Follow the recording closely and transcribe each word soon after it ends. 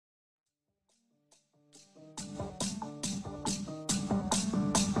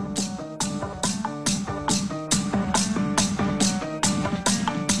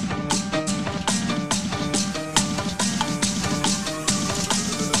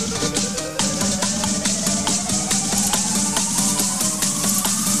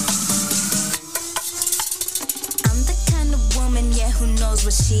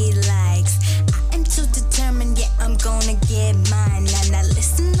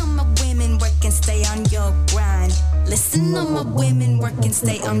on your grind. Listen on my women, work and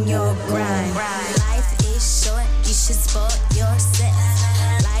stay on your grind. Life is short, you should spoil yourself.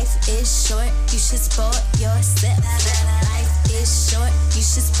 Life is short, you should spoil yourself. Life is short, you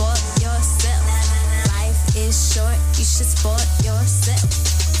should spoil yourself. Life is short, you should spoil yourself.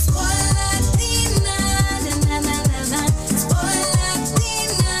 Spoiled.Latinaa, na na na na na.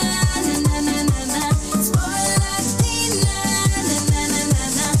 Spoiled.Latinaa, na na na na na. Spoiled.Latinaa, na na na na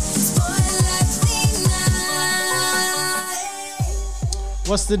na. Spoiled.Latinaa.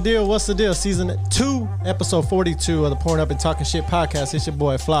 What's the deal? What's the deal? Season 2, episode 42 of the Pouring Up and Talking Shit podcast. It's your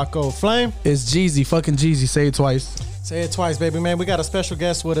boy Flacco Flame. It's Jeezy, fucking Jeezy. Say it twice. Say it twice, baby, man. We got a special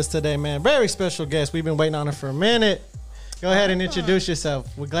guest with us today, man. Very special guest. We've been waiting on her for a minute. Go ahead and introduce yourself.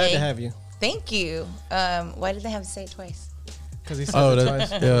 We're glad to have you. Thank you. Why did they have to say it twice? Because he said it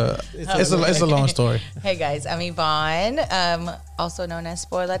twice. Yeah, it's a long story. Hey guys, I'm Yvonne, also known as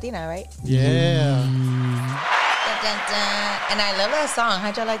Spoiled.Latinaa, right? Yeah. Dun, dun, dun. And I love that song.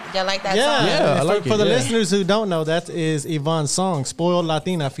 How'd y'all like that song? Yeah, I like for it, the yeah. listeners who don't know, that is Yvonne's song,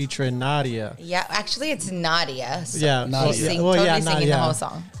 Spoiled.Latinaa, featuring Nadia. Yeah, actually it's Nadia. So Yeah, she's singing the whole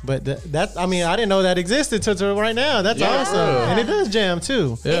song. But that, I mean, I didn't know that existed till right now. That's awesome. And it does jam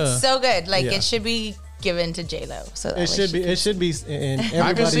too. Yeah. It's so good. Like Yeah. it should be given to J-Lo. So that It should be. It should be in everybody's.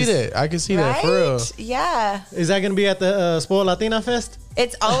 I can see that. I can see that for real. Yeah. Is that going to be at the Spoiled.Latinaa Fest?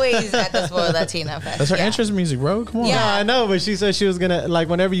 It's always at the Spoiled.Latinaa Fest. That's her yeah. entrance music, bro. Come on. Yeah. No, I know, but she said she was gonna, like,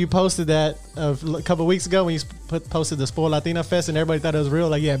 whenever you posted that a couple weeks ago when you posted the Spoiled.Latinaa Fest and everybody thought it was real,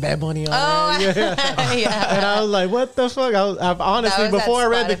 like, yeah, Bad Bunny on Oh, there. Yeah. yeah. And I was like, what the fuck? I honestly, That was before I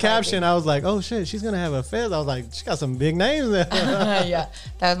read the Spotify caption, thing. I was like, oh shit, she's gonna have a fest. I was like, she got some big names there. Yeah,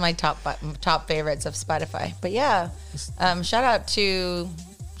 that was my top favorites of Spotify. But yeah, shout out to,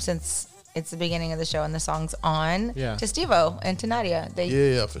 since it's the beginning of the show and the song's on, Yeah. to Steve-O and to Nadia.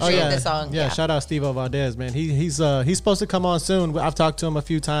 They for Oh, sure. yeah. the song. Yeah, shout out Steve-O Valdez, man. He's supposed to come on soon. I've talked to him a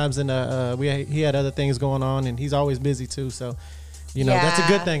few times, and he had other things going on, and he's always busy too. So, you know, that's a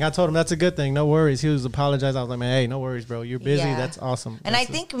good thing. I told him that's a good thing. No worries. He was apologizing. I was like, man, hey, no worries, bro. You're busy. Yeah. That's awesome. And I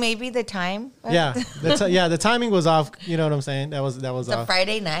think maybe the time. Yeah, the timing was off. You know what I'm saying? That was The off.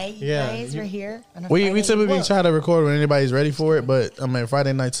 Friday night, you Yeah. guys were here. On a We Friday. typically try to record when anybody's ready for it, but I mean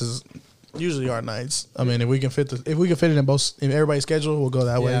Friday nights is usually our nights. I mean if we can fit it in everybody's schedule, we'll go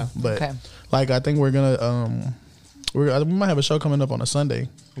that way. Yeah. But Okay. like I think we're gonna we might have a show coming up on a Sunday.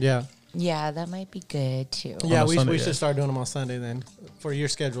 Yeah, Yeah, that might be good too. yeah. a We Sunday, should start doing them on Sunday then for your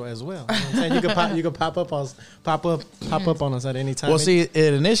schedule as well. You know what I'm saying? You can pop up on us at any time. Well, see,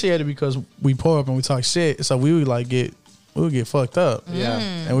 it initiated because we pour up and we talk shit, so we would get fucked up. Yeah.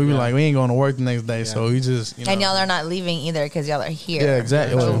 And we be like, we ain't going to work the next day, so we just, you know. And y'all are not leaving either because y'all are here. Yeah,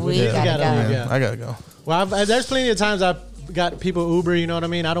 exactly. So Well, we yeah. gotta go. Yeah. Yeah, I gotta go. Well, there's plenty of times I've got people Uber. You know what I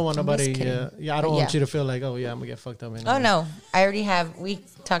mean? I don't want nobody. kidding. I don't want Yeah. you to feel like, oh yeah, I'm gonna get fucked up. Oh no, I already have. We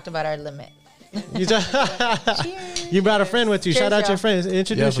talked about our limit. You you brought a friend with you. Cheers, Shout out your y'all. friends.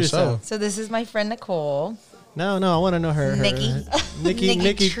 Introduce for yourself. So this is my friend Nicole. No, I want to know her. Nikki. Nikki,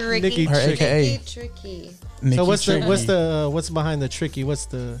 Tricky. Nikki, Her Tricky. AKA. Tricky. Nikki So what's Tricky. what's behind the tricky? What's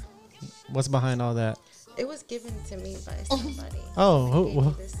behind all that? It was given to me by somebody. Oh, Gave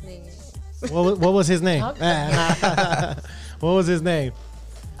me this name. what was his name? Okay. What was his name?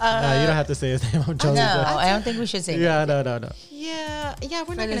 You don't have to say his name. I'm joking. No, I don't think we should say Yeah, that. no. Yeah,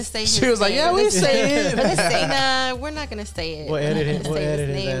 we're not gonna this- say his She was like, name. yeah, we Let's- say it. Let's say Nah, we're not gonna say it. We'll We're not edit gonna it. We'll say edit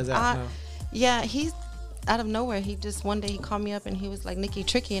his his name. ass out. No. Yeah, he's out of nowhere. He just one day he called me up and he was like, Nikki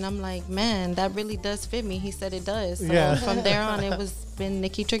Tricky, and I'm like, man, that really does fit me. He said it does. So Yeah. from there on, it was been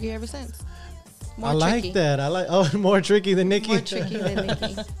Nikki Tricky ever since. More I like tricky. that. I like more tricky than Nikki. More tricky than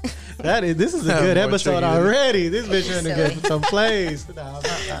Nikki. This is a good More episode tricky than- already. This bitch trying to Silly. get some plays.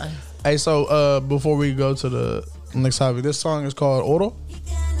 Hey, so before we go to the next topic, this song is called Oro,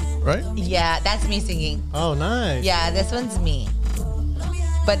 right? Yeah, that's me singing. Oh, nice. Yeah, this one's me.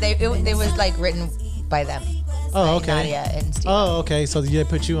 But it was like written by them. Oh, By okay. Nadia and Steve. Oh, okay. So they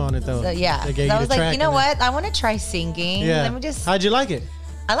put you on it though. So, yeah. They gave So I you was the like, track you know and then- what? I want to try singing. Yeah. Let me just. How'd you like it?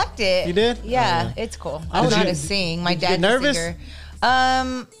 I liked it. You did? Yeah, Oh, yeah. it's cool. I I was- know how to Did- sing. My did you get dad's a nervous? singer.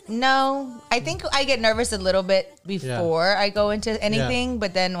 No. I think I get nervous a little bit before I go into anything,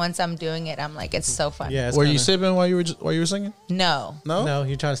 but then once I'm doing it, I'm like, it's so fun. Yeah. It's Were you kinda- sipping while you were singing? No, No. No,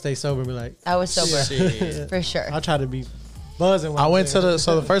 you trying to stay sober and be like, I was sober for sure. I'll try to be buzzing. when I I'm went to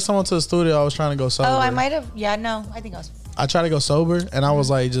singing. the first time I went to the studio, I was trying to go sober. Oh, I might have. Yeah, no, I think I was. I tried to go sober, and I was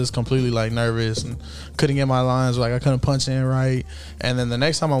like just completely like nervous and couldn't get my lines. Like I couldn't punch in right. And then the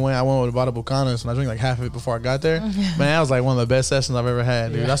next time I went with a bottle of Bucanas, and I drank like half of it before I got there. Man, that was like one of the best sessions I've ever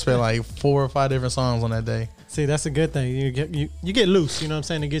had, dude. I spent like 4 or 5 different songs on that day. See, that's a good thing. You get loose. You know what I'm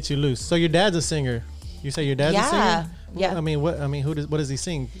saying? To get you loose. So your dad's a singer. You say your dad's a singer? Yeah. What does he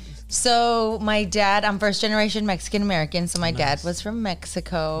sing? So my dad, I'm first generation Mexican American. So my dad was from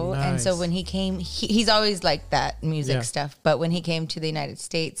Mexico, and so when he came, he's always like that music stuff. But when he came to the United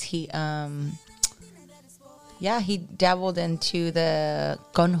States, he dabbled into the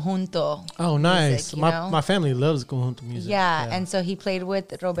conjunto. Oh, nice. Music, my family loves conjunto music. Yeah, and so he played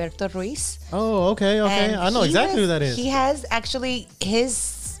with Roberto Ruiz. Oh, okay. And I know exactly who that is. He has actually,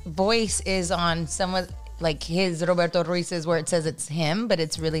 his voice is on some of, like his Roberto Ruiz's where it says it's him, but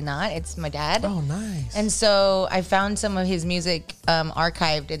it's really not. It's my dad. Oh, nice. And so I found some of his music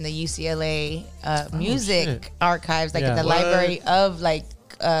archived in the UCLA music archives, like in the library of like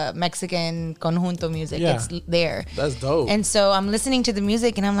Mexican conjunto music. Yeah. It's there. That's dope. And so I'm listening to the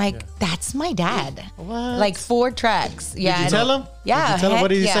music and I'm like, that's my dad. What? Like 4 tracks. Yeah. Did you tell him? Yeah. Did you tell him? What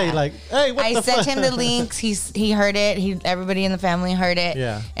did he heck say? yeah. Like, hey, what I the sent fuck? him the links. He heard it. Everybody in the family heard it.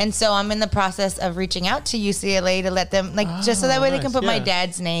 Yeah. And so I'm in the process of reaching out to UCLA to let them, like, just so that way they can put my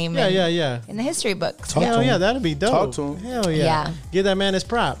dad's name in the history books. Hell yeah, that'd be dope. Talk to him. Hell yeah. Yeah. Give that man his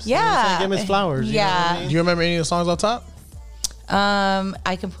props. You know what I'm Yeah. saying? Give him his flowers. You know what I mean? Do you remember any of the songs on top?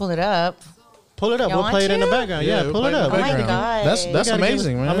 I can pull it up. Pull it up. Y'all We'll play want it in the to? background. Yeah, Yeah, we'll pull play it it in up. the Oh my background. God. That's You gotta amazing,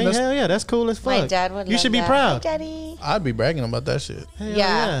 give it- man. I mean, That's- hell yeah, that's cool as fuck. My dad would You love should be that. proud. Hi, Daddy. I'd be bragging about that shit. Hell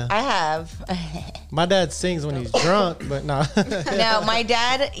Yeah, I have. My dad sings when he's drunk, but no. No, my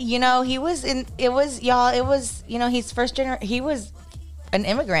dad, he was he's first generation. He was an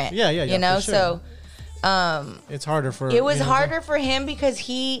immigrant. Yeah, for sure. So It's harder for it was you know what I'm harder for him because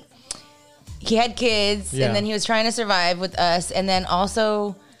he had kids Yeah. and then he was trying to survive with us, and then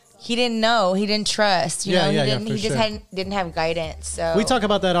also he didn't know, he didn't trust, Yeah, he yeah, didn't, for he just sure. didn't have guidance. So We talk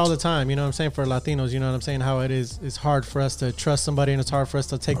about that all the time, you know what I'm saying, for Latinos, you know what I'm saying, how it's hard for us to trust somebody and it's hard for us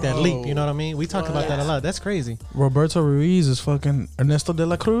to take that leap, you know what I mean? We talk about that a lot. That's crazy. Roberto Ruiz is fucking Ernesto de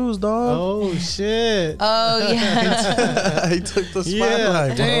la Cruz, dog. Oh, shit. Oh yeah. He took the Yeah,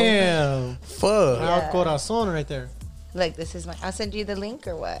 spotlight, bro. damn. Fuck. Al Corazon right there. Look, this is I'll send you the link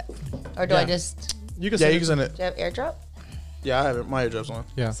or what? Or do Yeah. I just You can Yeah, say you can send it. do you have AirDrop? Yeah, I have it. My eardrops on.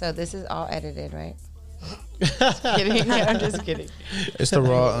 Yeah. So this is all edited, right? Kidding. I'm just kidding. It's the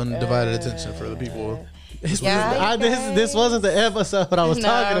raw, undivided attention for the people. Yeah, This wasn't the episode I was No,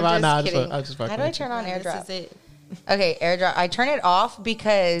 talking I'm about. just Nah, I kidding. just fucking How do I with you. turn on AirDrop? This is it. Okay, AirDrop. I turn it off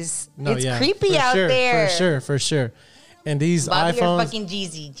because No, it's yeah, creepy for out sure, there. For sure. And these Bobby or iPhones. fucking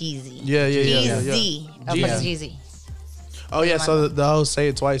Jeezy. Yeah. Jeezy. Oh, Yeah. fucking Jeezy. Oh yeah, so the whole say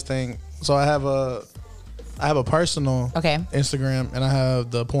it twice thing. So I have a personal Okay. Instagram and I have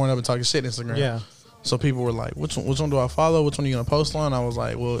the pouring up and talking shit Instagram. Yeah. So people were like, which one do I follow? Which one are you gonna post on? I was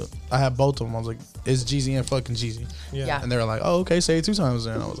like, well, I have both of them. I was like, it's Jeezy and fucking Jeezy. Yeah. And they were like, oh, okay, say it 2 times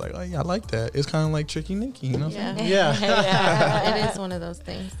there. And I was like, oh yeah, I like that. It's kind of like Tricky Nicky, you know? Yeah. Yeah. It is one of those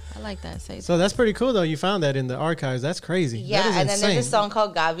things. I like that. Say So that's pretty cool though. You found that in the archives. That's crazy. Yeah, that is and then insane. there's a song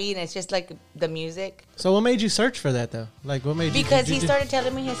called Gavi, and it's just like the music. So what made you search for that though? Like what made you? Because did he you- started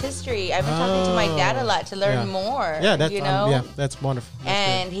telling me his history. I've been talking to my dad a lot to learn Yeah. more. Yeah, that's you know. yeah, that's wonderful. That's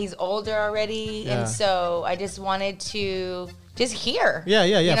And he's older already, Yeah. and so I just wanted to just hear. Yeah,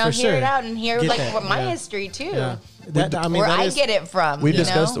 You know, for hear sure. it out and hear Get like that, what my yeah. history too. Yeah. That, I mean, Where that I is- get it from. We you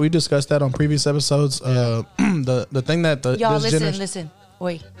discussed know? we discussed that on previous episodes. The thing that Y'all this listen, generation, listen.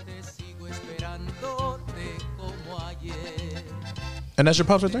 Wait. and that's your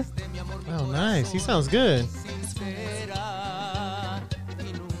pops right there. Oh, nice. He sounds good.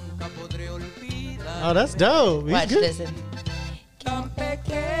 Oh, that's dope. He's Watch, good. listen.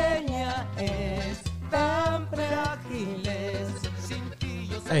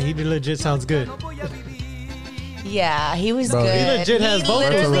 Hey, he legit sounds good. Yeah, he was Bro, good. he legit has vocals,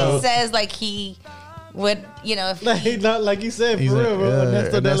 literally bro. says like he would, you know, if Like, not like you said, for He's real, a- bro. yeah,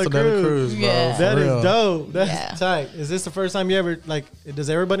 Ernesto de la Cruz. bro. Yeah. for That real. is dope. That's Yeah. tight. Is this the first time you ever like? Does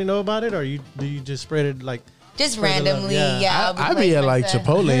everybody know about it, or do you just spread it like? just Spread the love, randomly, yeah. yeah. I be at like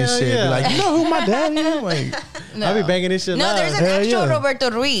Chipotle and Hell shit. yeah. Be like, you know who my dad is? Like, I be banging this shit. No, live. there's an Hell actual yeah. Roberto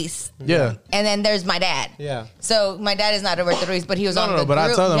Ruiz, yeah. and then there's my dad. Yeah. So my dad is not Roberto Ruiz, but he was on No, the but I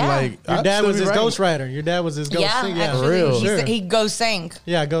group. tell them yeah. like, Your I'd dad still was be his writing. ghostwriter. Your dad was his ghost. Yeah, singer. actually, real. he, Sure. he goes sing.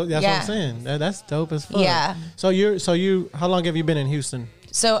 Yeah, go. That's Yeah. what I'm saying. That's dope as fuck. Yeah. So you. How long have you been in Houston?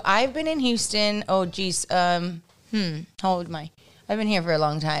 So I've been in Houston. Oh, geez. How old am I? I've been here for a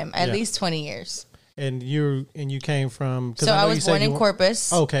long time, at Yeah. least 20 years. And you came from. 'cause So I know you was said born you in were-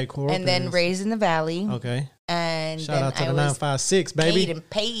 Corpus. Okay, Corpus. And then raised in the Valley. Okay. And Shout then out to I the was 956, paid baby. and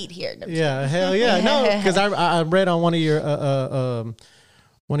paid here. No, Yeah, hell yeah. No, because I read on one of your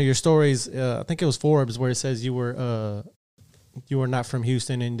stories. I think it was Forbes where it says you were you were not from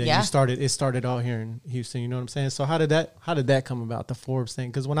Houston, and then it started all here in Houston. You know what I'm saying? So how did that come about, the Forbes thing?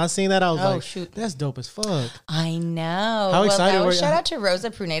 Because when I seen that, I was like, shoot, that's dope as fuck. I know. How excited were you? Shout out to Rosa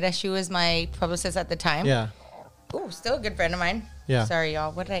Pruneda. She was my publicist at the time. Yeah. Ooh, still a good friend of mine. Yeah. Sorry,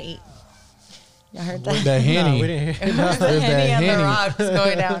 y'all. What did I eat? Y'all heard that? That Henny. No, we didn't hear There's that Henny on the rocks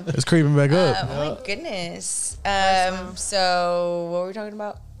going down. It's creeping back up. Oh my goodness. So what were we talking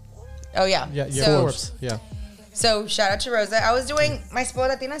about? Oh yeah. Yeah. Forbes. Yeah. So shout out to Rosa. I was doing my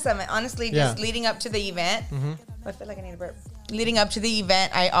Spoiled.Latinaa summit. Honestly, just leading up to the event. Mm-hmm. I feel like I need a burp. Leading up to the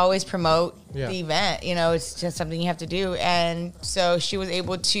event, I always promote the event. You know, it's just something you have to do. And so she was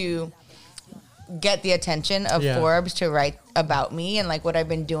able to get the attention of Forbes to write about me and like what I've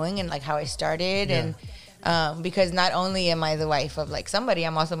been doing and like how I started and because not only am I the wife of like somebody,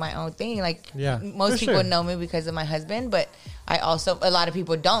 I'm also my own thing. Like most people know me because of my husband, but I also, a lot of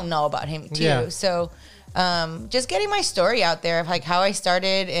people don't know about him too. Yeah. So just getting my story out there of like how I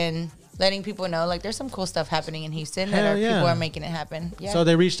started and letting people know like there's some cool stuff happening in Houston people are making it happen. Yeah. So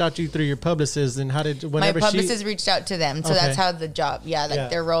they reached out to you through your publicist, and how did my publicist reached out to them? So that's how the job.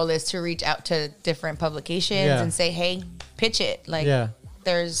 Their role is to reach out to different publications and say, hey, pitch it. Like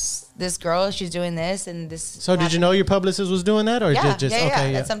there's this girl, she's doing this and this. So did you know your publicist was doing that, or just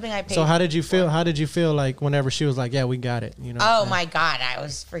okay? That's something I paid. So how did you feel? How did you feel like whenever she was like, "Yeah, we got it"? You know. Oh my God, I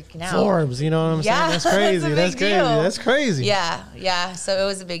was freaking out. Forbes, you know what I'm saying? That's crazy. That's crazy. That's crazy. Yeah. So it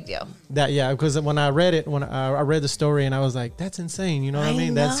was a big deal. Because when I read it, when I read the story, and I was like, "That's insane." You know what I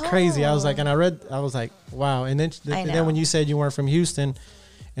mean? That's crazy. I was like, I was like, "Wow!" And then when you said you weren't from Houston.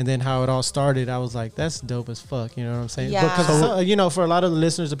 And then how it all started, I was like, that's dope as fuck. You know what I'm saying? Yeah. Because, for a lot of the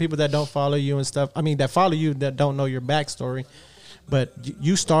listeners, the people that don't follow you and stuff, that follow you, that don't know your backstory. But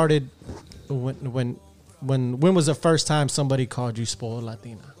you started, when was the first time somebody called you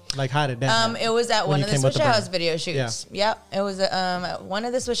Spoiled.Latinaa? Like, how did that happen? It was at one of the Swisher House video shoots. Yeah. Yep. It was at one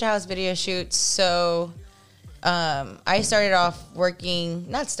of the Swisher House video shoots. So... I started off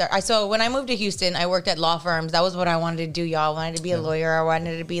working, so when I moved to Houston, I worked at law firms. That was what I wanted to do, y'all. I wanted to be a lawyer. I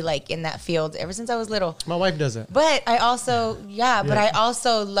wanted to be like in that field ever since I was little. My wife does it. But I also, but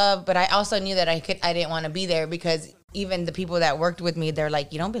I also knew that I didn't want to be there because even the people that worked with me, they're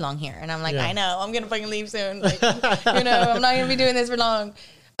like, you don't belong here. And I'm like, I know, I'm going to fucking leave soon. Like, I'm not going to be doing this for long.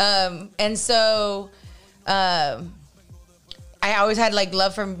 And so, I always had like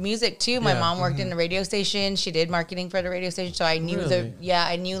love for music too. My mom worked in the radio station. She did marketing for the radio station. So I knew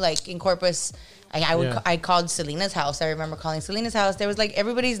I knew like in Corpus, I called Selena's house. I remember calling Selena's house. There was like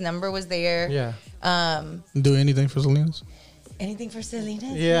everybody's number was there. Yeah. Do anything for Selena's? Anything for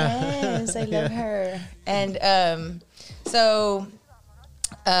Selena? Yeah. Yes, I love her. And so.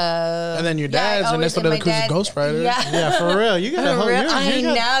 And then your dad's and that's what the ghostwriter. Yeah, for real. You got a whole. I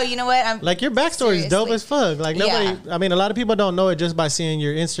know. You know what? Like your backstory is dope as fuck. Like nobody. I mean, a lot of people don't know it just by seeing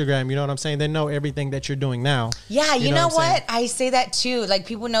your Instagram. You know what I'm saying? They know everything that you're doing now. Yeah, you know what? I say that too. Like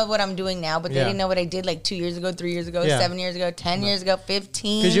people know what I'm doing now, but they didn't know what I did like 2 years ago, 3 years ago, 7 years ago, 10 years ago,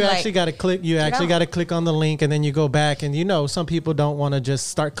 15. Because you actually got to click. You actually got to click on the link, and then you go back, and some people don't want to just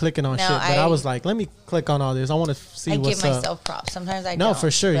start clicking on shit. But I was like, let me click on all this. I want to see what's up. I give myself props. Sometimes I don't. No,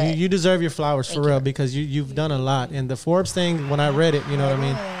 for sure. You deserve your flowers for real because you've done a lot. And the Forbes thing, when I read it, you know what I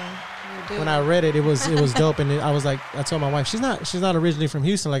mean? When I read it, it was dope. And I was like, I told my wife, she's not originally from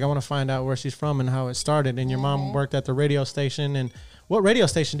Houston. Like I want to find out where she's from and how it started. And your mom worked at the radio station. And what radio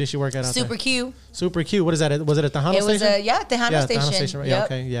station did she work at? Super Q. Super Q. What is that? Was it at Tejano station? Tejano station. Tejano station. Right? Yep.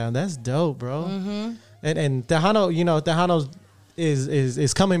 Okay. Yeah, that's dope, bro. Mm-hmm. And Tejano, Tejano's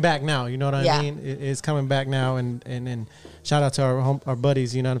is coming back now. You know what I mean? It's coming back now. And shout out to our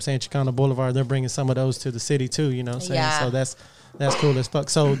buddies, you know what I'm saying? Chicano Boulevard, they're bringing some of those to the city too, you know what I'm saying? Yeah. So that's cool as fuck.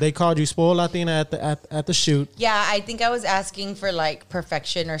 So they called you Spoiled.Latinaa at the shoot. Yeah, I think I was asking for like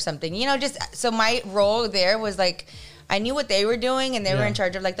perfection or something. So my role there was like, I knew what they were doing and they were in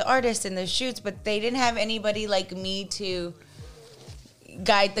charge of like the artists and the shoots, but they didn't have anybody like me to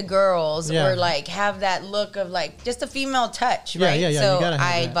guide the girls or like have that look of like just a female touch, right? Yeah. So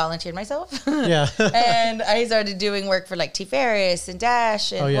I volunteered myself. And I started doing work for like T. Ferris and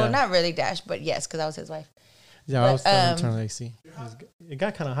Dash and well, not really Dash, but yes, because I was his wife. Yeah, I was trying to turn the AC. It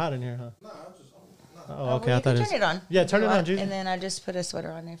got kind of hot in here, huh? Oh, okay. I thought turn it on. Yeah, turn it on, Jesus. And then I'll just put a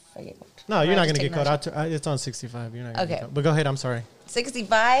sweater on if I get cold. No, you're not gonna get cold. It's on 65. You're not gonna get cold. But go ahead. I'm sorry.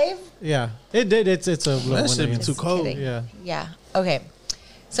 65. Yeah, it did. It's a little. That should be too cold. Kidding. Yeah. Yeah. Okay.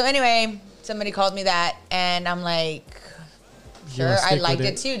 So anyway, somebody called me that, and I'm like, sure, I liked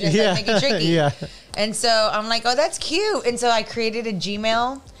it too, just like make it tricky. Yeah. And so I'm like, oh, that's cute. And so I created a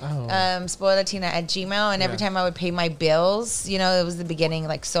Gmail, Spoiled.Latinaa at Gmail, and every time I would pay my bills, it was the beginning,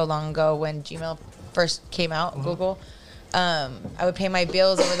 like so long ago when Gmail first came out, Google. I would pay my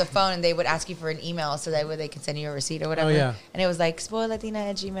bills over the phone, and they would ask you for an email so that way they could send you a receipt or whatever. Oh, yeah. And it was like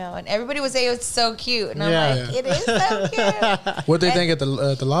Spoiled.Latinaa@gmail, and everybody would say it was so cute, and I'm Yeah. like, it is so cute. What they think at the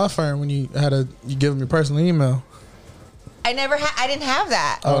law firm when you give them your personal email? I didn't have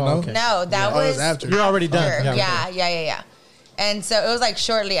that. Oh, no? okay. No, that was after. You're already done. Yeah. And so it was like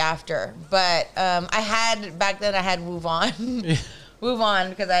shortly after. But back then I had Move On. Move On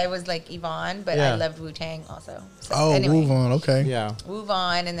because I was like Yvonne, but I loved Wu-Tang also. So anyway, Move On. Okay. Yeah. Move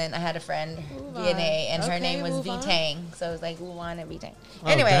On, and then I had a friend, DNA, and her name was V-Tang. So it was like Move On and V-Tang.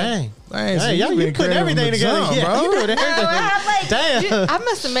 Anyway. Dang, so Hey, y'all, you put everything together. bro. Yeah, you put everything. Like, Damn. I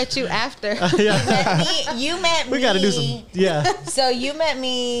must have met you after. you met me. We got to do some. Yeah. So you met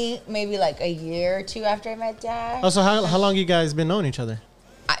me maybe like a year or two after I met Dad. Oh, so how long you guys been knowing each other?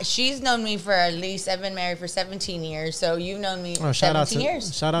 She's known me for at least, I've been married for 17 years, so you've known me Oh, 17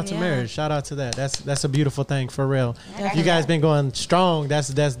 years. Shout out to Yeah. marriage. Shout out to that. That's a beautiful thing for real. Yeah. You guys been going strong. That's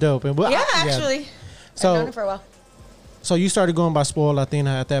dope. And Actually. So I've known her for a while. So you started going by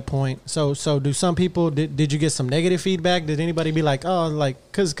Spoiled.Latinaa at that point. So do some people did you get some negative feedback? Did anybody be like, oh, like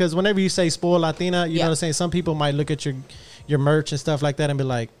because whenever you say Spoiled.Latinaa, you know what I'm saying? Some people might look at your merch and stuff like that and be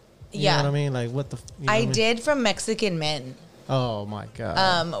like, you know what I mean? Like what the? You know I what mean? did from Mexican men. Oh my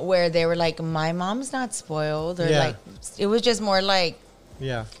god. Where they were like, my mom's not spoiled, or Yeah. like it was just more like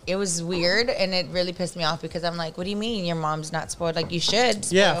Yeah. it was weird, and it really pissed me off because I'm like, what do you mean your mom's not spoiled? Like you should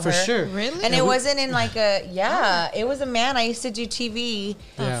spoil Yeah, for her. sure. Really? And it wasn't in like it was a man. I used to do TV,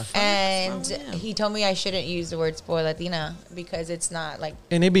 Yeah. and he told me I shouldn't use the word Spoiled.Latinaa because it's not like.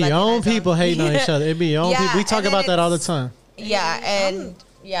 And it be your own Latinas people hating on each other. It be your own Yeah, people. We talk and then about that all the it's- time. Yeah, and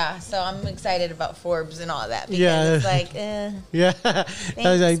yeah, so I'm excited about Forbes and all that because Yeah. it's like, Yeah. I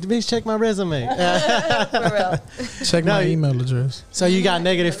was like, bitch, check my resume. for real. Check No, my you- email address. So you got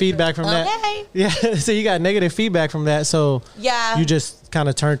negative feedback from that. Okay. Yeah. So you got negative feedback from that. So Yeah. you just kind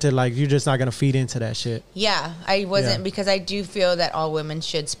of turned it like you're just not gonna feed into that shit. Yeah, I wasn't Yeah. because I do feel that all women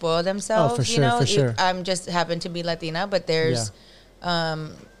should spoil themselves. Oh, for you sure, know, for sure. I'm just happen to be Latina, but there's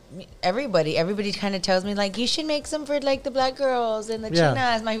everybody kind of tells me like you should make some for like the black girls and the Yeah.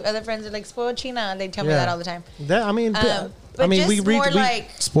 chinas. My other friends are like spoiled china. They tell me Yeah. that all the time. That I mean, But I mean, just we read. more We, like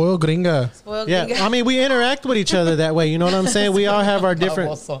Spoil gringa. spoiled. yeah, gringa. I mean, we interact with each other that way. You know what I'm saying? We all have our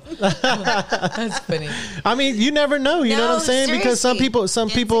different. That's funny. I mean, you never know. You know what I'm No, saying? Because some seriously.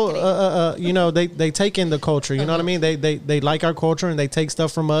 people, Yeah, you know, they take in the culture. You know what I mean? They like our culture and they take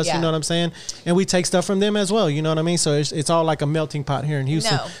stuff from us. Yeah. You know what I'm saying? And we take stuff from them as well. You know what I mean? So it's all like a melting pot here in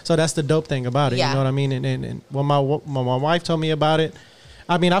Houston. No. So that's the dope thing about it. Yeah. You know what I mean? And when my wife told me about it,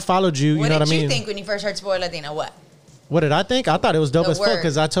 I mean, I followed you. What You know what I did mean? you think when you first heard spoiled Latina? What? What did I think? I thought it was dope The as fuck word.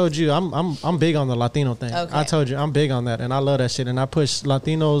 because I told you I'm big on the Latino thing. Okay. I told you I'm big on that and I love that shit and I push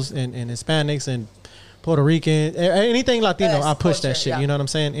Latinos and Hispanics and Puerto Rican anything Latino. Yes, I push that culture, shit. yeah. You know what I'm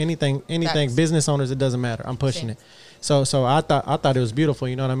saying? Anything Facts. business owners, it doesn't matter. I'm pushing Same. it. So I thought it was beautiful.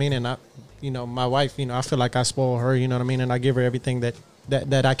 You know what I mean? And I, you know, my wife. You know, I feel like I spoil her. You know what I mean? And I give her everything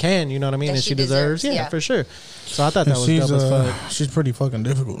that I can. You know what I mean? That And she she deserves. deserves, Yeah, yeah. for sure. So I thought that was She's dope as fuck. she's pretty fucking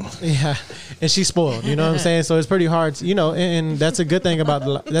difficult. Yeah, and she's spoiled. You know what I'm saying? So it's pretty hard, you know. And that's a good thing about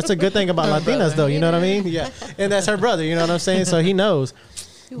Latinas, though. You know what I mean? Yeah, and that's her brother. You know what I'm saying? So he knows.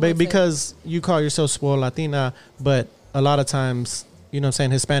 But because you call yourself spoiled Latina, but a lot of times, you know what I'm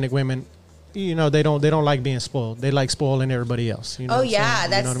saying, Hispanic women, you know, they don't like being spoiled. They like spoiling everybody else. You know Oh what I'm yeah,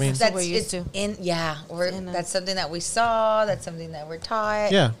 saying? that's You know what I mean? that's We're used it's to. in that's something that we saw. That's something that we're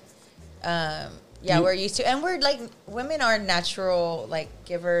taught. Yeah, Yeah, we're used to, and we're like women are natural like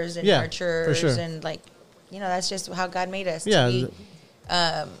givers and Yeah, nurturers, for sure. and like that's just how God made us. Yeah. To be.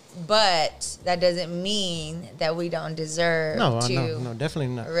 But that doesn't mean that we don't deserve no, to no,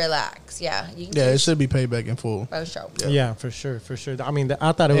 definitely not. relax. Yeah, you can Yeah, it just should be paid back in full. for sure. Yeah, for sure. I mean,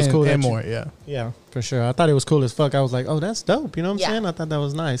 I thought it was and, cool. and that you- more, yeah. Yeah, for sure. I thought it was cool as fuck. I was like, oh, that's dope. You know what I'm Yeah. saying? I thought that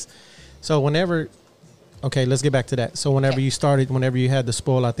was nice. So okay, let's get back to that. So whenever you had the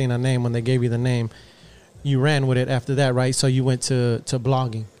Spoiled Latina name, when they gave you the name, you ran with it after that, right? So you went to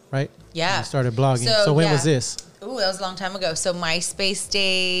blogging, right? Yeah. You started blogging. So, So when yeah. was this? Ooh, that was a long time ago. So MySpace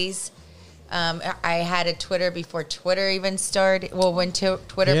days. I had a Twitter before Twitter even started. Well, when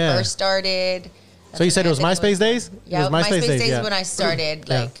Twitter Yeah. first started. So you said it was MySpace days? Yeah, It was MySpace days yeah. when I started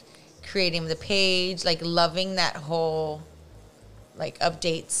Yeah. like creating the page, like loving that whole like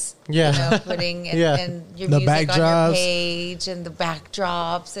updates. Yeah. You know, putting Yeah. and your The music on your backdrops. page and the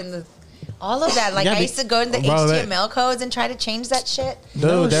backdrops and the All of that. Like, Yeah, I used to go into the Bro, HTML codes and try to change that shit.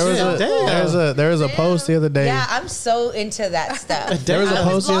 Dude, there was a post the other day. Yeah, I'm so into that stuff. There was a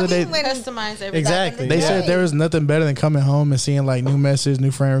post the other day. Customize everything. Exactly. They said there was nothing better than coming home and seeing like new messages,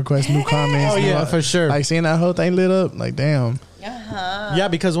 new friend requests, new comments. Oh yeah, for sure. Like seeing that whole thing lit up. Like damn. Yeah,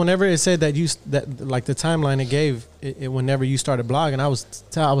 because whenever it said that like the timeline it gave it whenever you started blogging, I was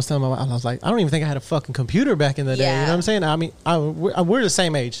telling my, I was like, I don't even think I had a fucking computer back in the day. You know what I'm saying? I mean, we're the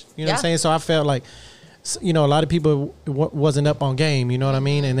same age. You know what I'm saying? So I felt like, you know, a lot of people wasn't up on game. You know what I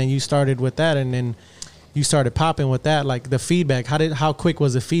mean? And then you started with that, and then you started popping with that. Like the feedback, how quick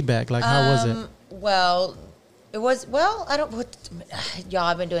was the feedback? Like how was it? Well, it was, y'all,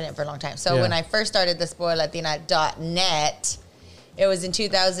 I've been doing it for a long time. So when I first started the Spoiled.Latinaa.net, it was in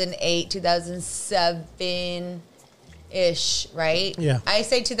 2008, 2007-ish, right? Yeah. I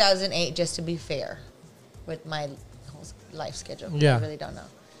say 2008 just to be fair with my whole life schedule. Yeah. I really don't know.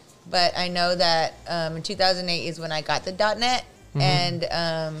 But I know that in 2008 is when I got the .net. And,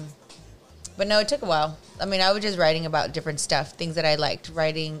 but no, it took a while. I mean, I was just writing about different stuff, things that I liked,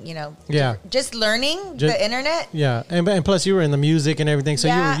 writing, you know. Yeah. Just learning the internet. Yeah. And plus you were in the music and everything, so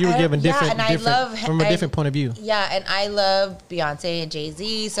you were giving different from a different point of view. Yeah, and I loved Beyonce and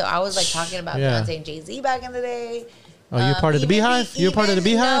Jay-Z, so I was like talking about Beyonce and Jay-Z back in the day. Oh, you're part of the Beehive? You're part of the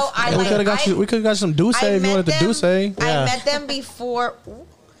Beehive? No, We could have got some Douce if you wanted to Douce. I met them before.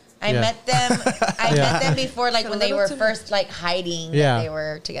 I met them before, like when they were first like hiding. That they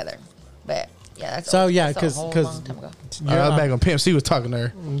were together, but. Yeah, that's so because I was back when Pimp C was talking to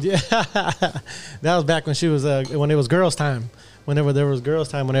her. Yeah, that was back when she was when it was girls' time. Whenever there was girls'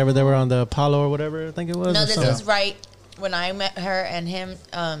 time, whenever they were on the Apollo or whatever, I think it was. No, this is right when I met her and him.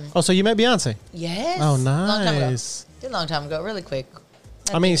 Oh, so you met Beyonce? Yes. Oh, nice. A long time ago, really quick.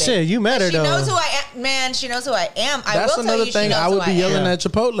 I mean, shit, you met her though. She knows who I am, man. She knows who I am. That's another thing. I would be yelling at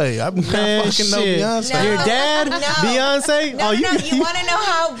Chipotle. I'm fucking know Beyonce. No, your dad, Beyonce. No, you want to know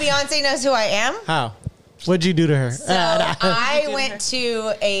how Beyonce knows who I am? How? What'd you do to her? So I went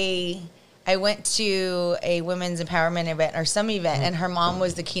to a women's empowerment event or some event, and her mom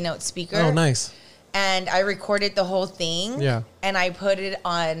was the keynote speaker. Oh, nice. And I recorded the whole thing. Yeah. And I put it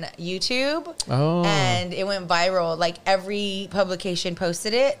on YouTube. Oh. And it went viral. Like every publication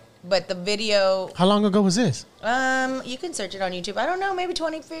posted it. But the video. How long ago was this? You can search it on YouTube. I don't know. Maybe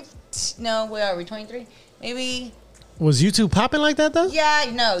 2015. No, where are we? 23? Maybe. Was YouTube popping like that though? Yeah.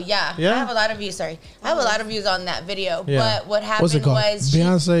 No. Yeah. I have a lot of views. Sorry. I have a lot of views on that video. Yeah. But what happened What's it called? Was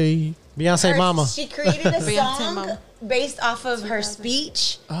Beyonce Mama. She created a song based off of her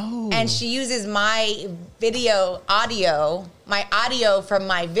speech. Oh. And she uses my audio from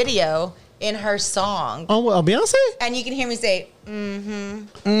my video in her song. Oh, well, Beyonce? And you can hear me say, Where?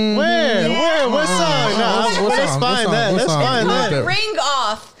 What song? No, let's find that. Let's find that. Ring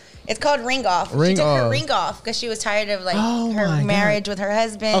Off. It's called Ring Off. She took her ring off because she was tired of her marriage with her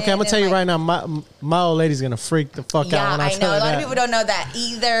husband. Okay, I'm gonna tell you right now, my old lady's gonna freak the fuck out when I tell her that. A lot of people don't know that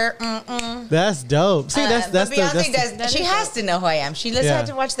either. That's dope. See, that's Beyonce does. She has to know who I am. She just had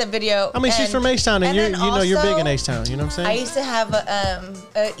to watch that video. I mean, she's from H-Town, and you're big in H-Town. You know what I'm saying? I used to have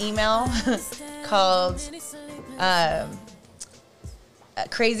an email called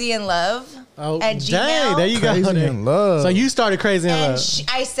Crazy in Love. Oh, at Gmail. Dang, there you go. Crazy in Love. So you started Crazy in Love.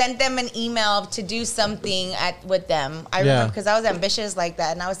 I sent them an email to do something with them. I remember because I was ambitious like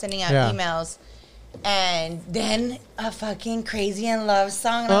that, and I was sending out emails. And then a fucking Crazy in Love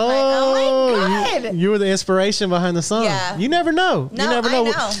song. And I'm like, oh my God. You were the inspiration behind the song. Yeah. You never know. No, you never know.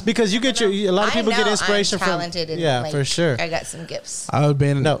 I know. Because you get a lot of people get inspiration I'm talented from. and for sure. I got some gifts. I would have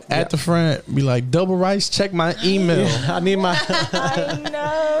been at the front, be like, double rice, check my email. I need my. I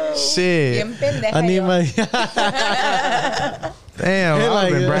know. Shit. I need my. Damn,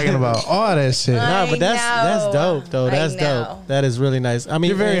 I've been bragging about all that shit. Nah, but that's dope though. That's dope. That is really nice. I mean,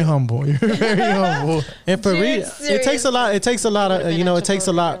 you're very humble. You're very humble. And for it takes a lot. It takes a lot of it takes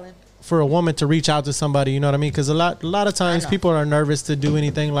a lot for a woman to reach out to somebody. You know what I mean? Because a lot of times people are nervous to do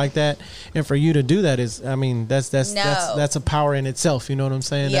anything like that, and for you to do that is, I mean, that's a power in itself. You know what I'm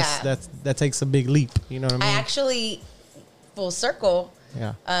saying? Yeah. That takes a big leap. You know what I mean? I actually, full circle.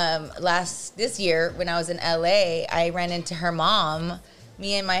 Yeah. This year when I was in LA, I ran into her mom.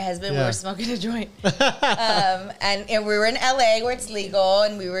 Me and my husband, we were smoking a joint. And we were in LA where it's legal,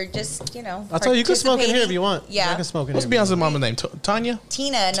 and we were just, I told you can smoke in here if you want. Yeah. I can smoke in What's here. Beyonce's mama's name? Tanya?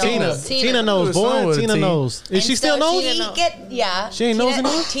 Tina knows. Tina knows, boy. Tina knows. Is she still knows? She ain't knows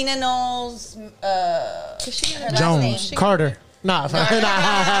anymore? Tina knows. Jones. Carter. Nah, For real. It's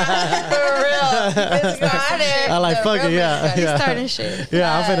got it. I like fuck it. Yeah, He's starting shit.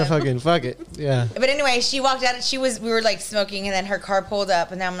 Yeah, I'm finna fucking fuck it. Yeah. But anyway, she walked out. We were like smoking, and then her car pulled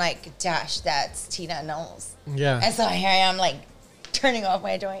up, and I'm like, "Gosh, that's Tina Knowles." Yeah. And so here I am, like turning off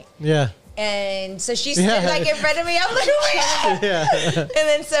my joint. Yeah. And so she stood like in front of me. I'm like, oh my God. Yeah. And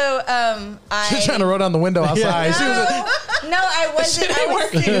then so She was trying to roll down the window outside. Yeah. She was No, I wasn't. I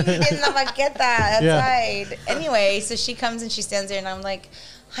was and I'm like, get that outside. Yeah. Anyway, so she comes and she stands there, and I'm like,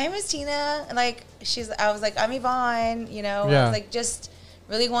 hi, Miss Tina. And like I was like, I'm Yvonne. You know, I was like, just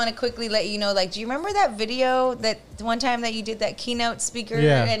really want to quickly let you know, like, do you remember that video that one time that you did that keynote speaker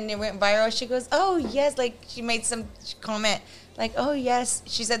and it went viral? She goes, oh yes. Like she made some comment. Like, oh, yes.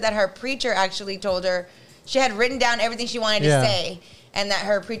 She said that her preacher actually told her she had written down everything she wanted to say, and that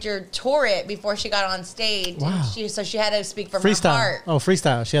her preacher tore it before she got on stage. Wow. So she had to speak from Freestyle. her heart. Oh,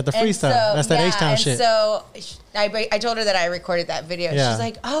 freestyle. She had the freestyle. So, that's that H-Town shit. So I told her that I recorded that video. Yeah. She's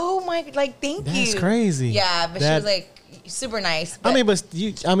like, oh, my, like, thank you. That's crazy. Yeah, but she was like, super nice. I mean, but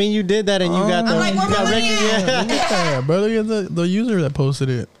you did that and you got the. I'm like, you got Look at that, bro. Look at the user that posted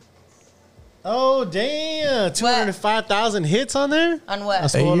it. Oh damn! 205,000 hits on there. On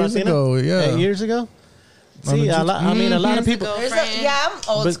what? 8 years ago, yeah. 8 years ago. See, I mean, a lot of people. I'm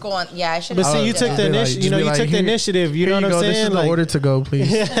old school. I should. But see, you took the initiative. You know, you took the initiative. You know what I'm saying? This is the order to go,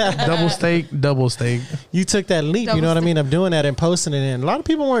 please. Double steak. You took that leap. You know what I mean? Of doing that and posting it. And a lot of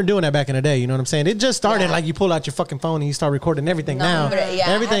people weren't doing that back in the day. You know what I'm saying? It just started like you pull out your fucking phone and you start recording everything now.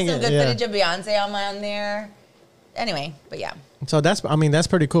 Everything. I have some good footage of Beyonce on there. Anyway, but yeah. So that's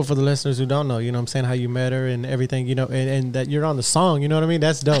pretty cool for the listeners who don't know, you know what I'm saying, how you met her and everything, you know, and that you're on the song, you know what I mean?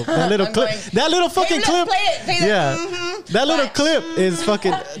 That's dope. That little clip, that little fucking clip. That little clip is fucking,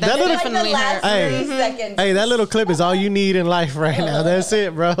 that little, hey, that little clip is all you need in life right now. That's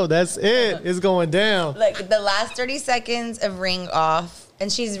it, bro. That's it. It's going down. Like the last 30 seconds of Ring Off,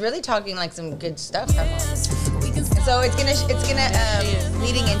 and she's really talking like some good stuff. So it's gonna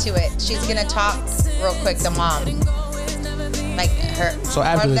leading into it, she's gonna talk real quick, the mom. Like her. So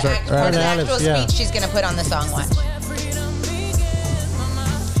after this, part of the actual speech she's gonna put on the song. Watch.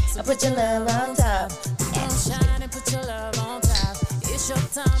 I put your love on top.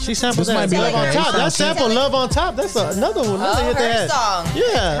 She sampled that. Love on top. That sample, Love on Top. That's another one. Her song.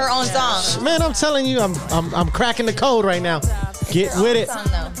 Yeah. Her own song. Man, I'm telling you, I'm cracking the code right now. Get with it.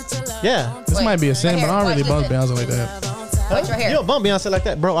 Yeah. This might be a sin, but I don't really bump Beyonce like that. Watch right here. You don't bump Beyonce like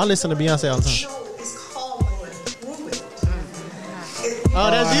that, bro. I listen to Beyonce all the time. Oh,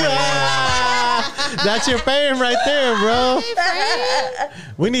 that's you. That's your fame right there, bro.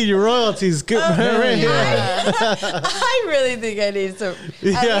 We need your royalties. Good right here. I really think I need some.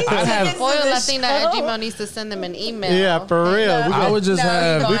 I have Spoiled.Latinaa at Gmail needs to send them an email. Yeah, for real. I would just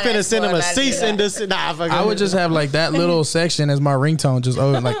have. We finna send them a cease and desist. Nah, I would just have like that little section as my ringtone, just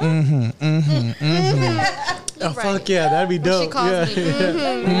like Oh, fuck yeah, that'd be dope. She calls me.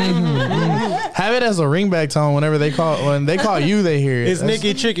 Have it as a ringback tone whenever they call. When they call you, they hear it. It's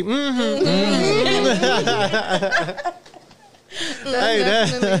Nikki Tricky. Hey,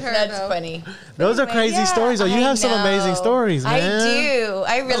 that's funny. Those are crazy stories. Though. You have some amazing stories, man. I do.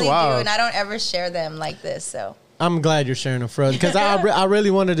 I really do, and I don't ever share them like this. So I'm glad you're sharing them, Fred, because I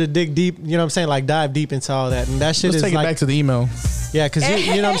really wanted to dig deep. You know what I'm saying? Like dive deep into all that, and that shit Let's is take it back to the email. Yeah, because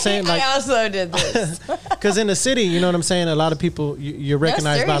you know what I'm saying. Like I also did this. Because in the city, you know what I'm saying. A lot of people you're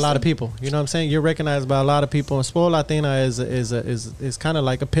recognized by a lot of people. You know what I'm saying. You're recognized by a lot of people, and Spoiled.Latinaa is kind of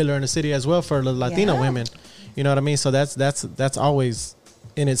like a pillar in the city as well for the Latino women. You know what I mean? So that's always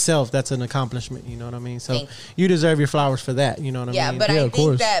in itself, that's an accomplishment. You know what I mean? So you deserve your flowers for that. You know what I mean? Yeah, but I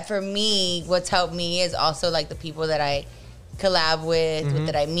think that for me, what's helped me is also like the people that I collab with,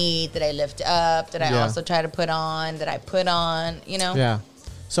 that I meet, that I lift up, that I also try to put on, that I put on. You know? Yeah.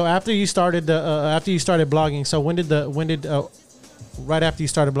 So after you started blogging, so when did right after you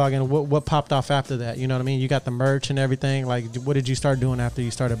started blogging, what popped off after that? You know what I mean? You got the merch and everything. Like, what did you start doing after you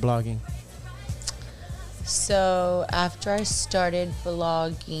started blogging? So after I started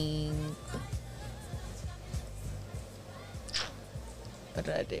blogging, what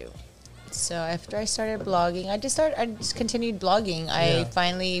did I do? So after I started blogging, I just continued blogging. I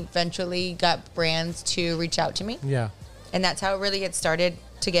finally eventually got brands to reach out to me. Yeah. And that's how it really gets started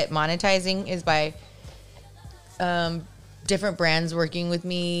to get monetizing, is by different brands working with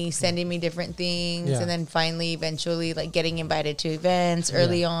me, sending me different things, and then finally eventually like getting invited to events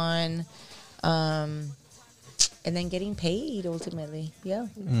early on. And then getting paid ultimately. Yeah.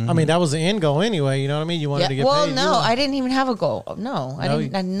 Mm-hmm. I mean, that was the end goal anyway. You know what I mean? You wanted to get paid. Well, no, I didn't even have a goal. No, I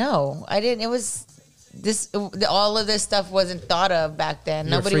didn't. It was all of this stuff wasn't thought of back then.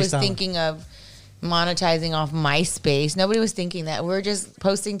 Nobody was thinking of monetizing off MySpace. Nobody was thinking that. We were just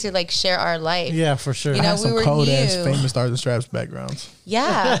posting to like share our life. Yeah, for sure. You know, some we were cold new. ass famous Stars and Straps backgrounds.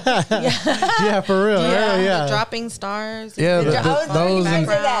 Yeah. Yeah, for real. Yeah. The dropping stars. Yeah, those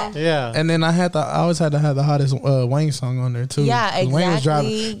and Yeah. And then I always had to have the hottest Wayne song on there too. Yeah, 'Cause Wayne was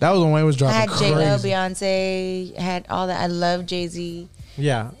exactly. dropping. That was when Wayne was I dropping had J-Lo, crazy. Beyonce, had all that. I love Jay-Z.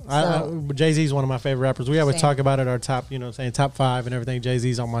 Yeah, Jay-Z's one of my favorite rappers. We always Same. talk about it, our top, you know what I'm saying, top 5 and everything.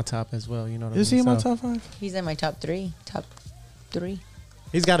 Jay-Z's on my top as well, you know what Is I he mean? in my top 5? He's in my top 3. Top 3.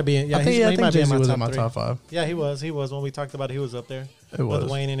 He's got to be in. Yeah, I think he might be in Jay-Z my was top in my 3. top 5. Yeah, he was. When we talked about it, he was up there. It was.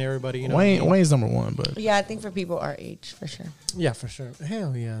 With Wayne and everybody, you know. Wayne's number 1, but Yeah, I think for people our age, for sure. Yeah, for sure.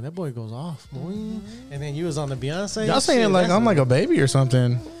 Hell yeah, that boy goes off, boy. And then you was on the Beyonce. y'all saying Shit, like that's I'm like a baby or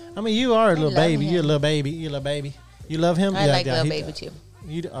something. I mean, you are a little love baby. him. You're a little baby. You're a little baby. You love him? I Yeah, like yeah, Lil he- Baby too.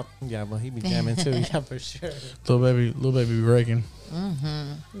 Yeah, well, he be jamming too. Yeah, for sure. Little baby be breaking.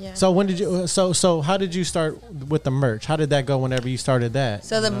 Yeah. So when did you? So how did you start with the merch? How did that go? Whenever you started that?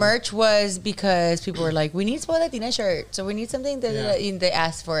 So the merch was because people were like, we need Spoiled.Latinaa shirt. So we need something that they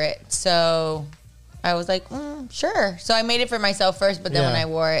asked for it. So I was like, sure. So I made it for myself first, but then when Yeah. I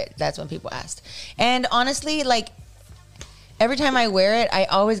wore it, that's when people asked. And honestly, like, every time I wear it, I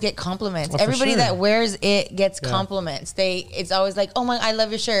always get compliments. Oh, for Everybody sure. that wears it gets Yeah. compliments. It's always like, oh my, I love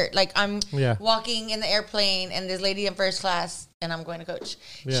your shirt. Like I'm Yeah. walking in the airplane and this lady in first class and I'm going to coach.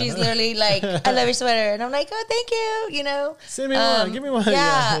 Yeah. She's literally like, I love your sweater. And I'm like, oh, thank you. You know, Send me one. Give me one.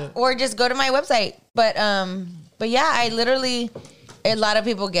 Yeah. Yeah. Or just go to my website. But yeah, I literally, a lot of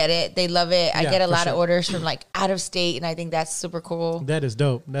people get it. They love it. I Yeah, get a for lot sure. of orders from like out of state. And I think that's super cool. That is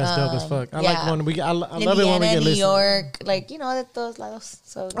dope. That's dope as fuck. I yeah. like when we. I love Indiana, it when we get New listened. York, like, you know, those lados.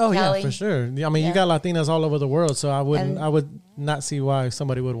 So Oh Cali. yeah, for sure. I mean, you Yeah. got Latinas all over the world, so I And- would not see why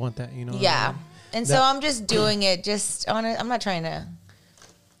somebody would want that. You know? what I Yeah. mean? And so That- I'm just doing it just on it. I'm not trying to,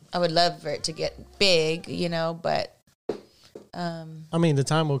 I would love for it to get big, you know, but I mean, the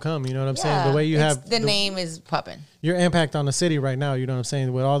time will come. You know what I'm saying? The way you have the name is popping. your impact on the city right now. You know what I'm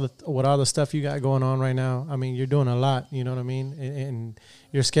saying? With all the stuff you got going on right now. I mean, you're doing a lot. You know what I mean? And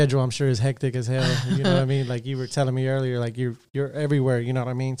your schedule, I'm sure, is hectic as hell. You know what I mean? Like you were telling me earlier, like you're everywhere. You know what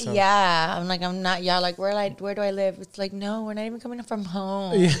I mean? So Yeah. I'm not, y'all like, where do I live? It's like, no, we're not even coming from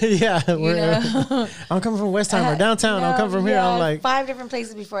home. yeah. You know? I'm coming from Westheimer, downtown. I'm coming from here. I'm like, 5 different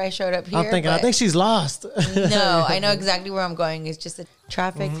places before I showed up here. I'm thinking, I but think she's lost. no, I know exactly where I'm going. It's just the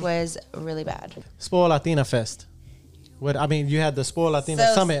traffic Mm-hmm. was really bad. Spoiled.Latinaa Fest. What I mean, you had the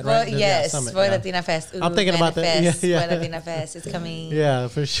Spoiled.Latinaa Summit, right? Yes, Summit, Spoiled.Latinaa Fest. I'm thinking about that. Manifest, Yeah. Spoiled.Latinaa Fest is coming. Yeah,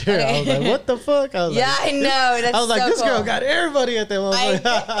 for sure. Okay. I was like, what the fuck? I was Yeah, like, I know. That's I was like, so this girl cool. got everybody at that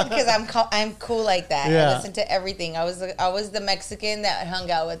one. Because I'm cool like that. Yeah. I listen to everything. I was the Mexican that hung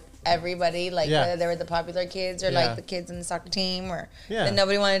out with everybody, like Yeah. whether they were the popular kids or Yeah. like the kids in the soccer team or Yeah. that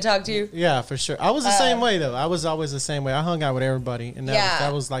nobody wanted to talk to. Yeah, for sure. I was the same way though. I was always the same way. I hung out with everybody, and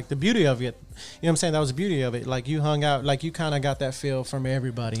that was like the beauty of it. You know what I'm saying? That was the beauty of it. Like you hung out, like you kind of got that feel from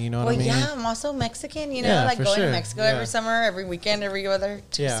everybody. You know what Well, I mean? yeah, I'm also Mexican, you know, Yeah, like for going sure. to Mexico Yeah. every summer, every weekend, every other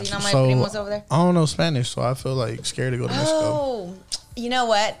to Yeah. see all my So primos over there. I don't know Spanish, so I feel like scared to go to Mexico. Oh, you know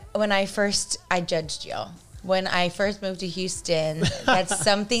what? When I judged y'all. When I first moved to Houston, that's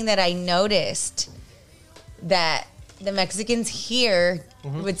something that I noticed that the Mexicans here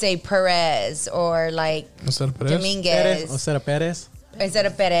would say Perez or like Instead of Perez? Dominguez Perez, instead of Perez. instead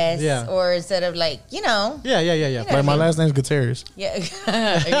of Perez Yeah. or instead of like, you know. Yeah. Like my last name's Gutierrez. Yeah,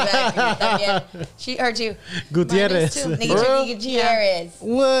 exactly. Yeah. Her too. Gutierrez. Mine is too. Nigga, Gutierrez.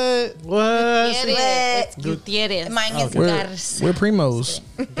 What? What? It's Gutierrez. Mine is We're Garza. primos.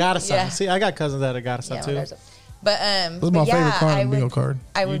 Garza. Yeah. See, I got cousins that are Garza Yeah, too. Garza. But This is my favorite card I in the bingo would, card.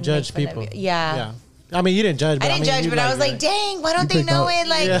 I You would judge make fun people. of you. Yeah. Yeah. I mean, you didn't judge. But I didn't mean, judge, you but I was like, like, dang, why don't they picked know up. it?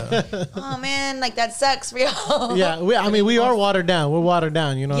 Like, oh man, like that sucks for y'all. yeah. We are watered down. We're watered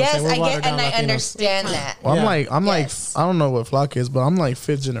down. You know what I'm Yes, saying? We're I watered get, and down I Latinos. understand that. Well, Yeah. I'm Yes. like, I don't know what flock is, but I'm like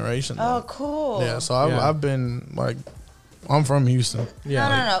 5th generation. Oh, though. cool. Yeah, so Yeah. I've been like, I'm from Houston.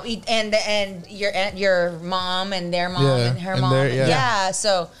 Yeah. No. And your mom and their mom Yeah, and her and mom. their- yeah. Yeah.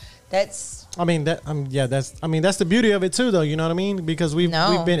 So that's I mean that's the beauty of it too, though. You know what I mean? Because we've been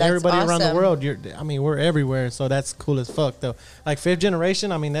that's everybody around the awesome. world. We're everywhere, so that's cool as fuck, though. Like 5th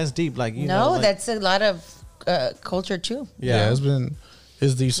generation, I mean that's deep. Like you know, like, that's a lot of culture too. Yeah,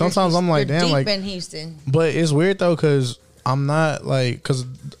 it's deep. Sometimes I'm like, You're damn, deep like, in Houston. but it's weird though, because I'm not like, because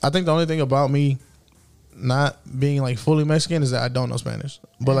I think the only thing about me not being like fully Mexican is that I don't know Spanish.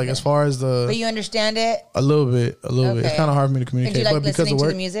 But like as far as But you understand it. a little bit. It's Okay. kind of hard for me to communicate. And do you like but because listening of to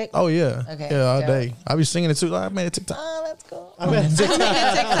work, the music? Oh yeah, Okay, yeah, all dope. day. I be singing it too. I made a TikTok. Oh, that's cool. I mean,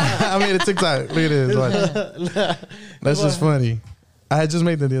 I made a TikTok. Look at this. Like, that's just funny. I had just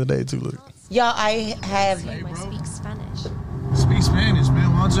made that the other day too. Look. Y'all, I have. I speak Spanish. Speak Spanish,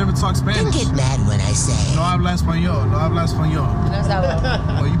 man. Why don't you ever talk Spanish? Don't get mad when I say. No habla español. No habla español. No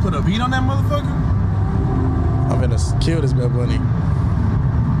sabgo. Oh, you put a beat on that motherfucker? I'm gonna kill this Bad Bunny.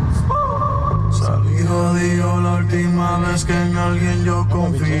 Salido digo la última vez que en alguien yo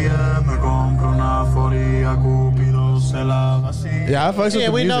confié. Me compro una foría, Cupido se la vacía. Yeah, I fucks with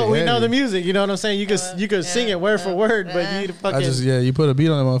the we music. We know the music. You know what I'm saying? You could sing it word for word, but you fucking. You put a beat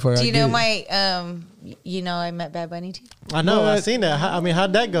on that motherfucker. Do you know my I met Bad Bunny too? I know. I seen that.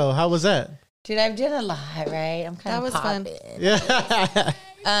 How'd that go? How was that? Dude, I've done a lot, right? I'm kind of fun. Yeah.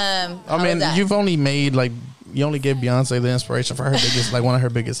 I mean, you've only made you only gave Beyonce the inspiration for her biggest, one of her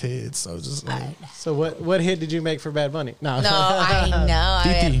biggest hits. So just so what hit did you make for Bad Bunny? No, I know.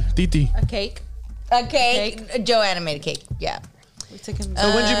 Titi. A cake. Joanna made a cake. Yeah. We took him.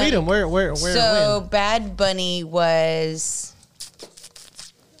 So when'd you meet him? Where? So when? Bad Bunny was.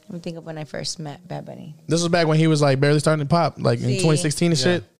 Let me think of when I first met Bad Bunny. This was back when he was barely starting to pop, in 2016 and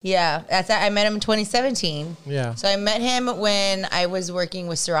shit. Yeah, I met him in 2017. Yeah. So I met him when I was working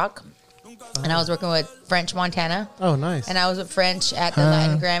with Ciroc. And I was working with French Montana. Oh, nice. And I was with French at the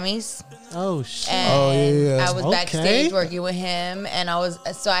Latin Grammys. Oh, shit. And I was backstage working with him. And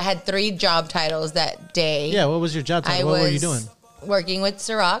I had 3 job titles that day. Yeah, what was your job title? What were you doing? Working with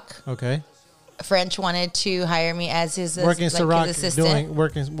Ciroc. Okay. French wanted to hire me as his working his assistant.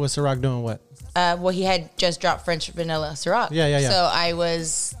 Working with Ciroc doing what? Well, he had just dropped French Vanilla Ciroc. Yeah. So I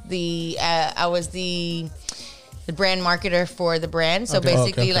was the brand marketer for the brand. So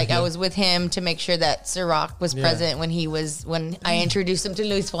basically, I was with him to make sure that Ciroc was present when I introduced him to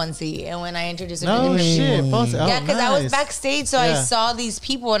Luis Fonsi and when I introduced him to Fonsi. Yeah, because I was backstage, so I saw these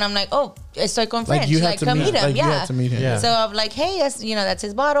people and I'm like, oh, estoy con French. Come meet him. You had to meet him. Yeah. So I'm like, hey, that's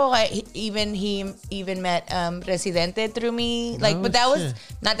his bottle. He even met Residente through me. But that was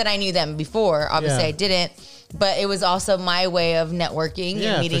not that I knew them before. Obviously, I didn't. But it was also my way of networking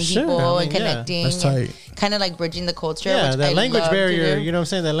and meeting people and connecting. That's tight. Kind of bridging the culture. Yeah, which that I language barrier. You know what I'm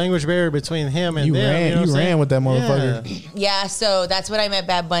saying? That language barrier between him and you them. You ran with that motherfucker. Yeah, so that's when I met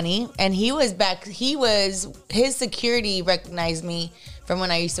Bad Bunny. And his security recognized me from when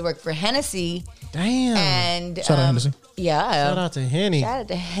I used to work for Hennessy. Damn. And shout out Hennessy. Yeah. Shout out to Henny. Shout out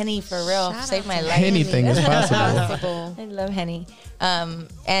to Henny for real. Saved my life. Anything is possible. I love Henny.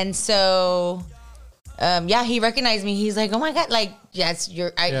 And so... he recognized me. He's like, oh my God, yes,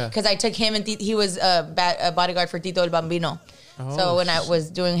 because I took him and he was a bodyguard for Tito El Bambino. Oh, so when I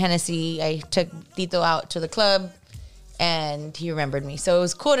was doing Hennessy, I took Tito out to the club and he remembered me. So it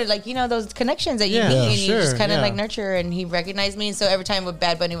was cool to those connections that you meet and you just kind of nurture, and he recognized me. And so every time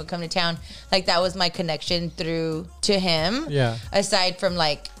Bad Bunny would come to town, that was my connection through to him. Yeah. Aside from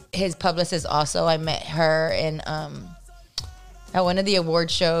his publicist also, I met her in, at one of the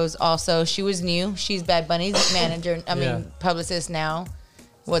award shows also. She was new. She's Bad Bunny's manager. Publicist now.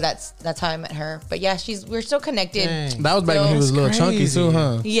 Well, that's how I met her. But yeah, we're still connected. Dang. That was back when he was a little chunky too,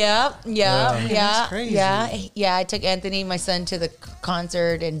 huh? Yeah. I took Anthony, my son, to the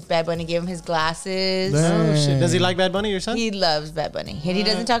concert, and Bad Bunny gave him his glasses. Oh shit! Does he like Bad Bunny, your son? He loves Bad Bunny, and he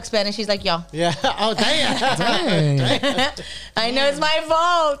doesn't talk Spanish. He's like, y'all. Yeah. Oh damn. I know it's my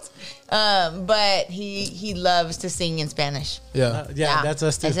fault. But he loves to sing in Spanish. Yeah. That's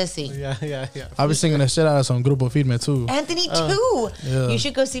us too. That's us. Yeah. I was singing the shit out of some Grupo Firme too. Anthony too. Yeah. You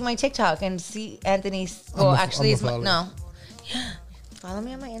should go see my TikTok and see Anthony's. Well, actually, it's no. Follow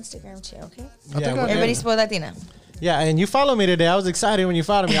me on my Instagram too, okay? Everybody Spoiled.Latinaa. Yeah, and you followed me today. I was excited when you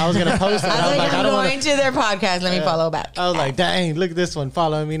followed me. I was gonna post it. I was like, I'm going to their podcast. Let me follow back. I was like, dang, look at this one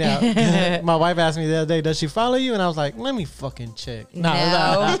following me now. My wife asked me the other day, does she follow you? And I was like, let me fucking check. No,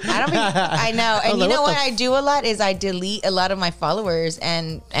 I don't. I know. And you know what I do a lot is I delete a lot of my followers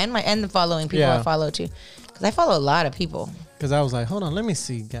and the following people I follow too, because I follow a lot of people. Because I was like, hold on, let me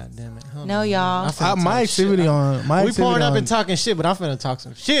see. God damn it. No, y'all. My activity on my we pouring up and talking shit, but I'm finna talk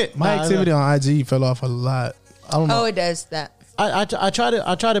some shit. My activity on IG fell off a lot. I don't know. Oh, it does that. I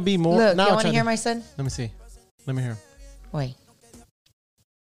try to be more. Look, you want to hear my son? Let me see. Let me hear him. Wait.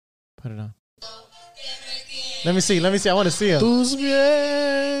 Put it on. Let me see. I want to see him.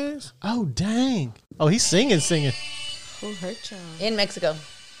 Oh, dang. Oh, he's singing. Who hurt y'all? In Mexico.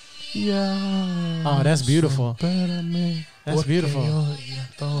 Yeah. Oh, that's beautiful. That's beautiful. Oh,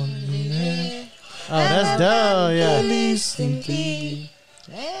 that's dope. Yeah.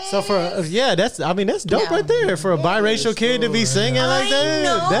 So that's dope right there for a biracial kid to be singing like that.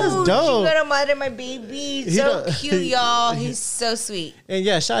 Know. That's dope. Chinga madre, my baby. So cute, y'all. He's so sweet. And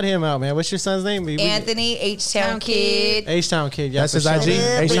yeah, shout him out, man. What's your son's name? Anthony, H-Town Kid. H-Town Kid. Yeah, that's his IG.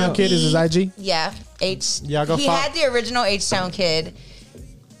 H-Town Kid is his IG. Yeah, Y'all go he had the original H-Town Kid.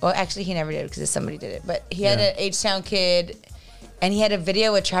 Well, actually, he never did because somebody did it. But he had an H-Town kid, and he had a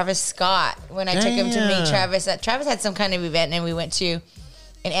video with Travis Scott when I took him to meet Travis. Travis had some kind of event, and we went to,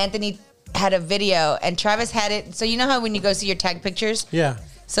 and Anthony had a video, and Travis had it. So you know how when you go see your tag pictures? Yeah.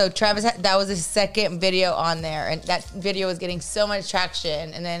 So Travis, that was his second video on there, and that video was getting so much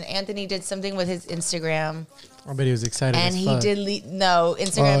traction. And then Anthony did something with his Instagram. I bet he was excited. And he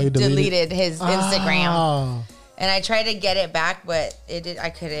Instagram deleted his Instagram. Oh. And I tried to get it back, but I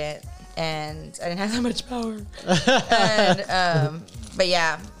couldn't, and I didn't have that much power. And but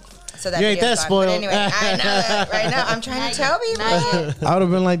yeah, so that you ain't that gone. spoiled. But anyway, I know that right now. I'm trying to tell people. I would have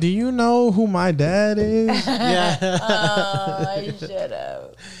been like, "Do you know who my dad is?" Yeah. Oh, I should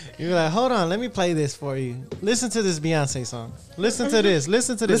have. You're like, hold on, let me play this for you. Listen to this Beyonce song. Listen to this.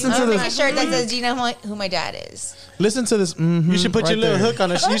 Listen to this. Listen to I'm this. gonna make a shirt that says, "Do you know who my dad is?" Listen to this. You should put your little hook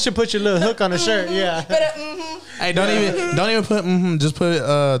on you should put your little hook on the shirt. Yeah. But Hey, don't even put. Just put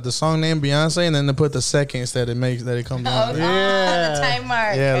the song name Beyonce, and then to put the seconds that it comes on. Yeah. the time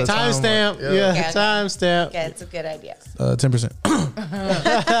mark. Yeah, the Timestamp. mark. Yeah. Okay. Timestamp. Okay, it's a good idea. 10%. I'm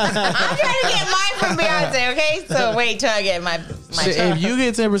trying to get mine from Beyonce. Okay, so wait till I get my. Shit, if you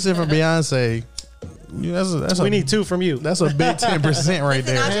get 10% from Beyonce, that's We need 2 from you. That's a big 10% right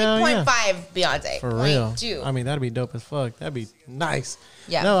Listen, I'll there. take 0.5 Beyonce. For real. 0.2. I mean, that'd be dope as fuck. That'd be nice.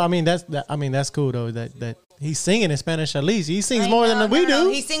 Yeah. No, I mean that's cool though. That he's singing in Spanish at least. He sings more than we do.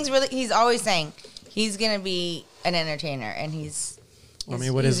 He sings really. He's always saying he's gonna be an entertainer, and he's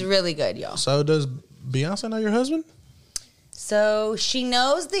really good, y'all. So does Beyonce know your husband? So she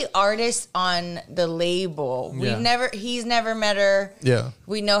knows the artist on the label. Yeah. He's never met her. Yeah.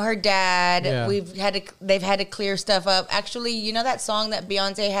 We know her dad. Yeah. They've had to clear stuff up. Actually, you know that song that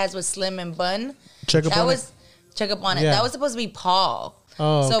Beyonce has with Slim and Bun? Check up on it. Check up on it. Yeah. That was supposed to be Paul.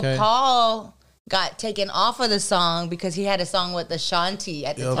 Oh, so okay. Paul got taken off of the song because he had a song with Ashanti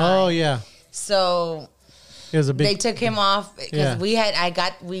at the time. Oh yeah. So It was a big. they took him off because Yeah. we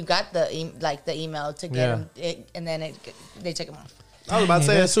got the email to get him, and then they took him off. I was about to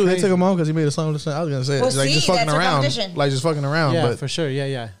say that too. They took him on because he made a song with the I was gonna say Well, like see, just fucking that's a around, competition. like just fucking around. Yeah, But for sure.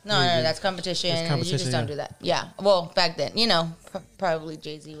 Yeah. No, that's competition. It's competition, You just don't yeah. do that. Yeah. Well, back then, probably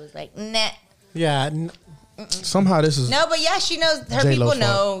Jay-Z was like, nah. Yeah. somehow this is No, but yeah, she knows her J-Lo people fault.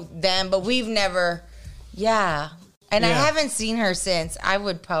 know them, but we've never. Yeah. And I Yeah. haven't seen her since. I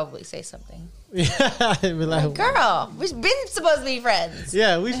would probably say something. Yeah. Be like, Girl, we've been supposed to be friends.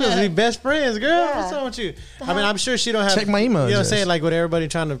 yeah, we supposed to be best friends, girl. Yeah. What's wrong with you? I mean, I'm sure she don't have. Check my email You know what I'm address. saying? Like with everybody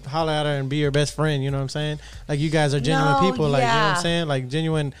trying to holler at her and be your best friend. You know what I'm saying? Like you guys are genuine No, people. Like you know what yeah. I'm saying? Like a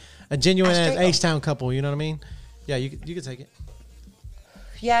genuine straight up. H-Town couple. You know what I mean? Yeah, you can take it.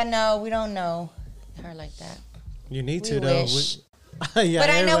 Yeah, no, we don't know her like that. You need We to though. wish. Yeah, But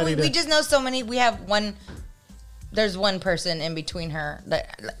I know everybody we does. just know so many. We have one. There's one person in between her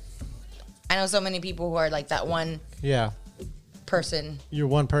that I know so many people who are like that one Yeah, person. you're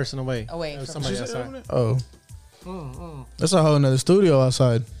one person away. Away Or from somebody She else. said Sorry. Oh. That's a whole nother studio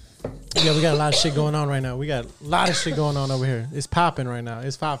outside. Yeah, we got a lot of shit going on right now. We got a lot of shit going on over here. It's popping right now.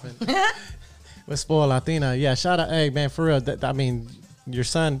 It's popping. With Spoiled.Latinaa. Yeah, shout out. Hey, man, for real. I mean, your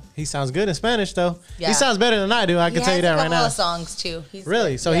son, he sounds good in Spanish, though. Yeah. He sounds better than I do. I can tell you that right now. He has a couple of songs, too. He's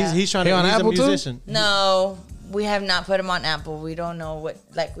Really? like, So yeah. he's trying He to on he's Apple, a too? musician. No, we have not put him on Apple. We don't know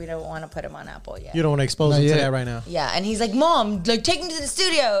we don't want to put him on Apple yet. You don't want to expose Not him to yet. that right now. Yeah, and he's like, Mom, like, take me to the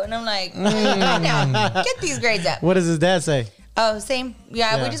studio. And I'm like, calm down. Get these grades up. What does his dad say? Oh, same.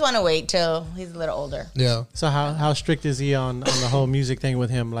 Yeah, Yeah. we just want to wait till he's a little older. Yeah. So how strict is he on the whole music thing with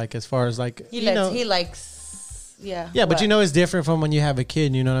him? Like as far as like He you know, likes, yeah. yeah, but what? you know it's different from when you have a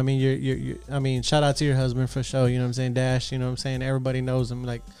kid. You know what I mean? You're I mean, shout out to your husband for sure. You know what I'm saying? Dash. You know what I'm saying? Everybody knows him.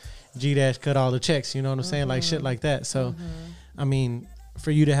 Like G Dash cut all the checks. You know what I'm saying? Like shit like that. So, I mean,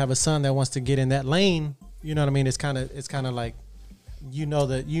 for you to have a son that wants to get in that lane, you know what I mean? It's kind of like, you know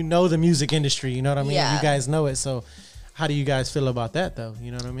the music industry. You know what I mean? Yeah. You guys know it. So, how do you guys feel about that though?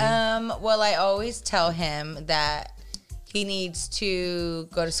 You know what I mean? Well, I always tell him that he needs to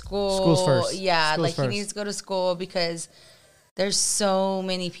go to school. School's first. Yeah, School's like first. he needs to go to school because there's so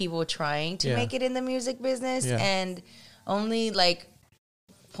many people trying to Yeah. make it in the music business, Yeah. and only like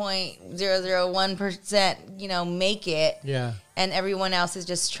 0.001%, make it. Yeah. And everyone else is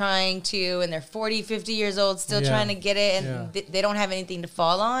just trying to, and they're 40, 50 years old, still Yeah. trying to get it, and Yeah. they don't have anything to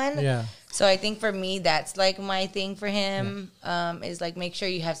fall on. Yeah. So I think for me, that's like my thing for him, is like make sure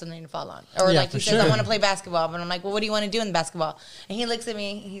you have something to fall on. Or Yeah, like he for says, I sure. want to play basketball. But I'm like, well, what do you want to do in basketball? And he looks at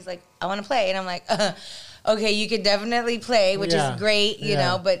me, he's like, I want to play. And I'm like, okay, you could definitely play, which is great, you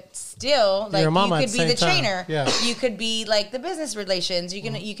know, but still, like, you could be the trainer. Yeah. You could be like the business relations.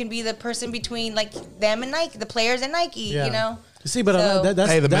 You can be the person between like them and Nike, the players and Nike, you know. See, but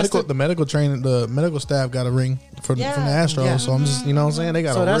that's the medical staff got a ring from the Astros, so I'm just, you know what I'm saying, they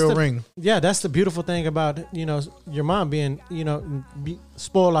got a real ring. Yeah, that's the beautiful thing about, you know, your mom being, you know,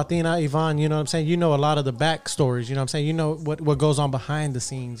 spoiled Latina, Yvonne. You know what I'm saying. You know a lot of the backstories. You know what I'm saying. You know what goes on behind the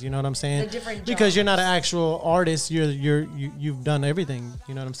scenes. You know what I'm saying. The different because you're not an actual artist. You've done everything.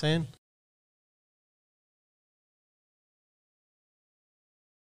 You know what I'm saying.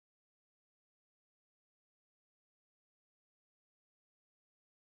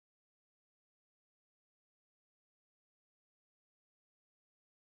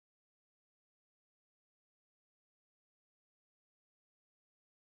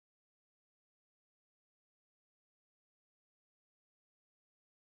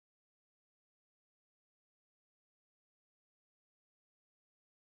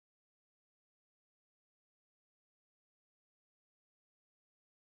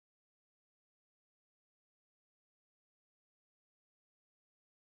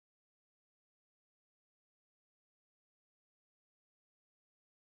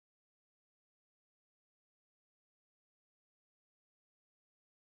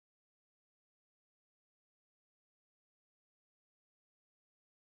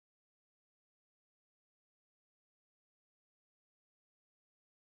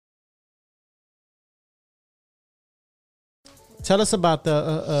 Tell us about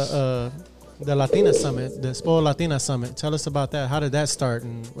the Latina Summit, the Spoiled.Latinaa Summit. Tell us about that. How did that start?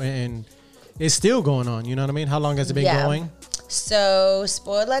 And it's still going on. You know what I mean? How long has it been going? So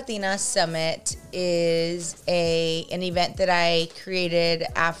Spoiled.Latinaa Summit is an event that I created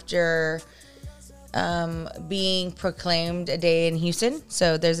after being proclaimed a day in Houston.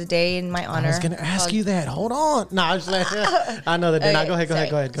 So there's a day in my honor. I was going to ask you that. Hold on. No, I was like, I know that. Okay, go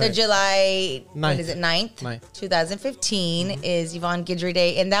ahead. So July 9th. What is it? 9th. 2015 is Yvonne Guidry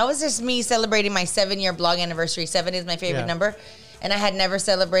Day. And that was just me celebrating my 7-year blog anniversary. 7 is my favorite number. And I had never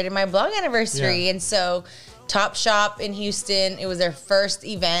celebrated my blog anniversary. And so Top Shop in Houston, it was their first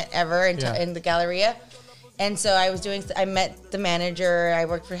event ever in the Galleria. And so I met the manager. I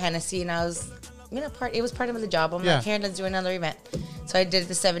worked for Hennessy, and I was, it was part of the job. I'm like, here, let's do another event. So I did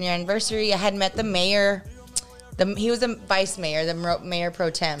the 7-year anniversary. I had met the mayor. He was the vice mayor, the mayor pro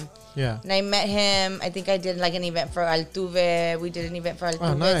tem. Yeah. And I met him. I think I did like an event for Altuve. We did an event for Altuve.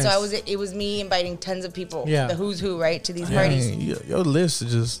 Oh, nice. So it was me inviting tons of people. Yeah. The who's who, right, to these parties. Your list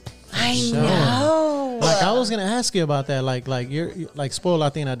is just. I know. Like, I was gonna ask you about that. Like you're like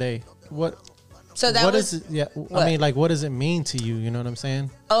Spoiled.Latinaa Day. What? So that what was, is it? Yeah. What? I mean, like, what does it mean to you? You know what I'm saying?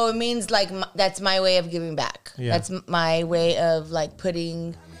 Oh, it means like that's my way of giving back. Yeah. That's my way of like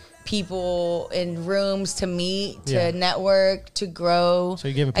putting people in rooms to meet, to network, to grow. So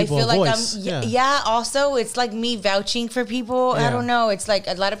you're giving people a voice. Yeah. Also, it's like me vouching for people. Yeah. I don't know. It's like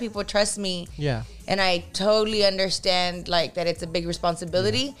a lot of people trust me. Yeah. And I totally understand like that it's a big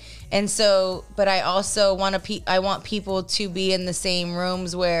responsibility. And so, but I also want people to be in the same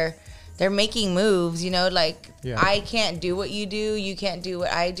rooms where they're making moves, like I can't do what you do. You can't do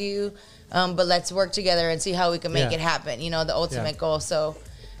what I do. But let's work together and see how we can make it happen. The ultimate goal. So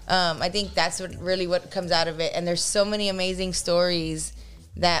I think that's what comes out of it. And there's so many amazing stories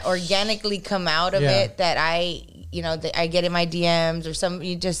that organically come out of it that I get in my DMs or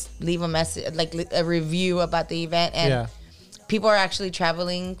you just leave a message, like a review about the event. And people are actually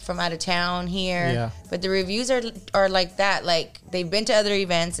traveling from out of town here. Yeah. But the reviews are like that. Like they've been to other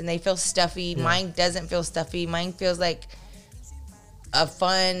events and they feel stuffy. Yeah. Mine doesn't feel stuffy. Mine feels like a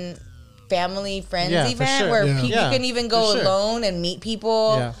fun family friends event where you can even go alone and meet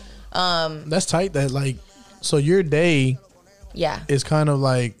people. Yeah. That's tight. That like, so your day, is kind of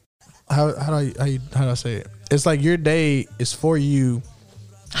like how do I say it? It's like your day is for you.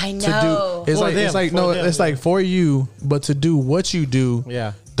 I know. It's like for you, but to do what you do.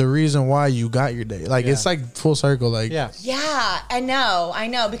 Yeah. The reason why you got your day, like it's like full circle. Like yeah, I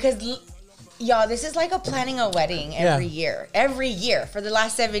know because. Y'all, this is like planning a wedding every year. Every year for the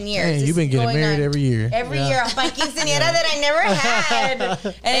last 7 years. Dang, you've been getting married every year. Every year. My quinceañera that I never had.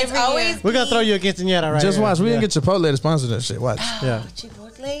 And it's always we're going to throw you a quinceañera right Just here. watch. We didn't get Chipotle to sponsor that shit. Watch.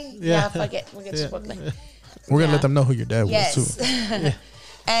 Chipotle? Yeah, fuck it. We'll get Chipotle. We're going to let them know who your dad was, too.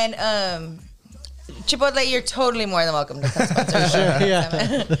 And Chipotle, you're totally more than welcome to come sponsor.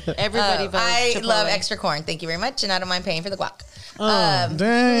 Everybody votes I Chipotle. love extra corn. Thank you very much. And I don't mind paying for the guac.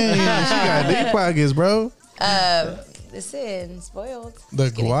 Dang, she got deep pockets, bro. Listen, spoiled. The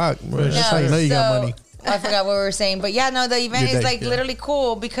guac, bro. That's how you know you got money. I forgot what we were saying, but yeah, no, the event is like literally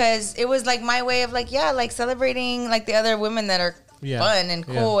cool because it was like my way of like, yeah, like celebrating like the other women that are fun and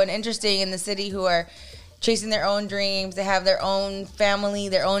cool and interesting in the city who are chasing their own dreams. They have their own family,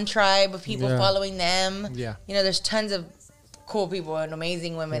 their own tribe of people following them. Yeah. You know, there's tons of cool people and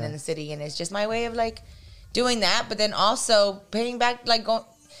amazing women in the city, and it's just my way of like doing that, but then also paying back, like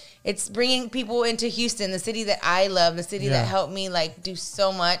it's bringing people into Houston, the city that I love, the city that helped me like do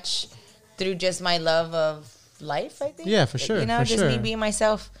so much through just my love of life, I think. Yeah, for sure. You know, just me being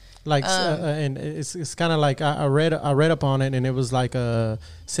myself. Like, and it's kind of like I read up on it, and it was like a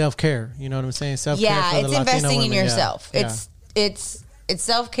self-care. You know what I'm saying? Self-care. Yeah, it's investing in yourself. Yeah. It's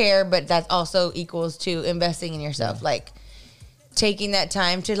self-care, but that also equals to investing in yourself. Yeah. Like taking that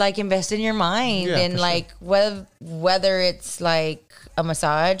time to like invest in your mind and like whether it's like a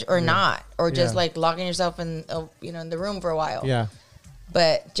massage or not, or just like locking yourself in in the room for a while. Yeah.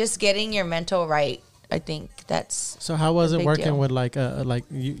 But just getting your mental right, I think that's. So how was it working with like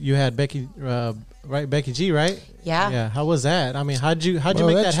you had Becky, right? Becky G, right? Yeah. Yeah. How was that? I mean, how'd you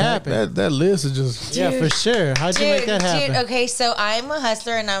make that happen? That list is just. Dude, for sure. How'd you make that happen? Okay, so I'm a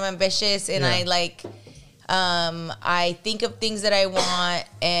hustler and I'm ambitious and I like. I think of things that I want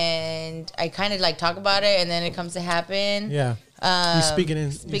and I kind of like talk about it and then it comes to happen. Yeah. You speaking in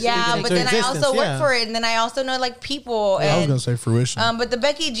but then I also work for it and then I also know like people. I was gonna say fruition. But the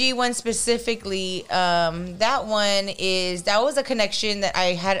Becky G one specifically, that was a connection that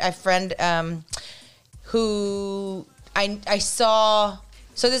I had a friend who I saw.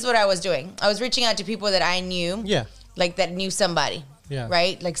 So this is what I was doing. I was reaching out to people that I knew. Yeah. Like that knew somebody. Yeah.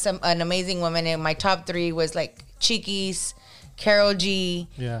 Right? Like an amazing woman. And my top 3 was like Chiquis, Carol G,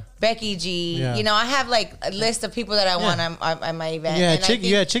 Becky G. Yeah. You know, I have like a list of people that I want on my event. Yeah,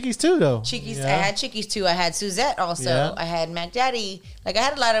 you had Chiquis too, though. Chiquis, I had Chiquis too. I had Suzette also. Yeah. I had Mac Daddy. Like I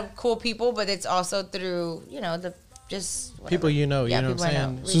had a lot of cool people, but it's also through, the just whatever. People you know what I'm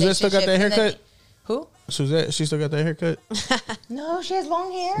saying? Suzette still got that haircut? Who? Suzette, she still got that haircut? No, she has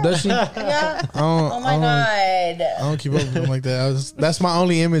long hair. Does she? Yeah. Oh my God. I don't keep up with them like that. That's my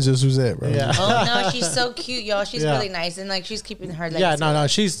only image of Suzette, bro. Yeah. Oh no, she's so cute, y'all. She's really nice and like she's keeping her legs. Yeah, no.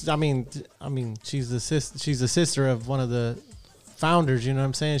 She's I mean she's the sister of one of the founders, you know what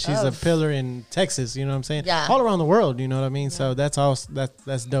I'm saying? She's a pillar in Texas, you know what I'm saying? Yeah. All around the world, you know what I mean? Yeah. So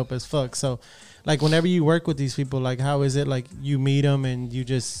that's dope as fuck. So like whenever you work with these people, like how is it like you meet them and you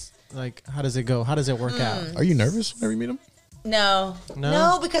just like, how does it go? How does it work out? Are you nervous whenever you meet them? No,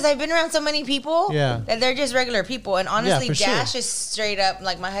 because I've been around so many people that they're just regular people. And honestly, Dash is straight up,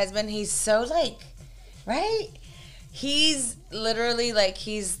 like my husband, he's so like, right? He's literally like,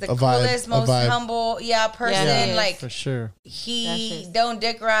 he's the coolest, most humble person. Yeah, like, for sure. He don't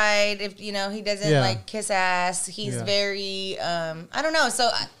dick ride if, he doesn't like kiss ass. He's very, I don't know. So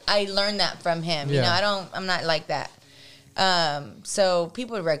I learned that from him. You know, I'm not like that. So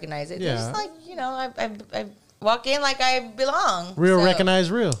people would recognize it. Yeah. They're just like, I walk in like I belong.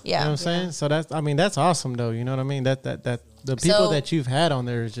 Recognize real. Yeah. You know what I'm saying? So that's awesome though. You know what I mean? That the people that you've had on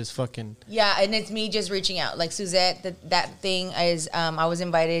there is just fucking. Yeah. And it's me just reaching out. Like Suzette, that thing is, I was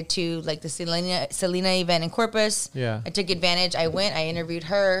invited to like the Selena event in Corpus. Yeah. I took advantage. I went, I interviewed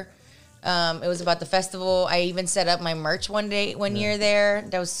her. It was about the festival. I even set up my merch one year there.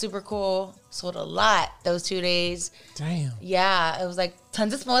 That was super cool. Sold a lot those 2 days. Damn. Yeah, it was like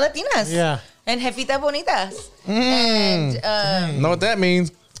tons of small Latinas. Yeah. And jefitas bonitas. And know what that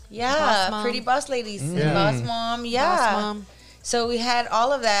means? Yeah, pretty boss ladies. Yeah. Boss mom. Yeah. Boss mom. So we had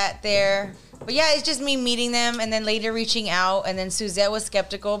all of that there. But yeah, it's just me meeting them and then later reaching out. And then Suzette was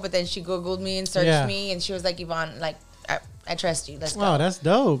skeptical, but then she Googled me and searched me. And she was like, Yvonne, like, I trust you. Let's go. Oh, that's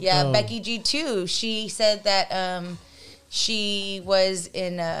dope. Yeah, Becky G too. She said that she was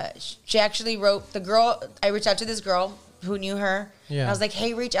in. She actually wrote I reached out to this girl who knew her. Yeah. I was like,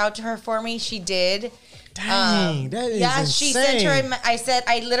 hey, reach out to her for me. She did. Dang, that is insane. She sent her.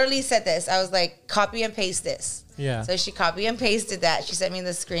 I literally said this. I was like, copy and paste this. Yeah. So she copy and pasted that. She sent me the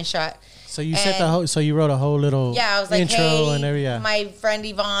screenshot. So you So you wrote a whole little I was like, intro hey, and everything. My friend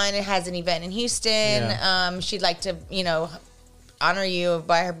Yvonne has an event in Houston. Yeah. She'd like to honor you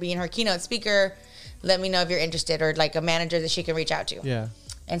by her being her keynote speaker. Let me know if you're interested or like a manager that she can reach out to. Yeah.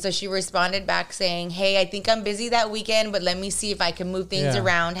 And so she responded back saying, hey, I think I'm busy that weekend, but let me see if I can move things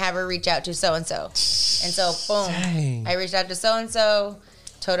around. Have her reach out to so-and-so. And so, boom. Dang. I reached out to so-and-so,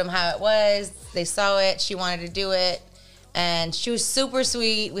 told them how it was. They saw it. She wanted to do it. And she was super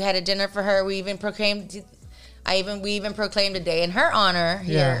sweet. We had a dinner for her. We even proclaimed a day in her honor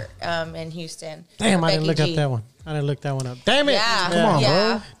here in Houston. Damn, I didn't look up that one. I didn't look that one up. Damn it. Yeah. Come on,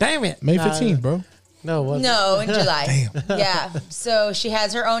 bro. Damn it. May 15th, bro. No, in July. Damn. Yeah. So she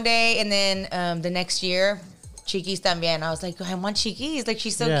has her own day, and then the next year, Chiquis también. I was like, I want Chiquis. Like,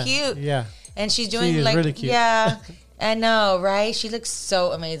 she's so cute. Yeah. And she's doing like, really cute. Yeah. I know, right? She looks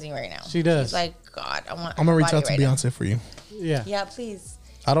so amazing right now. She does. She's like, God, I'm gonna reach out to Beyonce for you. Yeah. Yeah, please.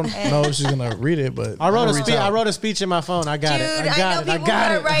 I don't know if she's gonna read it, but I wrote a speech in my phone. I got it. I know people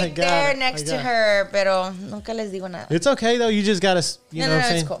are right there next to her, pero nunca les digo nada. It's okay though. You just gotta, you know what I'm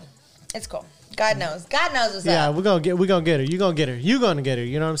saying? It's cool. It's cool. God knows what's up. Yeah, we're gonna get her. You're gonna get her.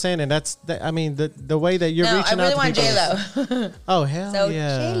 You know what I'm saying? And that's I mean the way that you're reaching out to people. I really want J-Lo. Oh hell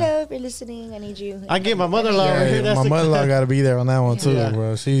yeah. J-Lo, if you're listening, I need you. I get my mother-in-law over here. My mother-in-law got to be there on that one too,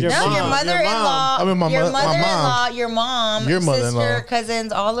 bro. Your mother-in-law. I mean, your mom, your mother-in-law, sister,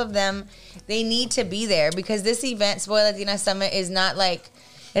 cousins, all of them. They need to be there because this event, Spoiled.Latinaa Summit, is not like.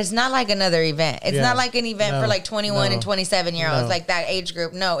 It's not like another event. It's not like an event for like 21 and 27-year-olds, like that age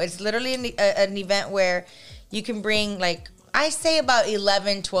group. No, it's literally an event where you can bring like, I say about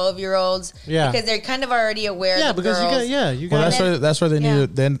 11, 12-year-olds because they're kind of already aware of the because girls. you got that's where they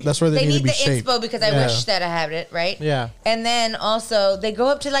need to that's where they need to be shaped. They need the inspo because I wish that I had it, right? Yeah. And then also they go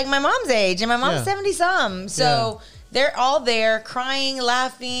up to like my mom's age and my mom's 70-some. So they're all there crying,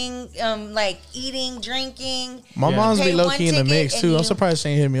 laughing, like eating, drinking. My mom's be low-key in the mix too. I'm surprised she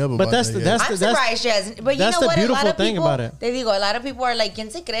ain't hit me up about that. I'm surprised she hasn't. But you know the what? beautiful A lot of thing people, about it. They digo, a lot of people are like, ¿Quién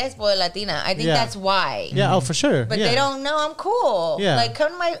se cree Spoiled.Latinaa? I think that's why. Yeah, oh for sure. But they don't know I'm cool. Yeah. Like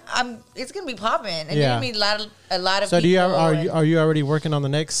come to it's gonna be popping. And you're gonna meet a lot of so people. So are you already working on the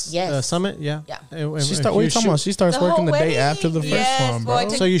next summit? Yeah. Yeah. And what are you talking about? She starts working the day after the first one, bro.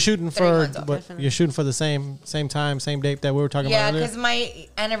 So you're shooting for the same time, same date that we were talking about earlier? Yeah, because my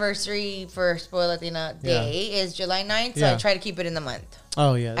anniversary for Spoiled.Latinaa Day is July 9th, so I try to keep it in the month.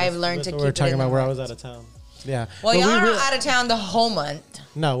 Oh yeah. I've learned to keep it in the month. We're talking about where I was out of town. Yeah. Well, y'all are out of town the whole month.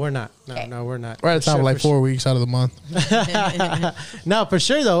 No, we're not. No, we're not. We're out of town like 4 weeks out of the month. No, for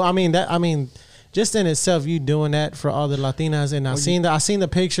sure though. I mean, just in itself, you doing that for all the Latinas, and I seen the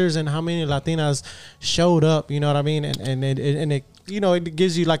pictures and how many Latinas showed up. You know what I mean? And it you know, it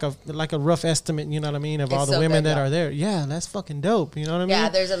gives you like a rough estimate. You know what I mean, of all the women that are there. Yeah, that's fucking dope. You know what I mean? Yeah,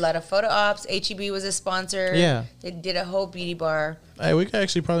 there's a lot of photo ops. HEB was a sponsor. Yeah, they did a whole beauty bar. Hey, we could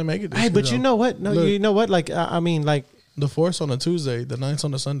actually probably make it. Hey, but you know what? No, you know what? Like I mean, like the 4th's on a Tuesday, the 9th's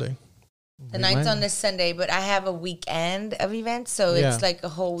on a Sunday. The 9th's on this Sunday, but I have a weekend of events, so it's like a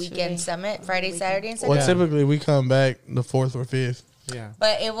whole weekend summit, Friday, Saturday, and Sunday. Well, typically we come back the 4th or 5th. Yeah.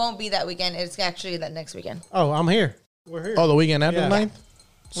 But it won't be that weekend. It's actually that next weekend. Oh, I'm here. We're here. Oh, the weekend after the 9th?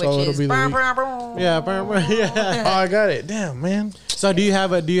 So which it'll is be the yeah. Oh, I got it. Damn, man. So do you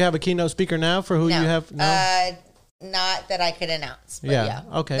have a keynote speaker now for who you have? No? Not that I could announce. But yeah.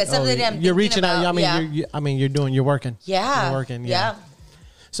 Okay. That's something I'm you're reaching about. out. I mean, you're working. Yeah. You're working. Yeah.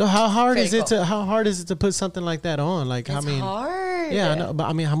 So how hard is it to put something like that on? Like it's hard. Yeah, I know, but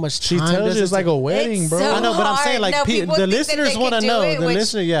I mean, how much time? She tells you it's like a wedding, bro. So I know, but I'm saying like the listeners want to know. The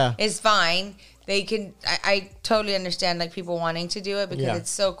listener, it's fine. They can. I totally understand like people wanting to do it because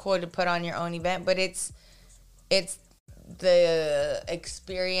it's so cool to put on your own event, but it's the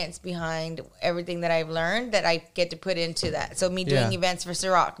experience behind everything that I've learned that I get to put into that. So me doing events for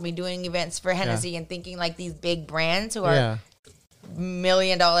Ciroc, me doing events for Hennessy, and thinking like these big brands who are $1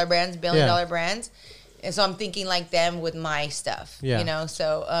 million brands, $1 billion brands. And so I'm thinking like them with my stuff, you know?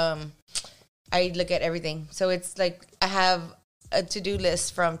 So I look at everything. So it's like I have a to-do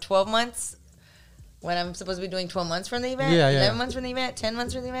list from 12 months when I'm supposed to be doing 12 months from the event, 11 months from the event, 10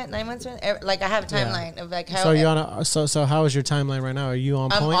 months from the event, 9 months from like I have a timeline of like how. So you're on so how is your timeline right now? Are you on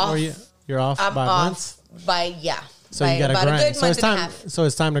point or you're off by months? So you got to grind. So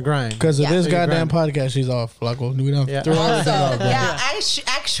it's time to grind. Because of this goddamn podcast, she's off. Like, well, we don't throw also,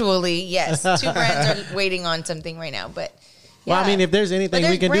 actually, yes. 2 brands are waiting on something right now, but. Well, I mean, if there's anything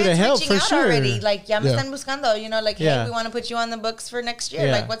we can do to help, for sure. Already. Like, ya me están buscando, you know, like, hey, we want to put you on the books for next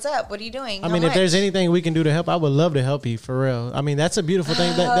year. Like, what's up? What are you doing? I mean, if there's anything we can do to help, I would love to help you, for real. I mean, that's a beautiful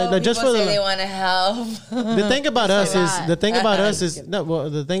thing. That just for they want to help. The thing about us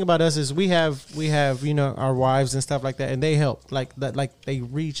is we have you know, our wives and stuff like that, and they help. Like that, like they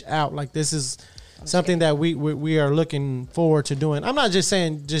reach out. Like this is something that we are looking forward to doing. I'm not just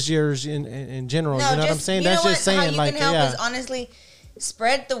saying just yours in general. No, you know what I'm saying? That's just saying, how you can help is honestly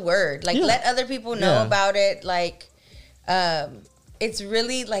spread the word. Like let other people know about it. Like it's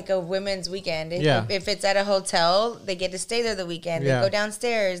really like a women's weekend. If it's at a hotel, they get to stay there the weekend. They go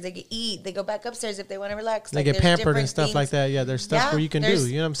downstairs. They get eat. They go back upstairs if they want to relax. They get pampered and stuff like that. Yeah, there's stuff where you can do.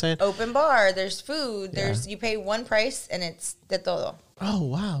 You know what I'm saying? Open bar. There's food. There's you pay one price and it's de todo. Oh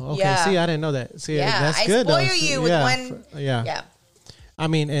wow! Okay, see, I didn't know that. See, that's good. I spoil you with one. I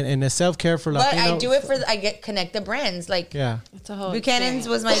mean, and the self-care for But Latino. I do it I get connect the brands. Like, It's a whole Buchanan's experience.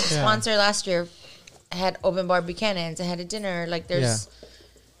 was my sponsor last year. I had open bar Buchanan's. I had a dinner. Like, there's.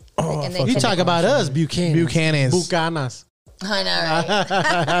 Oh, and they fuck. You connect- talk about us, Buchanan's. Buchanan's. Bucanas. I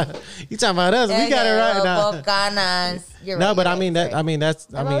know, right? You talking about us? We got it right now. Bucanas. You're No, right, but you're I mean right, that. I mean that's.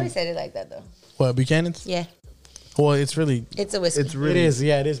 I've I mean, always said it like that, though. What, Buchanan's? Yeah. Well, it's really, It's a whiskey. it's it really, is.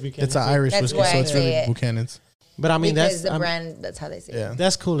 Yeah, it is Buchanan's. it's an Irish That's whiskey, why so I it's say really it. Buchanan's. But I mean because that's. the I'm- brand, that's how they say Yeah. it.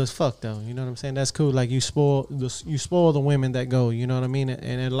 That's cool as fuck, though. You know what I'm saying? That's cool. Like you spoil the women that go. You know what I mean?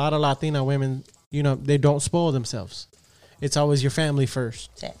 And a lot of Latina women, you know, they don't spoil themselves. It's always your family first.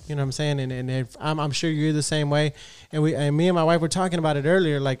 Yeah. You know what I'm saying? And if, I'm sure you're the same way. And me and my wife were talking about it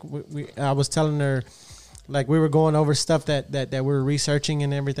earlier. Like I was telling her, like we were going over stuff that we were researching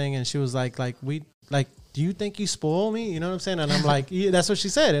and everything. And she was like, do you think you spoil me? You know what I'm saying? And I'm like, yeah, that's what she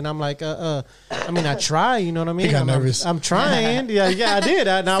said. And I'm like, I mean, I try, you know what I mean? He got I'm nervous. I'm trying. Yeah, I did.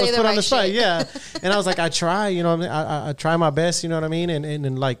 And I was Say the put on right the spot. shit. Yeah. And I was like, I try, you know what I mean? I try my best, you know what I mean?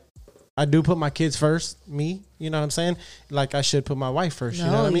 And like, I do put my kids first, me, you know what I'm saying? Like I should put my wife first, you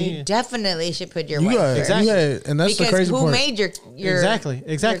know No, what I mean? you definitely should put your You wife got, first. Exactly. and that's Because the crazy who part. made your Exactly. your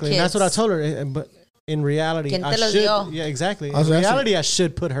And that's what I kids? told her. But in reality, Quien I te lo should. dio? Yeah, exactly. In I was asking- reality, I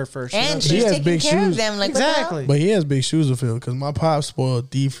should put her first. You know what I'm And He saying? she's has taking big care of shoes. them. Like, what the hell? Exactly. But he has big shoes to fill because my pop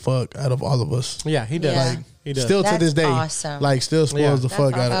spoiled the fuck out of all of us. Yeah, he does. Yeah. Like, he does. Still to That's this day, awesome. like still spoils Yeah. the That's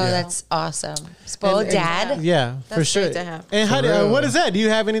fuck out awesome. of Oh, it. that's awesome. Spoiled And- dad. Yeah, for That's sure. great to have. And how For do, real. what is that? Do you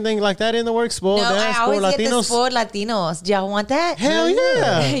have anything like that in the works? Spoiled No, dads, I always spoiled get the Latinos? spoiled Latinos. Do y'all want that? Hell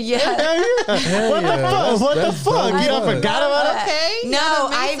yeah. Yeah. Hell yeah. What the yeah. fuck? What the That's fuck? dope You as don't fuck. forgot about it? Okay. No, y'all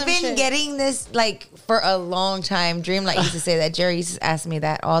done made I've some been shit. getting this like for a long time. Dreamlight used to say that. Jerry used to ask me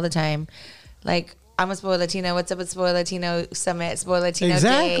that all the time. Like, I'm a spoiled Latino. What's up with spoiled Latino summit? Spoiled Latino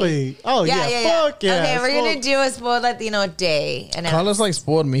Exactly. day. Oh, yeah. Fuck yeah. Okay, we're gonna Spoiled- do a spoiled Latino day. And Call us like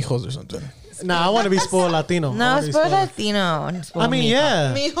spoiled mijos or something. Nah, I want to be spoiled Latino. I no, wanna be spoiled Latino. I mean,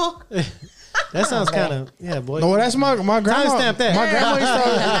 yeah. Mijo. That sounds kind of, yeah, boy. No, that's my grandma. Timestamp that. My grandma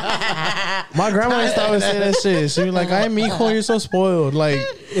used to. My grandma used to always say that shit. She was like, "I ain't mijo, you're so spoiled." Like,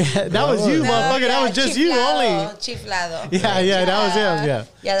 That was you, motherfucker. That was just you only. Chiflado. Yeah, that was him. Yeah.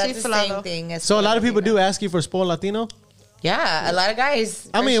 Yeah, that's the Chiflado. same thing. As So a lot of spoiled people do Latino. ask you for spoiled Latino. Yeah, a lot of guys.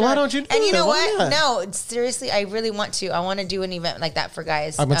 I for mean, why don't you do And you that? know Why what? not? No, seriously, I really want to. I want to do an event like that for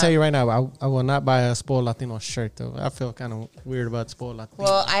guys. I'm gonna tell you right now, I will not buy a spoiled Latino shirt though. I feel kind of weird about spoiled Latino.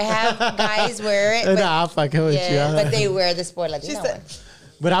 Well, I have guys wear it. But, Nah, I'm fucking with you. yeah, but they wear the spoiled Latino one.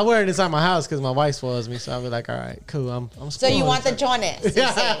 But I wear it inside my house because my wife spoils me. So I'll be like, all right, cool. I'm spoiled. So you want the chones? You're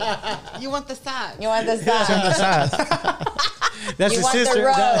saying. You want the side. You want the side. That's You his want sister. the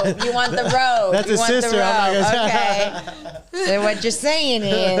robe. You want the robe. That's you his want sister. The I'm robe. not gonna Okay. So what you're saying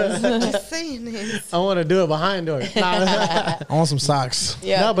is, Just saying this. I want to do it behind her. Nah. I want some socks.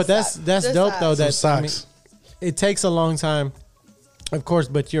 yeah. No, but that's Just dope though. socks. That Some I socks. mean, it takes a long time, of course,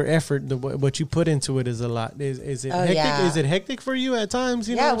 but your effort, what you put into it is a lot. Is it Oh, hectic? yeah. Is it hectic for you at times?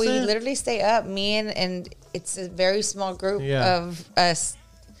 You know yeah, what I'm we saying? literally stay up. Me and it's a very small group Yeah. of us.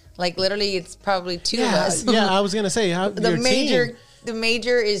 Like literally, it's probably two of Yeah, us. yeah. I was gonna say how the your major team. the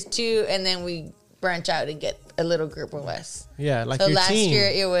major is two, and then we branch out and get a little group of us. Yeah, like So your last team. year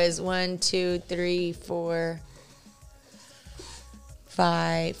it was 1, 2, 3, 4,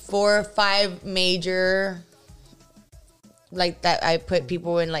 5, 4 or 5 major. Like that, I put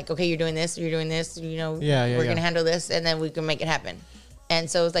people in. Like, okay, you're doing this. You know, Yeah, we're yeah. gonna handle this, and then we can make it happen. And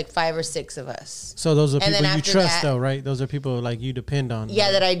so it's like 5 or 6 of us. So those are And then people you after trust, that- though, right? Those are people like you depend on.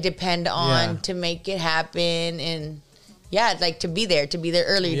 Yeah, that I depend on Yeah. to make it happen, and yeah, like to be there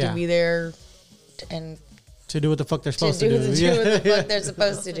early, Yeah. to be there, and to do what the fuck they're to supposed do, to do. what Yeah. the fuck they're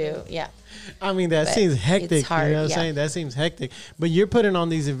supposed to do. Yeah. I mean, that But seems it's hectic. hard, you know what I'm yeah. saying? That seems hectic. But you're putting on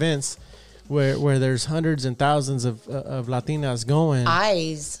these events where there's hundreds and thousands of Latinas going.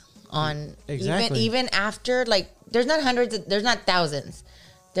 Eyes on Exactly. even after, like, there's not hundreds, there's not thousands,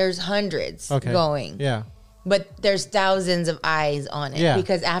 there's hundreds going. Yeah. But there's thousands of eyes on it. Yeah.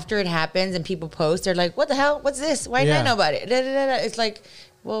 Because after it happens and people post, they're like, what the hell? What's this? Why didn't Yeah. I know about it? Da, da, da, da. It's like,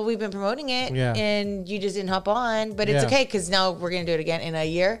 well, we've been promoting it Yeah. and you just didn't hop on. But it's Yeah. okay because now we're going to do it again in a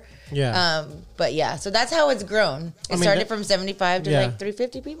year. Yeah. But yeah, so that's how it's grown. It I mean, started that- from 75 to Yeah. like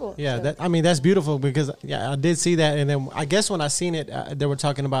 350 people. Yeah, So- that, I mean that's beautiful because I did see that, and then I guess when I seen it, they were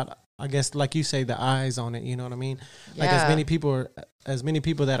talking about, I guess like you say, the eyes on it. You know what I mean? Like Yeah. as many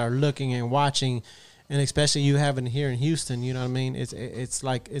people that are looking and watching, and especially you having here in Houston. You know what I mean? It's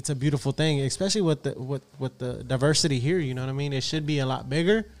like it's a beautiful thing, especially with the diversity here. You know what I mean? It should be a lot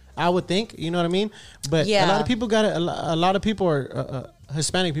bigger. I would think, you know what I mean? But a lot of people a lot of people are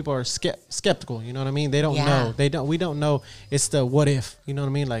Hispanic people are skeptical, you know what I mean? They don't know. We don't know. It's the what if, you know what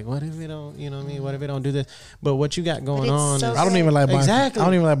I mean? Like, what if we don't, you know what I mean? What if we don't do this? But what you got going on is, I don't even like buying. I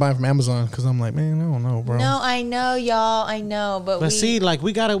don't even like buying from Amazon because I'm like, man, I don't know, bro. No, I know, y'all. I know, but see, like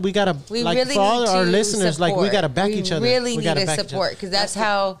we gotta like really for all need our to listeners, support. like we gotta back each other. We really need to support because that's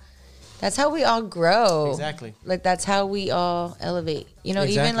how we all grow. Exactly. Like that's how we all elevate. You know,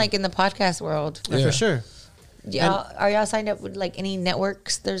 even like in the podcast world. Yeah. For sure. Are y'all signed up with like any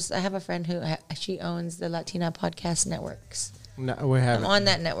networks? I have a friend who she owns the Latina podcast networks. No, I'm on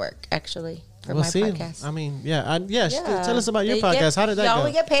that network actually for my podcast. I mean, tell us about your podcast. How did that go?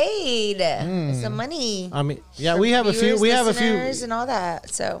 We get paid some money. I mean, we have a few. We have a few and all that.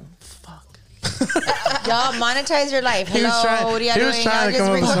 So. Y'all monetize your life. Hello, what are y'all doing? Are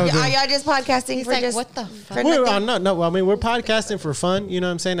y'all just podcasting? He's for like, just what the fuck? No. I mean, we're podcasting for fun. You know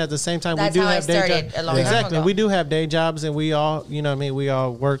what I'm saying? At the same time, we do have day jobs. Exactly, we do have day jobs, and we all, you know what I mean? We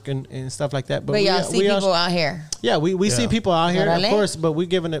all work and stuff like that. But y'all see people out here. Yeah, we see people out here, of course. But we're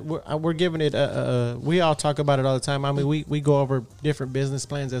giving it. We all talk about it all the time. I mean, we go over different business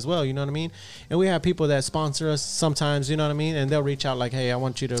plans as well. You know what I mean? And we have people that sponsor us sometimes. You know what I mean? And they'll reach out like, hey, I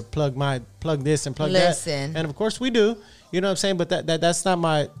want you to plug this and plug that. And of course we do. You know what I'm saying? But that's not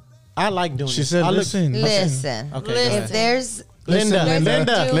my. I like doing. She said, "Listen." Okay. If there's Linda,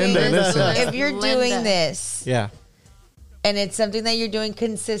 listen. If you're doing this, and it's something that you're doing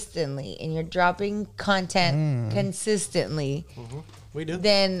consistently, and you're dropping content consistently. We do.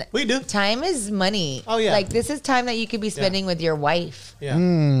 Then we do. Time is money. Oh yeah. Like this is time that you could be spending with your wife. Yeah.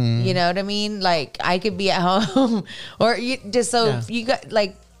 You know what I mean? Like I could be at home, or you just you got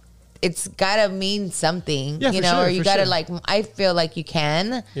like. It's gotta mean something, you know, or you gotta like. I feel like you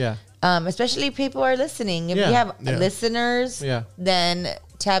can, especially if people are listening. If you have listeners, then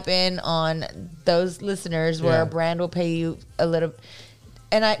tap in on those listeners where a brand will pay you a little.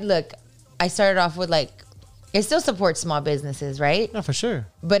 And I started off with like, it still supports small businesses, right? No, for sure.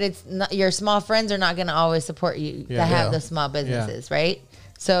 But it's not, your small friends are not gonna always support you to have the small businesses, right?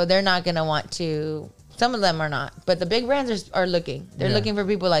 So they're not gonna want to. Some of them are not, but the big brands are looking. They're looking for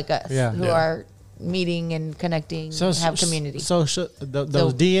people like us who are meeting and connecting, and have community. So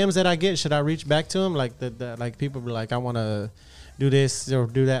those DMs that I get, should I reach back to them? Like like people be like, I want to do this or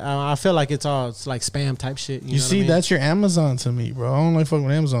do that. I feel like it's like spam type shit. You see, that's your Amazon to me, bro. I don't like fucking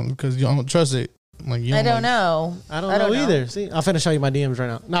with Amazon because you don't trust it. Like I don't know. I don't know either. See, I'm finna show you my DMs right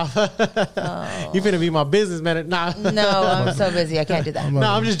now. No, you finna be my business manager. Nah. No, I'm so busy. I can't do that. No,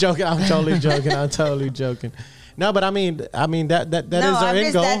 I'm just joking. I'm totally joking. No, but I mean that is our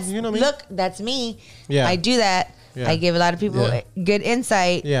end goal. You know what I mean? Look, that's me. Yeah, I do that. Yeah. I give a lot of people good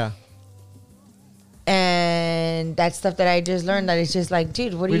insight. Yeah. And that's stuff that I just learned that it's just like,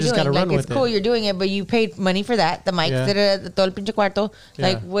 dude, what are you doing? Like, it's cool, you're doing it, but you paid money for that. The mic, todo el pinche cuarto.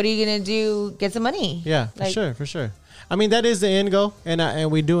 Like, what are you gonna do? Get some money. Yeah, for sure. I mean, that is the end goal,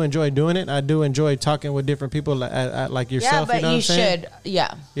 and we do enjoy doing it. I do enjoy talking with different people like yourself. Yeah, but you know you should.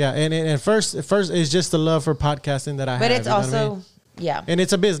 Yeah. Yeah, and first is just the love for podcasting that I have. But it's also. I mean? Yeah. And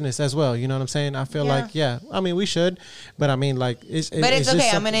it's a business as well. You know what I'm saying? I feel like, I mean, we should, but I mean, like, it's okay.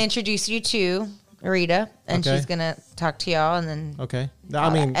 I'm gonna introduce you to Rita, and she's gonna talk to y'all, and then I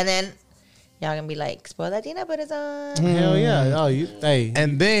mean, and then y'all gonna be like, Spoiled.Latinaa, but it's on. Hell yeah! Oh,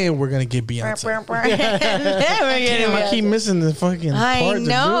 and then we're gonna get Beyonce. Damn, I keep missing the fucking part I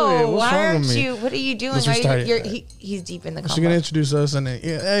know. To do it. What's Why wrong aren't with me? you? What are you doing? He's deep in the. She's gonna introduce us, and then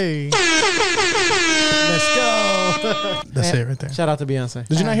hey, let's go. That's it right there. Shout out to Beyonce.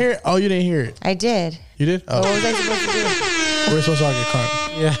 Did you not hear it? Oh, you didn't hear it. I did. You did? Oh. What was I supposed to do? We're supposed to all get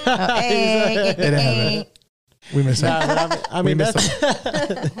caught. Yeah. It didn't happen. We missed that. I mean that's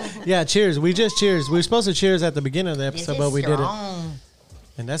yeah. Cheers. We were supposed to cheers at the beginning of the episode, but we didn't.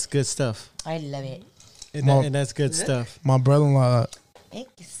 And that's good stuff. I love it. And that's good stuff. My brother-in-law.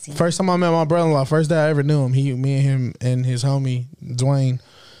 First time I met my brother-in-law, first day I ever knew him, me and him and his homie Dwayne,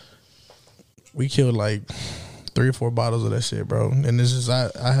 we killed like 3 or 4 bottles of that shit, bro. And this is I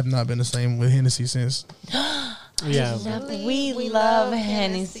have not been the same with Hennessy since. Yeah, we love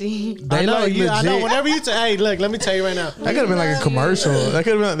Hennessy. They I know. Whenever you hey, look, let me tell you right now. That could have been like a commercial. That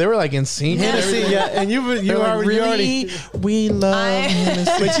could have been. They were like in sync. Hennessy, yeah, and you already we love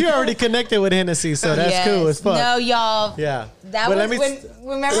Hennessy. But you already connected with Hennessy, so that's cool as fuck. No, y'all. Yeah, that was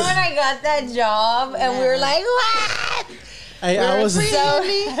remember when I got that job and we were like, what? Hey, I was so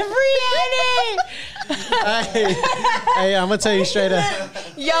free. Hey, I'm gonna tell you straight up.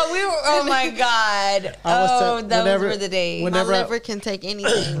 Yo, we were. Oh my god. Those were the days. My liver can take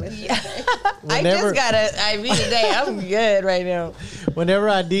anything. I just got an IV today. I'm good right now. Whenever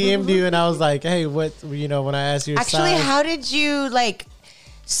I DM'd you and I was like, hey, what? When I asked you, actually, how did you like?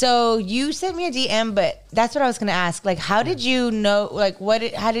 So you sent me a DM, but that's what I was gonna ask. Like, how did you know? Like,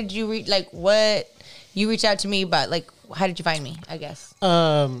 how did you reach? Like, what you reached out to me about? Like, how did you find me? I guess.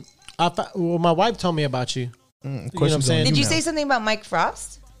 Well, my wife told me about you. You know what I'm saying? Did you say something about Mike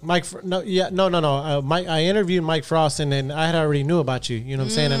Frost? No. Mike, I interviewed Mike Frost, and then I had already knew about you. You know what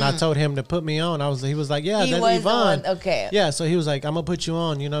I'm saying? And I told him to put me on. He was like, yeah, that's Yvonne. Okay. Yeah, so he was like, I'm gonna put you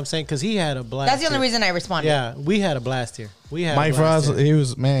on. You know what I'm saying? Because he had a blast. That's the only reason I responded. Yeah, we had a blast here. Mike Frost. He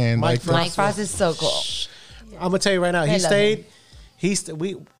was Mike Frost is so cool. I'm gonna tell you right now. We did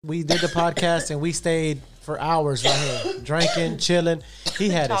the podcast and we stayed for hours right here, drinking, chilling. He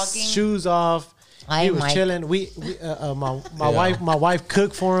had his shoes off. He was chilling. My wife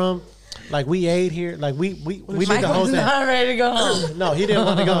cooked for him. Like we ate here. Like we did the whole thing. Not ready to go home. No, he didn't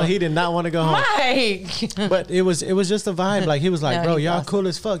want to go. He did not want to go home. Mike. But it was just a vibe. Like he was like, bro, y'all awesome. cool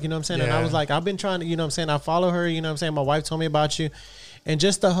as fuck. You know what I'm saying? Yeah. And I was like, I've been trying to. You know what I'm saying? I follow her. You know what I'm saying? My wife told me about you, and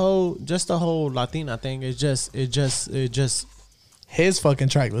just the whole Latina thing. It just. His fucking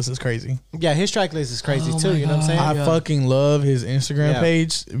track list is crazy. Yeah, his track list is crazy too. You know what I'm saying? I fucking love his Instagram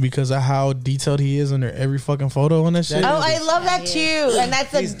page because of how detailed he is under every fucking photo on that shit. I love that too, and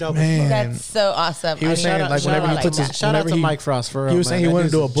that's dope. That's so awesome. He was saying like whenever he puts his shout out to Mike Frost for real. He was saying he wanted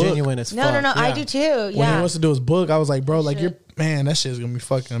to do a book. Genuine as fuck. No, I do too. Yeah. When he wants to do his book, I was like, bro, like you're. Man, that shit is gonna be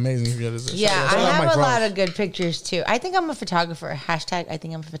fucking amazing if you do this. Yeah, I have a lot of good pictures too. I think I'm a photographer. Hashtag I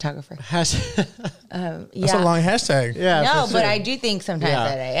think I'm a photographer. That's a long hashtag. Yeah, no, but I do think sometimes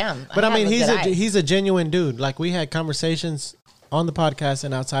that I am. But I mean, he's a genuine dude. Like we had conversations on the podcast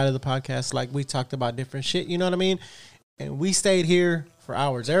and outside of the podcast. Like we talked about different shit. You know what I mean? And we stayed here for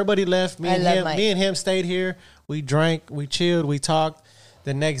hours. Everybody left. Me and him stayed here. We drank. We chilled. We talked.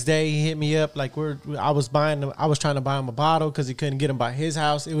 The next day he hit me up like I was trying to buy him a bottle because he couldn't get him by his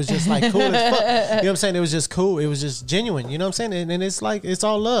house. It was just like cool as fuck. You know what I'm saying? It was just cool. It was just genuine. You know what I'm saying? And it's like it's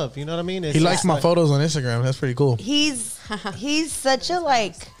all love. You know what I mean? He likes my photos on Instagram. That's pretty cool. He's such a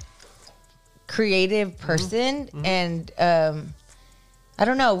like creative person, and I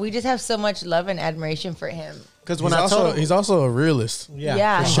don't know. We just have so much love and admiration for him. Because he's also a realist.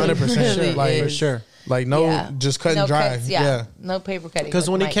 Yeah, 100%. Really like for sure. Like just cut and dry. Cuts, no paper cutting. Because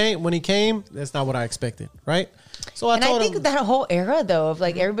when he came, that's not what I expected, right? So I think that whole era though of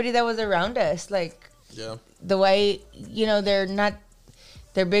like everybody that was around us, like the way they're not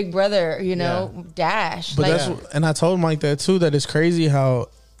their big brother, Dash. But and I told Mike that too. That it's crazy how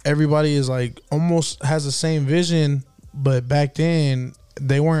everybody is like almost has the same vision, but back then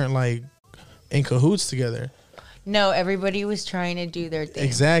they weren't like in cahoots together. No, everybody was trying to do their thing.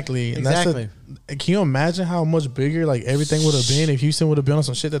 Exactly. And can you imagine how much bigger like everything would have been if Houston would have been on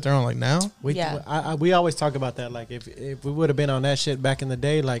some shit that they're on like now? We always talk about that. Like if we would have been on that shit back in the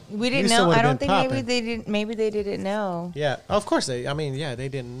day, like we didn't know. I don't think maybe they didn't know. Yeah, of course they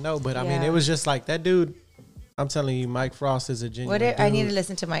didn't know, but I mean it was just like that dude. I'm telling you, Mike Frost is a genuine dude. I need to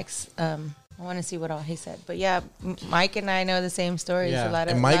listen to Mike's. I want to see what all he said, but yeah, Mike and I know the same stories. Yeah.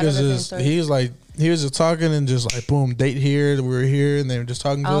 And Mike is just he was just talking and just like boom, date here, we're here, and they were just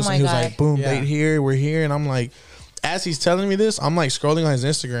talking to us, and he was like boom, date here, we're here, and I'm like, as he's telling me this, I'm like scrolling on his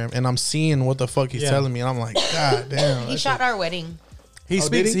Instagram and I'm seeing what the fuck he's telling me, and I'm like, God damn. He shot our wedding. He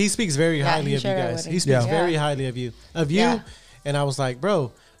speaks very highly of you guys. He speaks very highly of you, and I was like,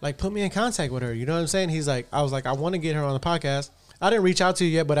 bro, like put me in contact with her. You know what I'm saying? He's like, I was like, I want to get her on the podcast. I didn't reach out to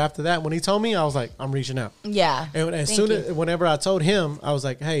you yet, but after that, when he told me, I was like, I'm reaching out. Yeah. And whenever I told him, I was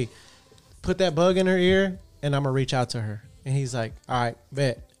like, hey, put that bug in her ear, and I'm gonna reach out to her. And he's like, all right,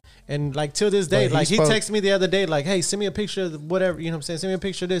 bet. And like till this day, like he texted me the other day, like, hey, send me a picture of whatever, you know what I'm saying? Send me a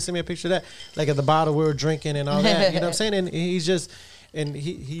picture of this, send me a picture of that. Like at the bottle we were drinking and all that, you know what I'm saying? And he's just. And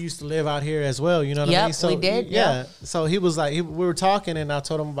he used to live out here as well, you know what I mean? So we did. Yeah. So he was like, we were talking, and I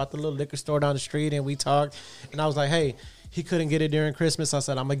told him about the little liquor store down the street, and we talked. And I was like, hey, he couldn't get it during Christmas. I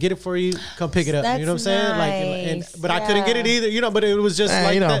said, I'm gonna get it for you. Come pick it up. That's you know what I'm saying? nice. But I couldn't get it either, but it was just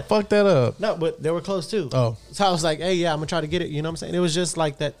like that. Fuck that up. No, but they were close too. Oh. So I was like, hey, yeah, I'm gonna try to get it. You know what I'm saying? It was just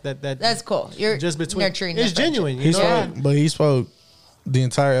like that. That's cool. You're just between nurturing. It's genuine. You know? But he spoke the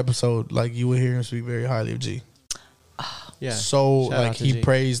entire episode like you would hear him speak very highly of G. Yeah. So like he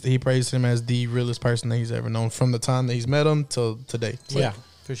praised him as the realest person that he's ever known from the time that he's met him till today. Yeah,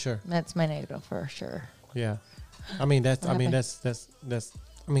 for sure. That's my negative for sure. Yeah. I mean it is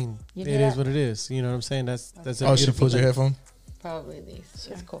what it is. You know what I'm saying? That's she pulled your headphone? Probably these.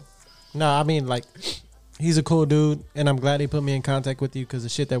 That's cool. No, I mean like he's a cool dude, and I'm glad he put me in contact with you because the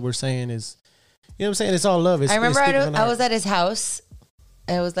shit that we're saying is, you know what I'm saying? It's all love. I remember I was at his house.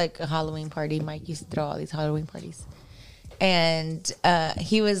 It was like a Halloween party. Mike used to throw all these Halloween parties. And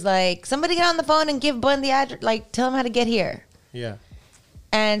he was like, somebody get on the phone and give Bun the address, like tell him how to get here. Yeah.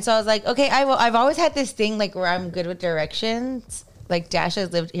 And so I was like, okay, I've always had this thing like where I'm good with directions. Like Dash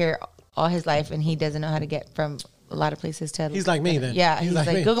has lived here all his life and he doesn't know how to get from a lot of places to. He's like me then. Yeah, he's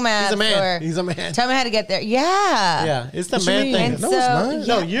like Google Maps. He's a man. Or he's a man. Tell me how to get there. Yeah. Yeah, it's the man thing. And No, so, it's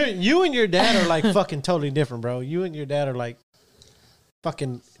not. No, you and your dad are like fucking totally different, bro. You and your dad are like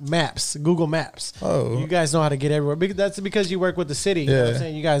fucking maps, Google Maps. Oh. You guys know how to get everywhere. That's because you work with the city. You know what I'm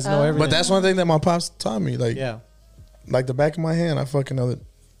saying? You guys know everything. But that's one thing that my pops taught me. Like, like the back of my hand, I fucking know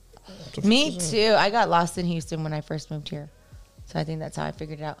that. Me too. I got lost in Houston when I first moved here. So I think that's how I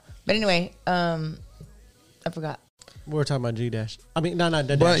figured it out. But anyway, I forgot. We were talking about G-Dash. I mean, not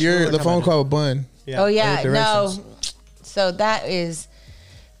Dash. But the phone call with Bun. Yeah. Oh, yeah. No. So that is,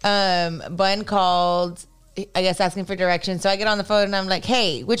 Bun called, I guess, asking for directions. So I get on the phone and I'm like,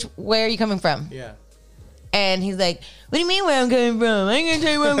 hey, where are you coming from? Yeah. And he's like, what do you mean where I'm coming from? I ain't going to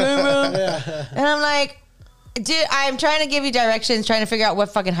tell you where I'm coming from. And I'm like, dude, I'm trying to give you directions, trying to figure out what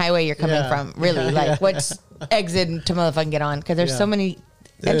fucking highway you're coming from. Really. What's exit to motherfucking get on. Because there's so many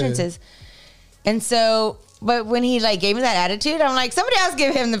entrances. And so, but when he like gave me that attitude, I'm like, somebody else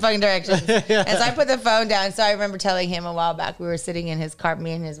give him the fucking directions. And so I put the phone down. So I remember telling him a while back, we were sitting in his car,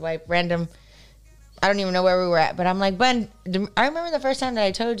 me and his wife, random. I don't even know where we were at, but I'm like, Bun, I remember the first time that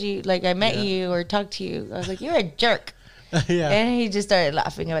I told you, like I met you or talked to you. I was like, you're a jerk. And he just started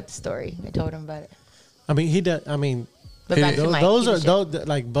laughing about the story. I told him about it. I mean, he does. I mean, those are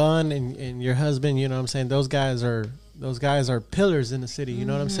like Bun and your husband. You know what I'm saying? Those guys are pillars in the city. You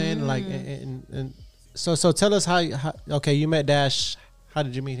know what I'm saying? Like, and so tell us how. Okay, you met Dash. How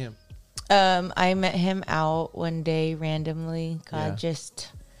did you meet him? I met him out one day randomly. God just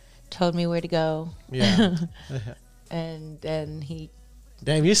told me where to go. Yeah. And then he.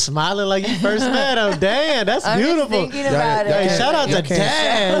 Damn, you smiling like you first met him. Damn, that's beautiful. Thinking about it. Hey, shout out to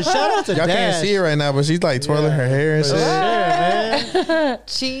Dash. Shout out to Dash. Y'all can't see it right now, but she's like twirling her hair and shit. Man.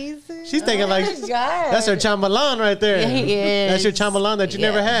 Cheese. She's thinking like that's her chambelán right there. Yeah, he is. That's your chambelán that you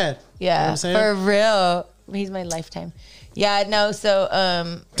never had. Yeah, you know what I'm saying? For real. He's my lifetime. Yeah, no. So,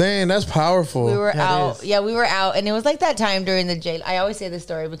 dang, that's powerful. We were out. Yeah, we were out, and it was like that time during the J. I always say this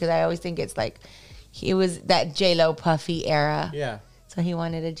story because I always think it's like he was that J-Lo Puffy era. Yeah. So he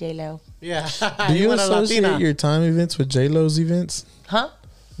wanted a J-Lo. Yeah. Do you associate your time events with J-Lo's events? Huh?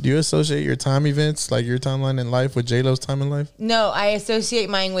 Do you associate your time events, like your timeline in life, with J-Lo's time in life? No, I associate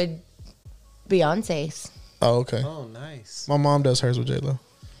mine with Beyonce's. Oh, okay. Oh, nice. My mom does hers with J-Lo.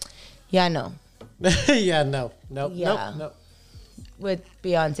 Yeah, no. Yeah, no. Nope. Yeah. Nope. With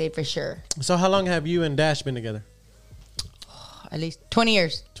Beyonce for sure. So how long have you and Dash been together? At least 20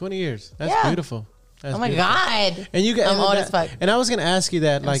 years. 20 years. That's beautiful. That's my beautiful. God. And you I'm old as fuck. And I was gonna ask you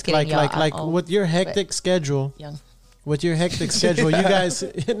that, like with your hectic schedule. Young. With your hectic schedule, you guys,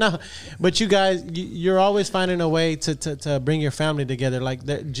 you're always finding a way to bring your family together. Like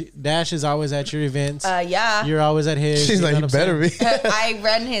Dash is always at your events. Yeah. You're always at his. She's like, you better be. I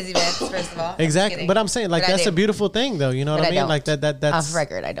run his events, first of all. Exactly. But I'm saying, like, that's a beautiful thing, though. You know what I mean? Like that's off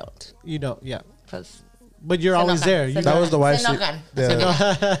record. I don't. You don't. Yeah. But you're always there. That was the wife.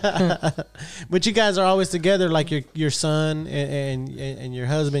 But you guys are always together, like your son and your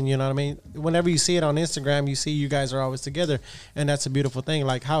husband. You know what I mean? Whenever you see it on Instagram, you see you guys are always together, and that's a beautiful thing.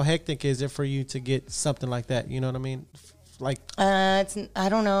 Like, how hectic is it for you to get something like that? You know what I mean? Like, it's I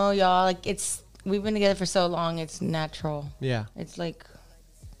don't know, y'all. Like, we've been together for so long. It's natural. Yeah. It's like.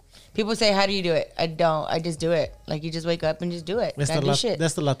 People say, how do you do it? I don't. I just do it. Like, you just wake up and just do it. That's do shit.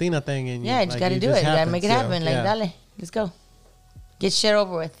 That's the Latina thing in you. Yeah, you just got to do it. You got to make it happen. Like, dale, let's go. Get shit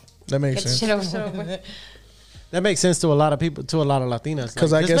over with. That makes sense. Get shit over with. That makes sense to a lot of people, to a lot of Latinas.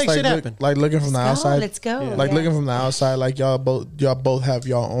 Because I guess like looking from the outside. Let's go. Yeah. Like looking from the outside, like y'all both have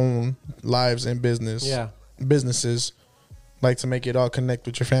your own lives and businesses. Like to make it all connect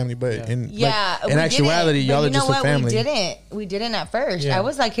with your family, but in actuality, y'all are just a family. We didn't at first. I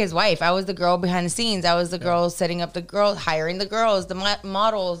was like his wife. I was the girl behind the scenes. I was the girl setting up the girls, hiring the girls, the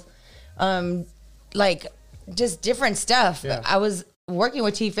models, like just different stuff. Yeah. I was working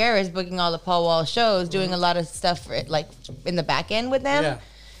with T. Ferris, booking all the Paul Wall shows, doing a lot of stuff for like in the back end with them.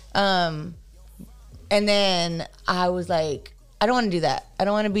 Yeah. And then I was like, I don't want to do that. I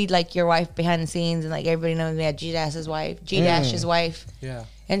don't want to be like your wife behind the scenes and like everybody knows me as G-Dash's wife. G-Dash's wife. Yeah.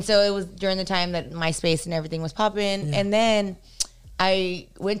 And so it was during the time that MySpace and everything was popping. Yeah. And then I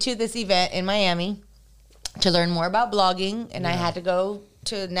went to this event in Miami to learn more about blogging. And I had to go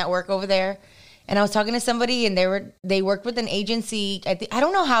to network over there. And I was talking to somebody, and they worked with an agency. I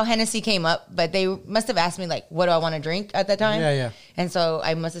don't know how Hennessy came up, but they must have asked me, like, what do I want to drink at that time? Yeah. And so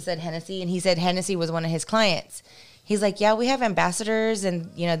I must have said Hennessy, and he said Hennessy was one of his clients. He's like, yeah, we have ambassadors, and,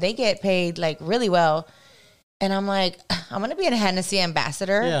 you know, they get paid, like, really well. And I'm like, I'm going to be a Hennessy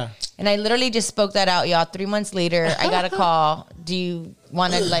ambassador. Yeah. And I literally just spoke that out, y'all. 3 months later, I got a call. Do you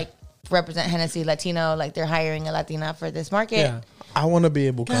want to, like, represent Hennessy Latino? Like, they're hiring a Latina for this market. Yeah. I want to be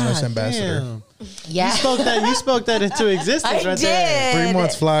a Bucanas ambassador. Damn. Yeah. You spoke that into existence right there. 3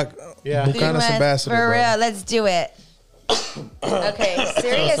 months, Flock. Yeah. Bucanas ambassador. For bro. real, let's do it. Okay,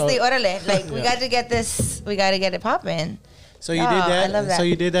 seriously, orale. Like, we got to get this, we got to get it popping. So you did that. I love that. So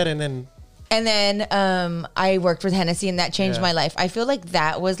you did that, and then I worked with Hennessy, and that changed my life. I feel like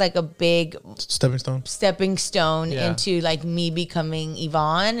that was like a big stepping stone into like me becoming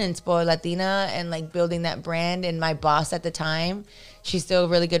Yvonne and Spoiled.Latinaa and like building that brand. And my boss at the time, she's still a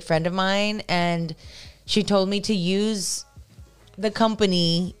really good friend of mine, and she told me to use the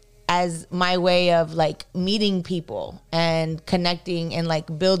company as my way of like meeting people and connecting and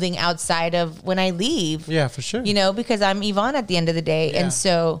like building outside of when I leave. Yeah, for sure. You know, because I'm Yvonne at the end of the day. Yeah. And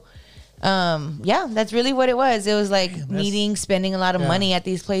so, that's really what it was. It was like meeting, spending a lot of money at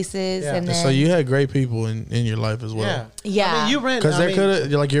these places. Yeah. And then, So you had great people in your life as well. Yeah. I mean, you ran Because they could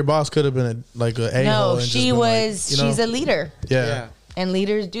have, like, your boss could have been a a-hole. no, she was, she's a leader. Yeah. And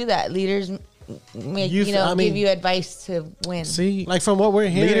leaders do that. Leaders make, give you advice to win. See, like from what we're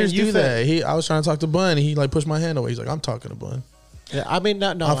hearing, leaders do that. I was trying to talk to Bun. He like pushed my hand away. He's like, I'm talking to Bun. Yeah, I mean,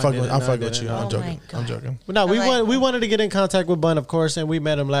 no, I'm fucking with you. No. I'm Oh joking. my I'm joking. But no, I'm we wanted to get in contact with Bun, of course, and we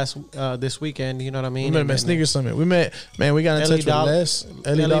met him this weekend. You know what I mean? We met him at Sneaker Summit. We met, man. We got in touch with Les.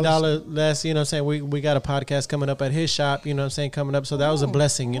 Les, you know what I'm saying? We got a podcast coming up at his shop, you know what I'm saying, coming up. So that was a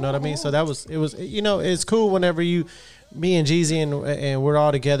blessing, you know what I mean? So it was, you know, it's cool whenever me and Jeezy and we're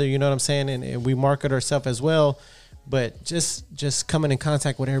all together, you know what I'm saying? And we market ourselves as well. But just coming in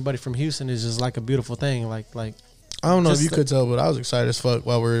contact with everybody from Houston is just like a beautiful thing. Like I don't know if you could tell, but I was excited as fuck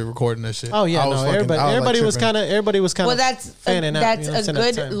while we were recording this shit. Oh yeah, everybody was kind of well, that's fanning out. That's a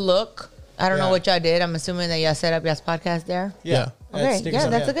good look. I don't know what y'all did. I'm assuming that y'all set up y'all's podcast there. Yeah. Okay. Yeah,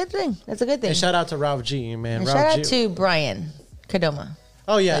 that's a good thing. That's a good thing. And shout out to Ralph G, man. And shout out to Brian Kadoma.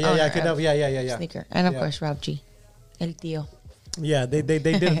 Oh yeah, Kadoma. Yeah. Sneaker. And of course Ralph G. El tío. Yeah, they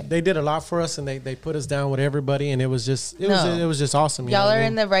did a lot for us, and they put us down with everybody, and it was just awesome. Y'all are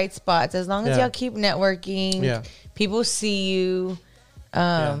in the right spots as long as y'all keep networking. Yeah, people see you,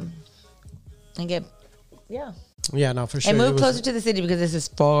 and get no, for sure. And move closer to the city because this is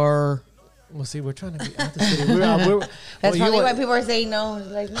far. Well, see, we're trying to be out the city. That's probably why people are saying no.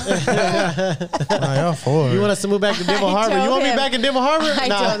 Like, no. Y'all for it. You want us to move back to Denver Harbor? You want me back in Denver Harbor? I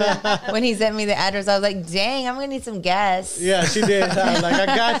told him when he sent me the address. I was like, "Dang, I'm gonna need some gas." Yeah, she did. I was like, "I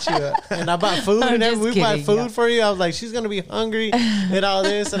got you," and I bought food and everything. We bought food for you. I was like, "She's gonna be hungry and all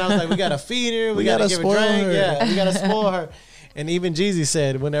this," and I was like, "We gotta feed her. We gotta give her a drink. Her. Yeah, we gotta spoil her." And even Jeezy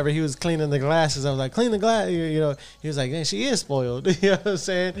said, whenever he was cleaning the glasses, I was like, clean the glass. You know, he was like, man, she is spoiled. You know what I'm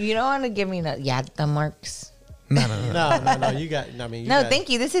saying? You don't want to give me the marks. No. You got, I mean, thank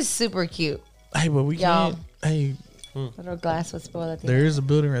you. This is super cute. Hey, but we can't. Hey, little glass with spoiled. There is a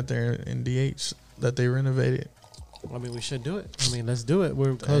building right there in DH that they renovated. I mean, we should do it. I mean, let's do it.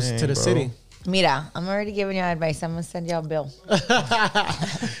 We're close to the city. Mira, I'm already giving y'all advice. I'm gonna send y'all a bill.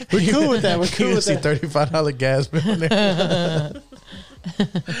 We're cool with that. We're cool with that. $35 gas bill in there.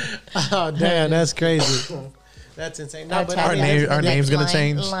 Oh damn, that's crazy. That's insane. No, but our name's gonna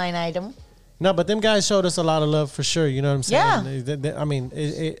change. Line item. No, but them guys showed us a lot of love for sure. You know what I'm saying? Yeah. I mean,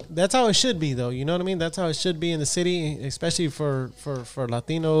 that's how it should be, though. You know what I mean? That's how it should be in the city, especially for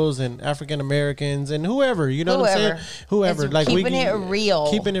Latinos and African Americans and whoever. You know what I'm saying? Whoever. It's like keeping it real.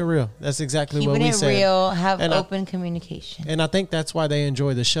 Keeping it real. That's exactly what we said. Keeping it real. Have open communication. And I think that's why they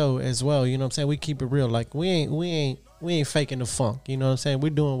enjoy the show as well. You know what I'm saying? We keep it real. Like we ain't faking the funk. You know what I'm saying? We're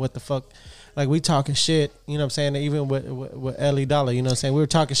doing what the fuck. Like, we talking shit, you know what I'm saying? Even with Ellie Dollar, you know what I'm saying? We were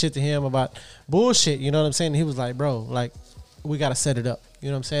talking shit to him about bullshit, you know what I'm saying? And he was like, bro, like, we got to set it up, you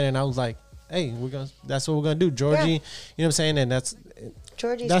know what I'm saying? And I was like, hey, that's what we're going to do. Georgie, you know what I'm saying? And that's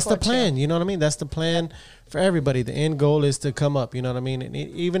the plan, you know what I mean? That's the plan for everybody. The end goal is to come up, you know what I mean? And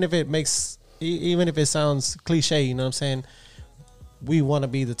even if it sounds cliche, you know what I'm saying? We want to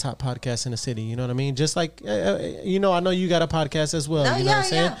be the top podcast in the city. You know what I mean? Just like, I know you got a podcast as well. You know what I'm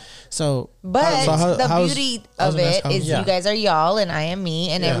saying? So, but the beauty of it is you guys are y'all and I am me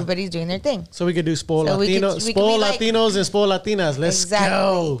and everybody's doing their thing. So we could do Spoiled Latinos and Spoiled Latinas. Let's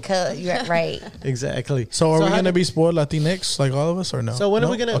go. You're right. Exactly. So are we going to be Spoiled Latinx like all of us or no? So when are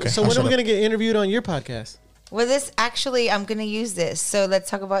we going to, when are we going to get interviewed on your podcast? Well, this actually, I'm gonna use this. So let's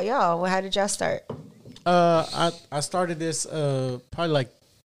talk about y'all. Well, how did y'all start? I started this probably like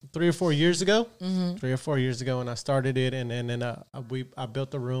 3 or 4 years ago. 3 or 4 years ago, and I started it, and then I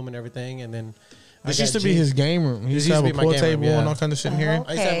built the room and everything, and then this used to be his game room. He used to have a pool table and all kind of shit in here.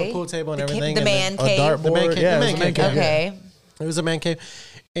 I used to have a pool table and everything. The man cave. A dartboard. The man cave. Okay. It was a man cave,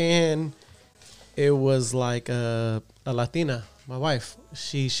 and it was like a Latina. My wife,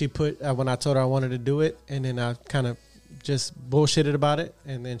 she put when I told her I wanted to do it, and then I kind of just bullshitted about it,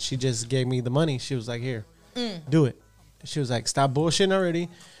 and then she just gave me the money. She was like, "Here, do it." She was like, "Stop bullshitting already,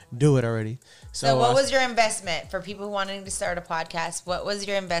 do it already." So what was your investment for people wanting to start a podcast? What was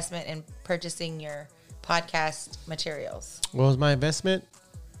your investment in purchasing your podcast materials? What was my investment?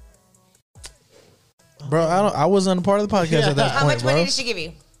 Bro, I wasn't a part of the podcast at that point, How much money bro. did she give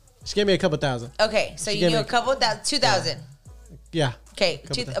you? She gave me a couple thousand. Okay, so you knew a couple thousand, 2,000. Yeah. Okay,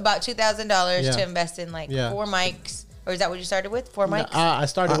 about $2,000 to invest in like 4 mics, or is that what you started with? 4 mics? No, I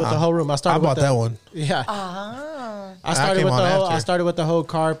started with the whole room. I bought that one. Yeah. I started with the whole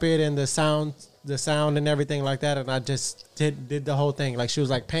carpet and the sound and everything like that, and I just did the whole thing. Like, she was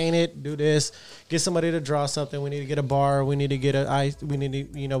like, paint it, do this, get somebody to draw something. We need to get a bar. We need to get we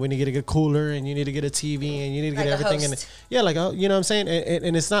need to get a cooler, and you need to get a TV, and you need to get like everything in it. Yeah, like, you know what I'm saying?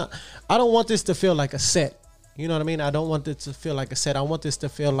 And it's not. I don't want this to feel like a set. You know what I mean? I don't want it to feel like a set. I want this to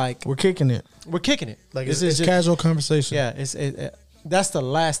feel like we're kicking it. We're kicking it. Like it's just casual conversation. Yeah, that's the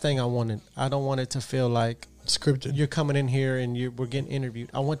last thing I wanted. I don't want it to feel like scripted. You're coming in here and we're getting interviewed.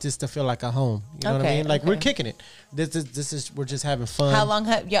 I want this to feel like a home. You know what I mean? Like, we're kicking it. This is we're just having fun. How long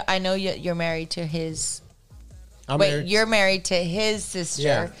I know you're married to his. Married. You're married to his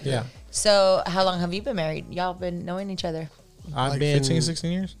sister. Yeah. So how long have you been married? Y'all been knowing each other? I've been 15,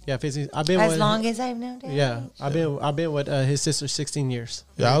 16 years. Yeah, 15. I've been as long as I've known Dad. Yeah, I've been with his sister 16 years.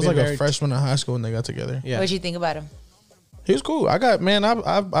 Yeah, I was like a freshman in high school when they got together. Yeah. What'd you think about him? He was cool. I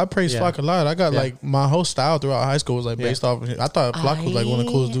praised Flock a lot. I got like my whole style throughout high school was like based off of him. I thought Flock was like one of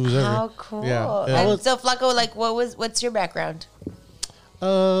the coolest dudes ever. How cool. Yeah. And so Flacco, like, what's your background?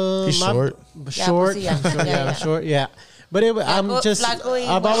 He's short. Short. Short. Yeah. But I'm just.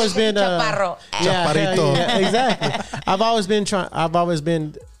 I've always been. Chaparrito. Exactly. I've always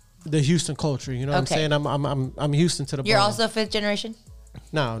been the Houston culture. You know what I'm saying? I'm Houston to the bone. You're also 5th generation.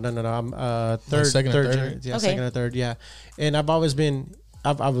 No. I'm third, second and third. Yeah, second and third. Yeah, and I've always been.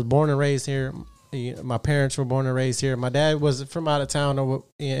 I was born and raised here. My parents were born and raised here. My dad was from out of town,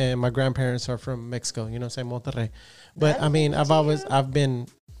 and my grandparents are from Mexico. You know what I'm saying, Monterrey. But I mean, I've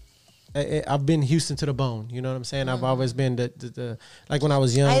been Houston to the bone. You know what I'm saying? I've always been the like when I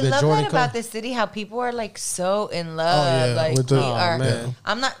was young. I the love Jordan that about this city. How people are like so in love. Oh, yeah. Like With man.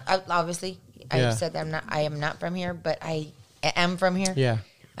 I'm not. Obviously, I said that I am not from here, but I am from here. Yeah.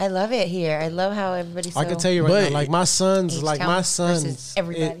 I love it here. I love how everybody's. I can tell you right now, like my sons,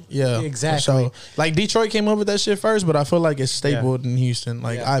 everybody. Yeah, exactly. So, like Detroit came up with that shit first, but I feel like it's stapled in Houston.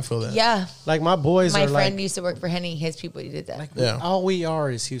 Like I feel that. Yeah, like my boys. My are friend like, used to work for Henny. His people did that. Like, all we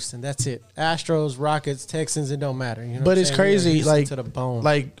are is Houston. That's it. Astros, Rockets, Texans. It don't matter. You know. But it's crazy. Like to the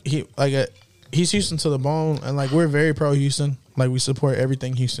bone. He's Houston to the bone, and like we're very pro Houston. Like we support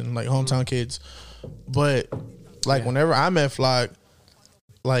everything Houston, like hometown kids. But like whenever I met Flock,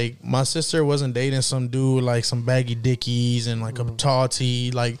 like my sister wasn't dating some dude like some baggy dickies and like a tall tee.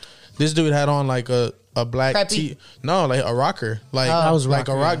 Like this dude had on like a black tee. No, like a rocker. Like I was like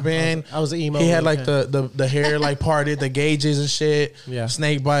a rock band. I was an emo. He had like the hair like parted, the gauges and shit. Yeah.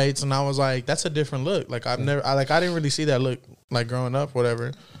 Snake bites, and I was like, that's a different look. Like I didn't really see that look like growing up,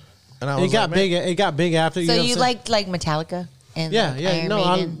 whatever. And I was It got big after. So you liked like Metallica. And I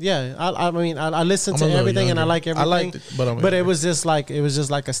listened to everything younger. and I like everything. I liked it, but it was just like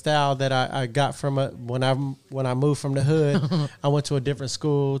a style that I got from when I moved from the hood. I went to a different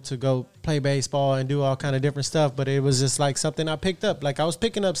school to go play baseball and do all kind of different stuff. But it was just like something I picked up. Like I was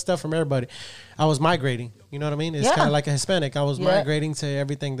picking up stuff from everybody. I was migrating. You know what I mean? It's kind of like a Hispanic. I was migrating to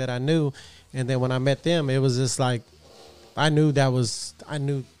everything that I knew, and then when I met them, it was just like I knew.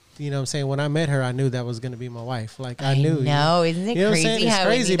 You know what I'm saying? When I met her, I knew that was going to be my wife. Like, I knew. No, isn't it crazy how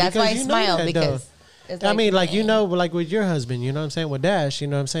crazy? That's why I smiled because. I mean, like, like with your husband, you know what I'm saying? With Dash, you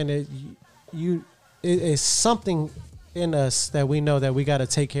know what I'm saying? That it's something in us that we know that we got to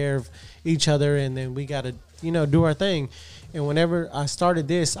take care of each other, and then we got to, do our thing. And whenever I started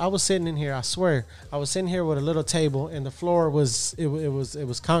this, I was sitting in here, I swear, I was sitting here with a little table, and the floor was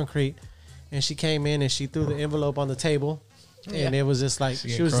concrete. And she came in and she threw the envelope on the table. And it was just like,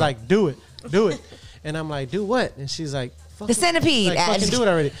 she was like, do it. And I'm like, do what? And she's like, the centipede. Like, fucking do it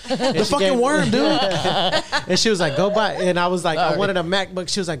already. The fucking worm, dude. And she was like, go buy. And I was like, I wanted a MacBook.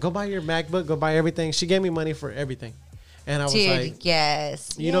 She was like, go buy your MacBook. Go buy everything. She gave me money for everything. And I was like,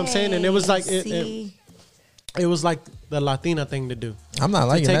 yes. You know what I'm saying? And it was like, it was like the Latina thing to do. I'm not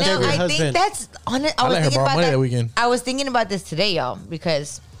liking that. No, I think that's on it. I was thinking about that weekend. I was thinking about this today, y'all,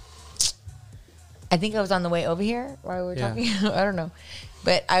 because I think I was on the way over here while we were talking. I don't know.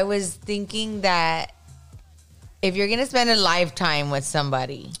 But I was thinking that if you're gonna spend a lifetime with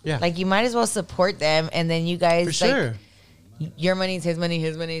somebody, like you might as well support them, and then you guys, for sure, like, your money's his money,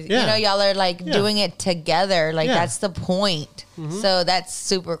 his money. You know, y'all are like doing it together. Like that's the point. So that's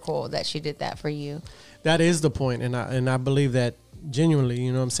super cool that she did that for you. That is the point, and I believe that genuinely.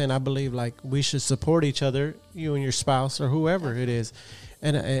 You know what I'm saying? I believe like we should support each other, you and your spouse or whoever it is.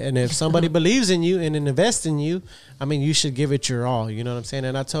 And if somebody believes in you and invests in you, I mean, you should give it your all. You know what I'm saying?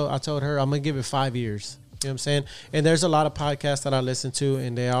 And I told her I'm gonna give it 5 years. You know what I'm saying? And there's a lot of podcasts that I listen to,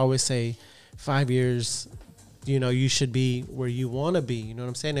 and they always say 5 years, you know, you should be where you want to be. You know what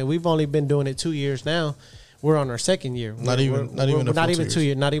I'm saying? And we've only been doing it 2 years now. We're on our second year. Not even 2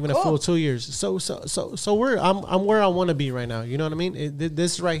 years. Not even a full 2 years. So I'm where I want to be right now. You know what I mean?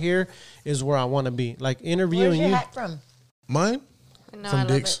 This right here is where I want to be. Like interviewing you. Where's your hat from? Mine? No, from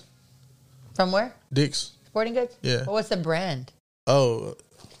Dick's. From where? Dick's. Sporting Goods? Yeah. Well, what's the brand? Oh.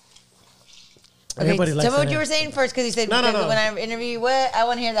 Okay, tell me what you were saying first, because you said no. When I interview you, what? I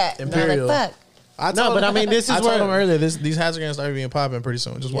want to hear that. Imperial. Like, fuck. I mean, this is I told them earlier, these hats are going to start being popping pretty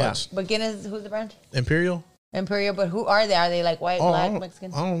soon. Just watch. But Guinness, who's the brand? Imperial, but who are they? Are they like white, black,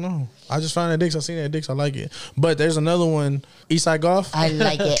 Mexican? I don't know. I just found it at Dick's. I seen it at Dick's. I like it. But there's another one, Eastside Golf. I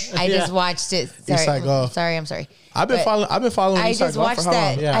like it. I just watched it. Sorry. Eastside Golf. I'm sorry. I've been following Eastside Golf for how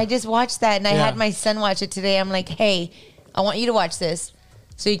long? I just watched that, and I had my son watch it today. I'm like, hey, I want you to watch this,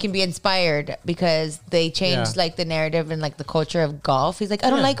 so you can be inspired, because they changed like the narrative and like the culture of golf. He's like, I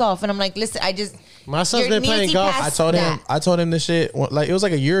don't like golf, and I'm like, listen, my son's been playing golf. I told him this shit like it was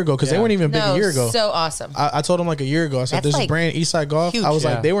like a year ago, because they weren't even big a year ago. So awesome. I told him like a year ago. I said, there's a brand Eastside Golf. Huge. I was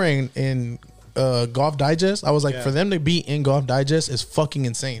like, they were in Golf Digest. I was like, for them to be in Golf Digest is fucking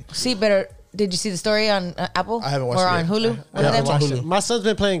insane. See, better. Did you see the story on Apple? I haven't watched it. Or on Hulu? I haven't watched it. My son's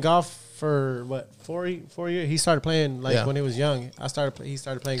been playing golf for what, 4 years. He started playing when he was young. He started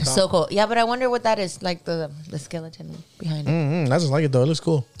playing golf. So cool. Yeah, but I wonder what that is, like the skeleton behind it. I just like it though. It looks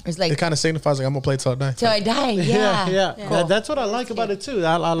cool. It's like, it kind of signifies like I'm gonna play till I die. Till I die. Yeah. Cool. That's what I like about it too.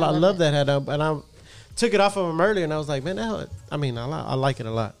 I love that hat, and I took it off of him earlier, and I was like, man, I like it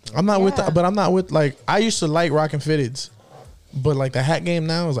a lot. I'm not with that, but I'm not with like I used to like rocking fitteds. But like the hat game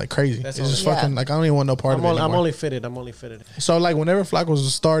now is like crazy. It's just fucking like I don't even want no part of it anymore. I'm only fitted. So like whenever Flack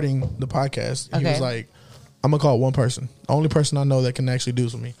was starting the podcast, he was like, I'm gonna call one person. The only person I know that can actually do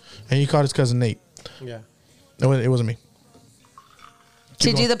this with me. And he called his cousin Nate. Yeah. It wasn't me.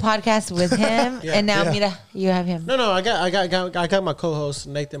 To do the podcast with him, and now Mira, you have him. No, I got my co-host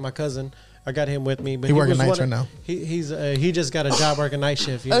Nathan, my cousin. I got him with me, but he working nights right now. He just got a job working night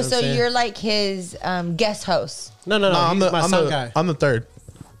shift. You know so you're like his guest host? No. I'm my sound guy. I'm the third.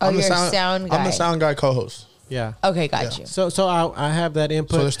 Oh, you're sound guy. I'm the sound guy co-host. Yeah. Okay, got you. So I have that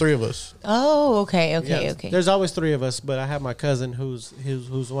input. So there's 3 of us. Oh, okay. There's always 3 of us, but I have my cousin who's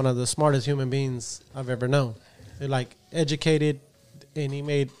one of the smartest human beings I've ever known. They're like educated, and he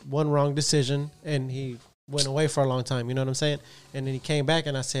made one wrong decision, and he went away for a long time. You know what I'm saying? And then he came back,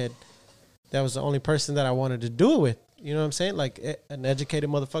 and I said, that was the only person that I wanted to do it with. You know what I'm saying? Like an educated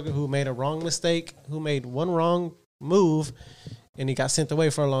motherfucker who made a wrong mistake, who made one wrong move, and he got sent away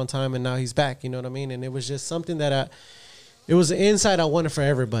for a long time, and now he's back. You know what I mean? And it was just something that it was an insight I wanted for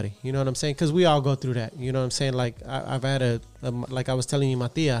everybody. You know what I'm saying? Because we all go through that. You know what I'm saying? Like I've had like I was telling you, my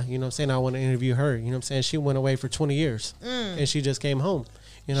tia, you know what I'm saying? I want to interview her. You know what I'm saying? She went away for 20 years, and she just came home.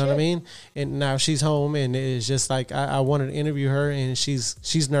 You know what I mean? And now she's home, and it's just like I wanted to interview her, and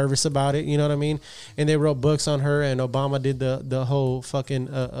she's nervous about it. You know what I mean? And they wrote books on her, and Obama did the whole fucking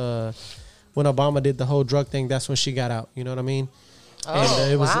when Obama did the whole drug thing. That's when she got out. You know what I mean? Oh,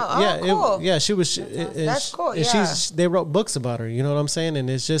 and, it was, wow! Cool. She was. That's cool. Yeah. They wrote books about her. You know what I'm saying? And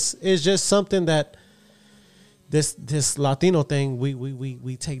it's just something that this Latino thing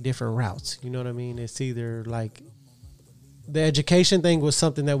we take different routes. You know what I mean? It's either like. The education thing was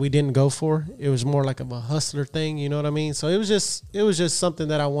something that we didn't go for. It was more like a hustler thing, you know what I mean? So it was just something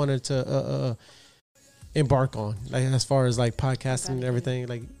that I wanted to embark on, like as far as like podcasting and everything.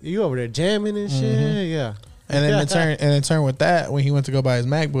 Like you over there jamming and shit, yeah. And then in turn with that, when he went to go buy his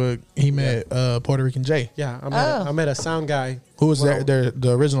MacBook, he met Puerto Rican Jay. Yeah, I met a sound guy who was the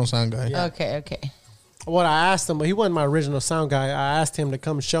original sound guy. Yeah. Okay. What I asked him, but he wasn't my original sound guy. I asked him to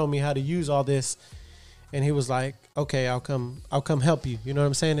come show me how to use all this. And he was like, okay, I'll come help you. You know what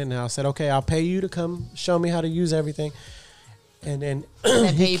I'm saying? And I said, okay, I'll pay you to come show me how to use everything. And then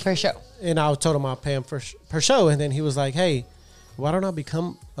I pay you per show. And I told him I'll pay him per show. And then he was like, hey, why don't I be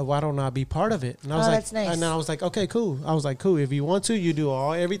part of it? And I was like, that's nice. And I was like, okay, cool. I was like, cool. If you want to, you do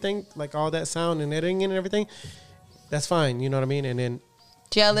everything, like all that sound and editing and everything. That's fine. You know what I mean? And then.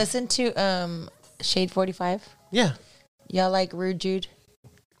 Do y'all listen to Shade 45? Yeah. Y'all like Rude Jude?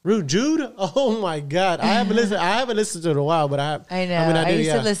 Rude Jude? Oh my God! I haven't listened to it in a while, but I know. I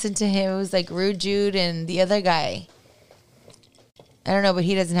used to listen to him. It was like Rude Jude and the other guy. I don't know, but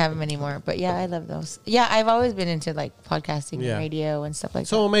he doesn't have them anymore. But yeah, I love those. Yeah, I've always been into like podcasting and radio and stuff like that.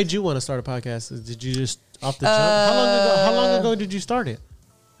 So what made you want to start a podcast? Did you just off the jump? How long ago did you start it?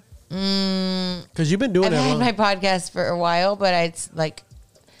 Because you've been doing it. I've had my podcast for a while, but it's like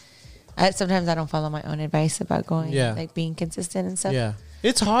sometimes I don't follow my own advice about going, like being consistent and stuff. Yeah.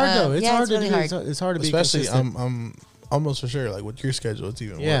 It's hard though. It's hard really to do. hard. It's hard to be especially. consistent. I'm almost for sure like with your schedule, it's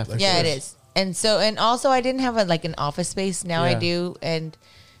even worse. Like, it is. And also I didn't have an office space. Now I do, and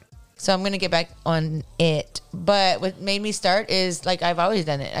so I'm gonna get back on it. But what made me start is like I've always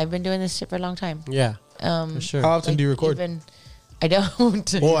done it. I've been doing this shit for a long time. Yeah, for sure. How often do you record? I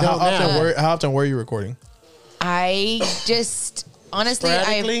don't. Well, how often were you recording? I just. Honestly,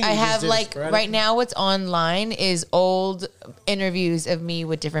 I have like right now what's online is old interviews of me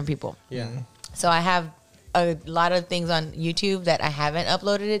with different people. Yeah. So I have a lot of things on YouTube that I haven't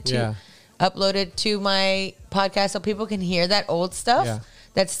uploaded it to. Yeah. Uploaded to my podcast so people can hear that old stuff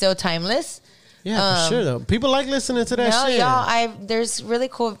that's still timeless. Yeah, for sure though. People like listening to that shit. Y'all, there's really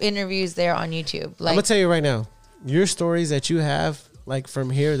cool interviews there on YouTube. Like, I'm gonna tell you right now, your stories that you have like from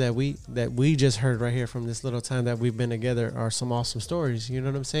here that we just heard right here from this little time that we've been together are some awesome stories. You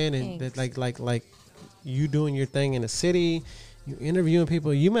know what I'm saying? And that like you doing your thing in the city, you interviewing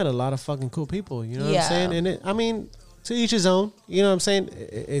people. You met a lot of fucking cool people. You know what I'm saying? And to each his own. You know what I'm saying?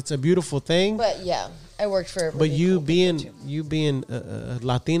 It's a beautiful thing. But yeah, I worked for. But you being a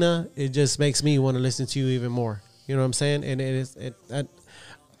Latina, it just makes me want to listen to you even more. You know what I'm saying? And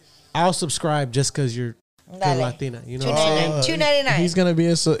I'll subscribe just because you're. Latina, you know, $2.99. He's gonna be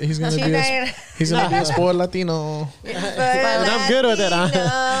a spoiled Latino, and I'm good with that.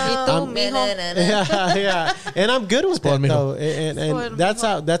 Yeah, and I'm good with that though, and that's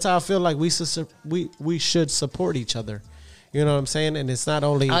how I feel like we should support each other. You know what I'm saying? And it's not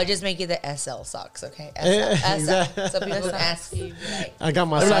only. I'll just make you the SL socks, okay? SL. Exactly. So people can ask you. Like, I got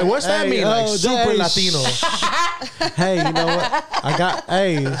my. Like, what's that mean? Like super Latino. Hey, you know what? I got.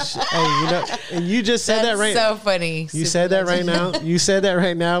 Hey, you know, and you just said that right. So funny. You said that right now. You said that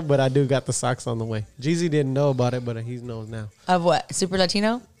right now, but I do got the socks on the way. Jeezy didn't know about it, but he knows now. Of what? Super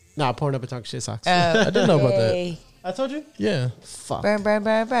Latino? Nah, pouring up and talking shit socks. I didn't know about that. I told you? Yeah. Fuck. Burn. You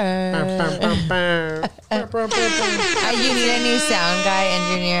need a new sound guy,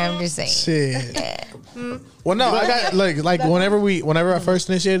 engineer. I'm just saying. Shit. Yeah. Well, no, I got like whenever I first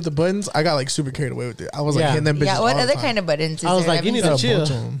initiated the buttons, I got like super carried away with it. I was like hitting them bitches. Yeah, what all other the kind of buttons? I was like, you need to chill.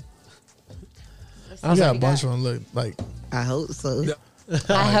 I got a bunch of them. Look, like I hope so.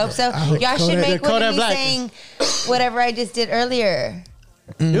 I hope so. Y'all should make one of me saying whatever I just did earlier.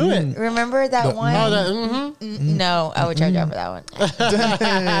 Do it. Remember that one? No, I would charge y'all for that one.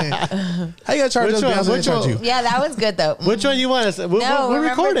 How you gonna charge us? Which one? Yeah, that was good though. Which one you want? We'll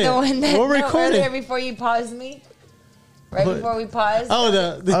record it. We'll record it before you paused me. Before we paused.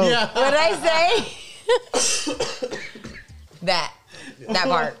 Yeah. What did I say? that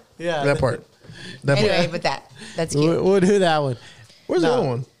part. Yeah, that part. Anyway, but that's cute. We'll do that one. Where's the other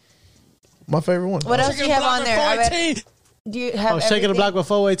one? My favorite one. What else do you have on there? Do you have Shaking the Block with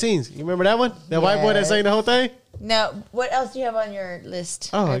 418s? You remember that one? That white boy that sang the whole thing? No. What else do you have on your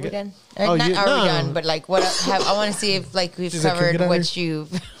list? Oh, are we done? Are we done? But like, what I want to see if like we've covered what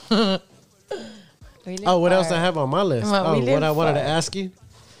you've. What else I have on my list? What I wanted to ask you.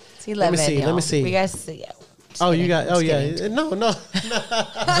 It's 11. Let me see. We guys see. You got. Oh yeah. No.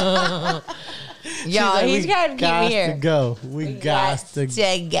 Y'all, he's got to keep me here. We got to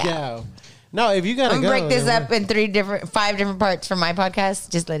go. No, if you gotta go, break this up in 5 different parts for my podcast.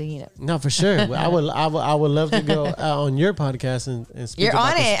 Just letting you know. No, for sure. I would love to go on your podcast and speak. You're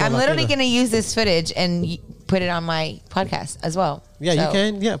on it. I'm literally gonna use this footage and put it on my podcast as well. Yeah, you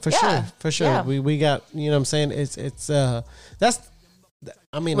can. Yeah, for sure. Yeah. We got. You know what I'm saying? It's that's.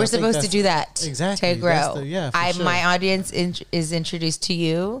 I mean, we're supposed to do that exactly to grow. Sure. My audience is introduced to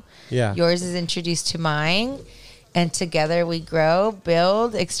you. Yeah, yours is introduced to mine. And together we grow,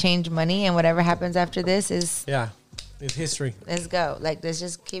 build, exchange money, and whatever happens after this is it's history. Let's go. Like let's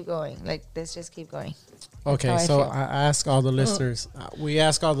just keep going. Okay, so I ask all the listeners. We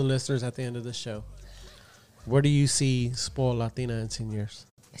ask all the listeners at the end of the show. where do you see Spoiled.Latinaa in 10 years?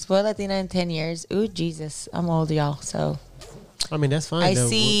 Spoiled.Latinaa in 10 years. Ooh, Jesus. I'm old, y'all. So I mean, that's fine. I though.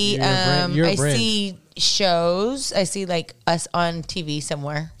 see You're a I brand. see shows. I see like us on TV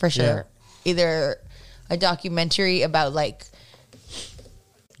somewhere for sure. Yeah. Either a documentary about like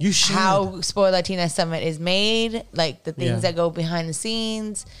You should. how Spoiled.Latinaa Summit is made, like the things that go behind the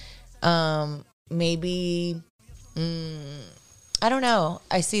scenes. Maybe I don't know.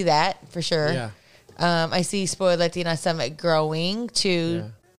 I see that for sure. Yeah. I see Spoiled.Latinaa Summit growing to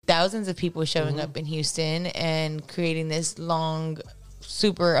thousands of people showing up in Houston and creating this long,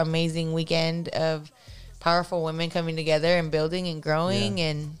 super amazing weekend of powerful women coming together and building and growing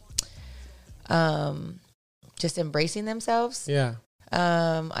and just embracing themselves. Yeah.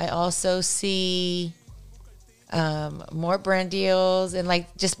 I also see more brand deals and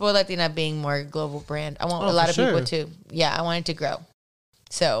like just Spoiled.Latinaa being more global brand. I want a lot of people to, I want it to grow.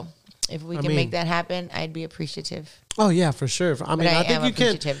 So if we can make that happen, I'd be appreciative. Oh yeah, for sure. I mean, I think you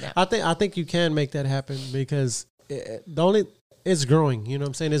can. Now. I think you can make that happen because it's growing. You know what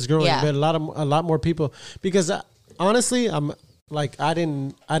I'm saying? It's growing, but a lot more people. Because honestly, I'm like I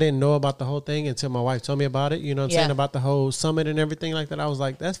didn't know about the whole thing until my wife told me about it. You know what I'm saying, about the whole summit and everything like that. I was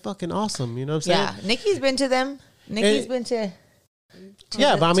like, that's fucking awesome. You know what I'm saying? Yeah, Nikki's been to them. Nikki's been to.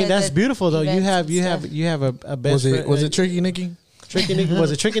 Yeah, but I mean that's beautiful though. You have a best. Was it tricky, Nikki? Tricky Nikki,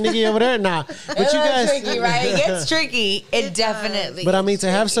 was it Tricky Nikki over there? Nah, but you guys, tricky, right? It gets tricky. It definitely. But I mean,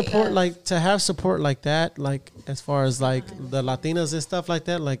 to have support like that, like as far as like the Latinas and stuff like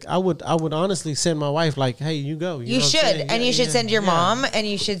that, like I would honestly send my wife like, hey, you go. You should, and you should send your mom, and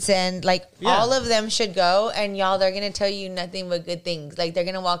you should send like all of them should go, and y'all, they're gonna tell you nothing but good things. Like they're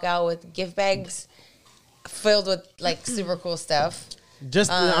gonna walk out with gift bags filled with like super cool stuff.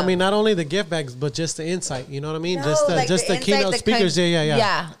 Just, I mean, not only the gift bags, but just the insight. You know what I mean? No, just like the keynote speakers.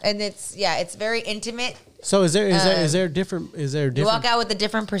 Yeah, and it's very intimate. So is there different? You walk out with a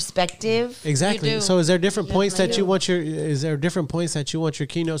different perspective. Exactly. So is there different points that you want your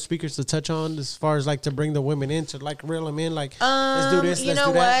keynote speakers to touch on as far as like to bring the women in to like reel them in, like let's do this, you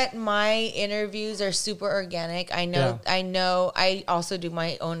know what? My interviews are super organic. I know. I also do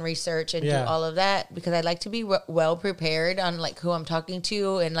my own research and do all of that because I like to be well prepared on like who I'm talking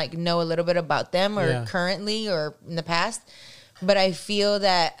to and like know a little bit about them or currently or in the past. But I feel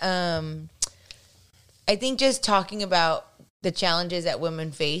that I think just talking about the challenges that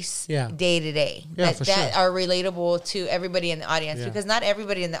women face day to day that are relatable to everybody in the audience because not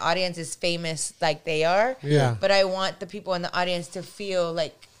everybody in the audience is famous like they are. Yeah. But I want the people in the audience to feel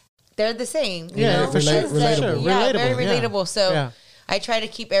like they're the same. You know? For sure. Relatable. Yeah, very relatable. So I try to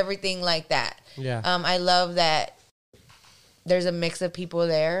keep everything like that. Yeah. I love that there's a mix of people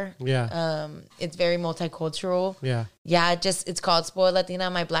there. Yeah. It's very multicultural. Yeah. Yeah. It's called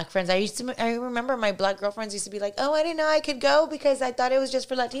Spoiled.Latinaa. My black friends. I remember my black girlfriends used to be like, "Oh, I didn't know I could go because I thought it was just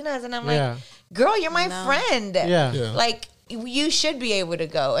for Latinas." And I'm like, "Girl, you're my friend. Yeah. Like you should be able to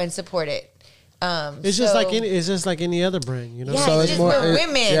go and support it." It's just like any other brand, you know. Yeah, so it's just we're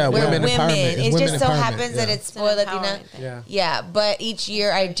women. Yeah, we're women. It just so happens that it's Spoiled.Latinaa. Yeah. But each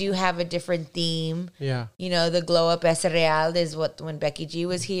year I do have a different theme. Yeah. You know, the Glow Up Es Real is when Becky G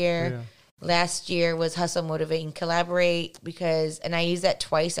was here. Yeah. Last year was Hustle, Motivate, and Collaborate and I used that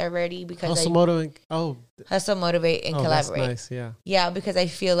twice already because Hustle, Motivate, and Collaborate. That's nice. Yeah. Yeah, because I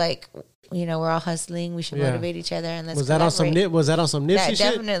feel like. You know, we're all hustling. We should motivate each other, and let's. Was that on some Nipsey shit? That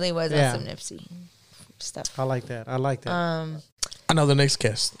definitely was on some Nipsey stuff. I like that. I know the next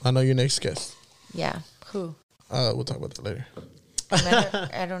guest. I know your next guest. Yeah, who? We'll talk about that later.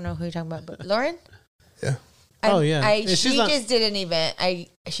 I don't know who you're talking about, but Lauren. Yeah. She just did an event. I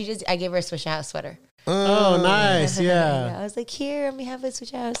gave her a Swish House sweater. Oh, nice. Yeah. I was like, here on behalf of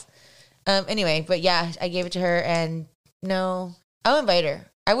Swish House. Anyway, but yeah, I gave it to her, and no, I'll invite her.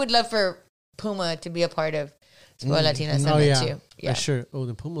 I would love for Puma to be a part of Spoiled.Latinaa Summit too. Yeah, sure. Oh,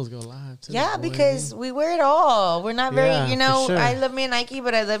 the Pumas go live too. Yeah, because we wear it all. We're not very, I love me a Nike,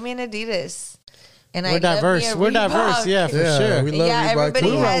 but I love me an Adidas. And we're diverse. We're diverse. Yeah, for sure. We love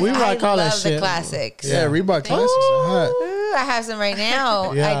Reebok. We rock all that shit. The classics. Yeah, Reebok classics are hot. I have some right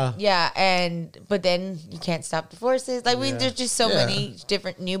now. But then you can't stop the forces. Like there's just so many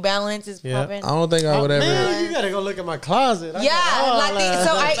different New Balances popping. I don't think I would ever. Man, you gotta go look at my closet. Did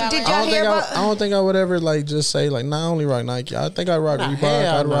y'all hear about? I don't think I would ever like just say like not only rock Nike. I think I rock Reebok.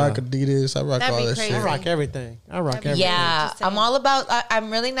 I rock Adidas. I rock all that shit. I rock everything. Yeah, I'm all about. I'm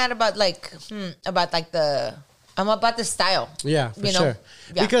really not about like I'm about the style. Yeah, for sure.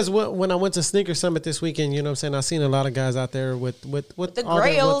 Yeah. Because when I went to Sneaker Summit this weekend, you know what I'm saying, I seen a lot of guys out there with the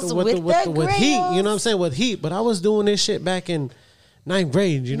grails, with heat, you know what I'm saying, with heat. But I was doing this shit back in ninth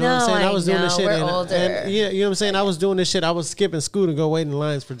grade. You know what I'm saying? I was doing this shit. We're older. And yeah, you know what I'm saying? I was doing this shit. I was skipping school to go wait in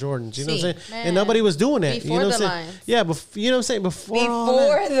lines for Jordans. You know what I'm saying? Man. And nobody was doing that. Before you know what the I'm saying? lines. Yeah, you know what I'm saying? Before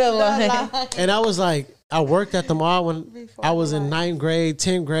the line. And I was like, I worked at the mall when I was in ninth grade,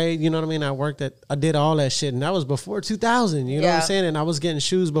 10th grade. You know what I mean? I did all that shit. And that was before 2000. You know what I'm saying? And I was getting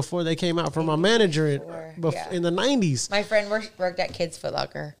shoes before they came out from my manager in the 90s. My friend worked at Kids Foot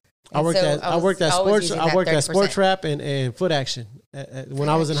Locker. I worked at Sports Wrap and Foot Action when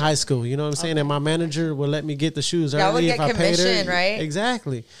I was in high school. You know what I'm saying? And my manager would let me get the shoes early if I paid her. Right?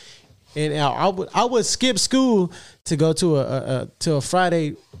 Exactly. And I would skip school to go to a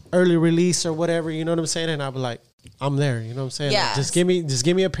Friday early release or whatever. You know what I'm saying? And I'd be like, I'm there. You know what I'm saying? Yeah. Like, just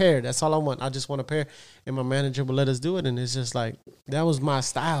give me a pair. That's all I want. I just want a pair. And my manager would let us do it. And it's just like, that was my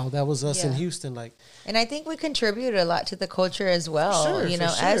style. That was us in Houston. Like, and I think we contribute a lot to the culture as well. Sure, you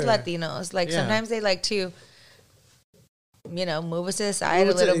know, as Latinos, like sometimes they like to, you know, move us to the side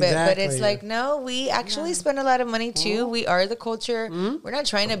a little bit, but it's like, no, we actually spend a lot of money too. We are the culture. We're not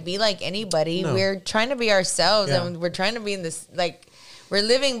trying to be like anybody. No. We're trying to be ourselves, and we're trying to be in this, like, we're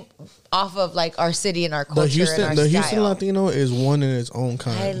living off of like our city and our culture. The Houston Latino is one in its own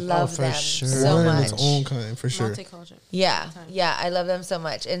kind. I love them so one much. In its own kind, for sure. Multicultural. Yeah, I love them so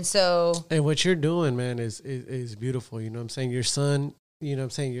much, and so. And what you're doing, man, is beautiful. You know what I'm saying? Your son, you know what I'm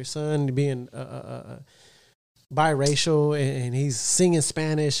saying? Your son being biracial and he's singing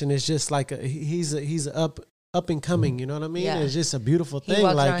Spanish, and it's just like he's up and coming. You know what I mean? Yeah. It's just a beautiful thing. He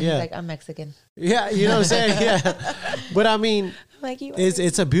walks around, he's like, I'm Mexican. Yeah, you know what I'm saying? Yeah, but I mean. Like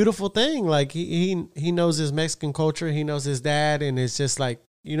it's a beautiful thing. Like he knows his Mexican culture. He knows his dad, and it's just like,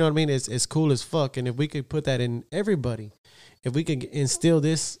 you know what I mean. It's cool as fuck. And if we could put that in everybody, if we could instill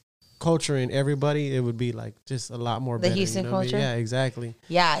this culture in everybody, it would be like just a lot more. The better, Houston culture. I mean? Yeah, exactly.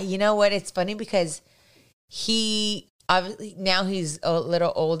 Yeah, you know what? It's funny because he obviously now he's a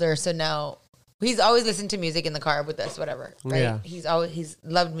little older, so now. He's always listened to music in the car with us, whatever. Right? Yeah. He's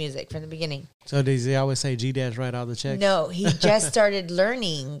loved music from the beginning. So does he always say G-Dash write all the checks? No, he just started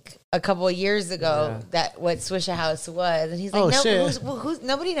learning a couple of years ago that what Swishahouse was, and he's like, who's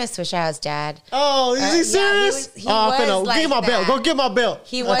nobody knows Swishahouse, Dad. Oh, is he serious? He was like give my belt. Go get my belt.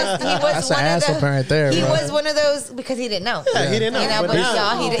 He was That's an asshole parent there. He was one of those because he didn't know. Yeah, he didn't know. You know, but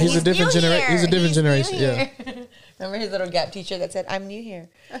now he's a different generation. He's a different generation. Yeah. Remember his little Gap t-shirt that said, I'm new here.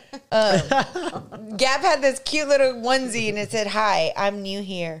 Gap had this cute little onesie and it said, hi, I'm new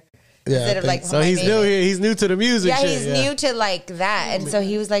here. Yeah, instead of like, so he's new here. He's new to the music. Yeah, he's new to like that. And so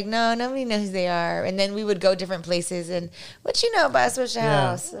he was like, no, nobody knows who they are. And then we would go different places and what you know about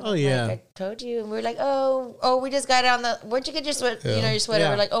Swishahouse? Oh, yeah. Like, I told you. And we were like, oh, we just got it on the, where'd you get your sweater? You know, your sweater.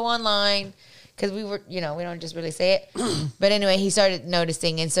 We're like, oh, online. Because we were, you know, we don't just really say it. But anyway, he started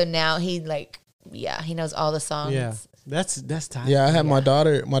noticing. And so now he like, he knows all the songs. Yeah. That's tight. Yeah, I had my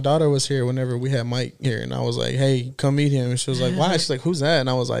daughter. My daughter was here whenever we had Mike here, and I was like, "Hey, come meet him." And she was like, "Why?" She's like, "Who's that?" And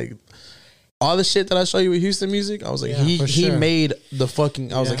I was like, "All the shit that I show you with Houston music." I was like, "He made the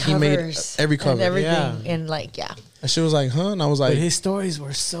fucking." I was like, "He made every cover, and everything, and like, And she was like, "Huh?" And I was like, but his stories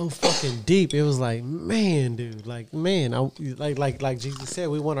were so fucking deep. It was like, man, dude, like, man, like Jesus said,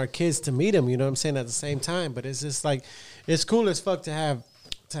 we want our kids to meet him. You know what I'm saying? At the same time, but it's just like, it's cool as fuck to have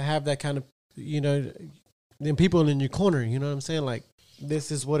that kind of, you know. Then people in your corner, you know what I'm saying? Like, this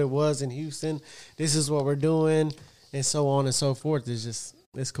is what it was in Houston. This is what we're doing, and so on and so forth.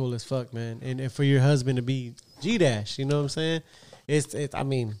 It's cool as fuck, man. And for your husband to be G-Dash, you know what I'm saying? It's I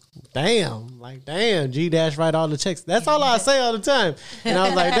mean, damn, G-Dash write all the checks. That's all I say all the time. And I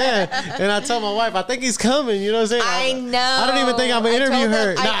was like, damn. And I told my wife, I think he's coming. You know what I'm saying? I know. I don't even think I'm going to interview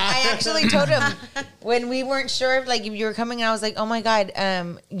her. I actually told him when we weren't sure if you were coming, and I was like, oh my God,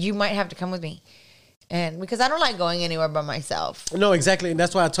 you might have to come with me. And because I don't like going anywhere by myself. No, exactly. And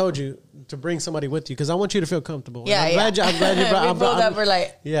that's why I told you to bring somebody with you, because I want you to feel comfortable. Yeah, I'm glad you brought. We pulled up, we're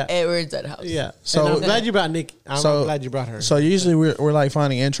like, Edward's at house. Yeah. So I'm glad you brought Nick. I'm glad you brought her. So usually we're like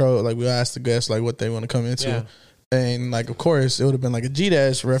finding intro, like we ask the guests like what they want to come into. Yeah. And like, of course, it would have been like a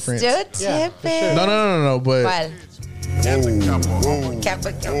G-Dash reference. Still tipping. Sure. No. But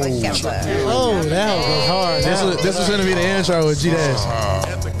Kappa. Oh, that was hard. This was gonna be the intro with G-Dash.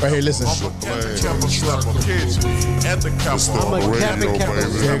 Right here, listen. I'm a Kappa.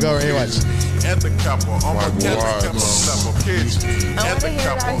 Here, go right here, watch. At the couple, I'm a level kids. At the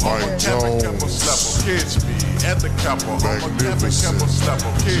couple, I'm a level kids. at the couple, I'm a couple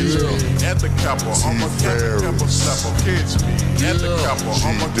stepper, kids me. At the couple, I'm a couple stepper, kids me. At the couple,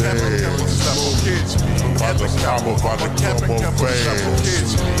 I'm a couple stepper, kids me. At the couple, I'm a couple stepper,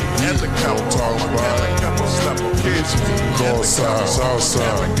 kids me. At the couple, I'm a couple stepper, kids me. North side, south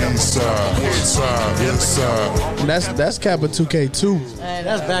side, east side, west side, west side. That's Kappa 2K2.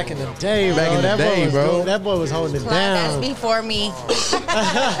 That's back in the day, Back in the day, bro. That boy was holding it That's down. before me.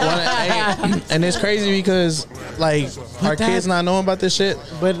 And it's crazy because like our kids not knowing about this shit.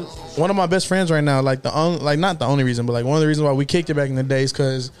 But one of my best friends right now, like not the only reason, but like one of the reasons why we kicked it back in the days,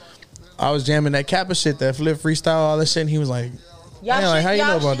 because I was jamming that Kappa shit, that flip freestyle, all that shit, and he was like, Y'all, like, how you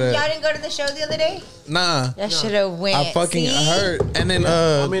know about that? Y'all didn't go to the show the other day? nah. That should have went. I fucking See? heard. And then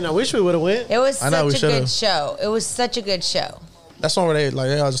I mean, I wish we would have went. It was I know, we such a should've. good show. It was such a good show. that's one where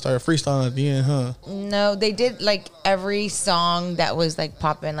they all just started freestyling at the end, huh? No, they did like every song that was like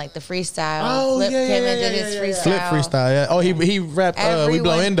popping, like the freestyle. Oh, Flip yeah, came yeah, and did yeah, his yeah, yeah. freestyle. Flip freestyle, yeah. Oh, he rapped We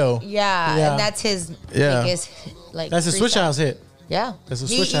Blow Everyone- Indo. Yeah, and that's his Yeah. biggest like. That's a switch freestyle. house hit. Yeah, That's a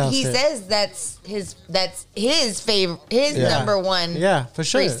switch house He hit. says that's his favorite, his Yeah. number one. Yeah, for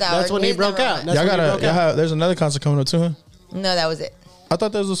sure. Freestyle, That's when he his broke number out. one. That's Y'all when he broke out. got there's another concert coming up too, huh? No, that was it. I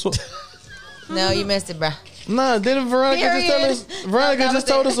thought there was a No, you missed it, bro. Nah, didn't Veronica just tell us? Period. Veronica No, just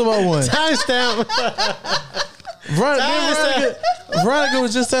that told was us about one. Timestamp. Veronica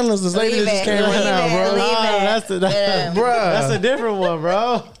was just telling us this lady Leave that just it. came right Leave now, it. bro. Leave Oh, it. Bruh. that's a different one,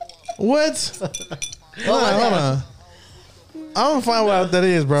 bro. What? Hold on. I'm gonna find out what that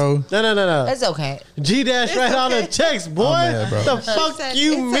is, bro. No. It's okay. G dash write all the checks, boy. mad, bro. The fuck said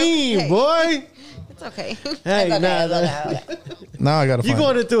you it's mean, okay. boy? It's okay. Hey, Okay, nah. okay. Now I gotta You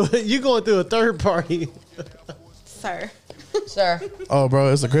find going through a third party. Sir. Sir. Oh,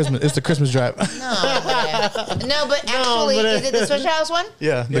 bro, it's the Christmas drive. No, okay. No, but actually, but is it the Switch House one?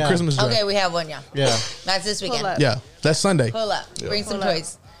 Yeah, the Yeah. Christmas drive. Okay, we have one, yeah. Yeah. That's this weekend. Pull up. Yeah, that's Sunday. Pull up. Bring some Pull up.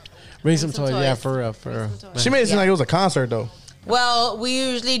 toys. Bring some some toys. toys. Yeah, for real. She made it seem like it was a concert though. Well, we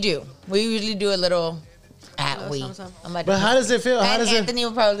usually do. We usually do a little at we. Something. I'm about But to- how does it feel? How and does it? Anthony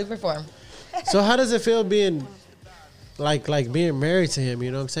will probably perform. So how does it feel being like being married to him?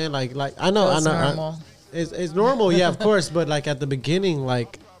 You know what I'm saying? Like I know. Feels normal. It's normal, yeah, of course. But like at the beginning,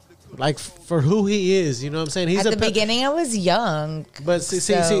 like for who he is, you know what I'm saying? He's At the pi- beginning, I was young. But see,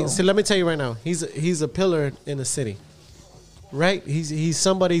 So- let me tell you right now, he's a pillar in the city, right? He's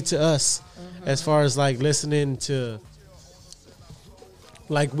somebody to us, as far as like listening to.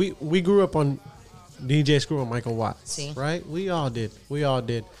 Like we grew up on DJ Screw and Michael Watts, See? right? We all did,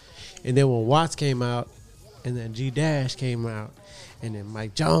 and then when Watts came out, and then G Dash came out, and then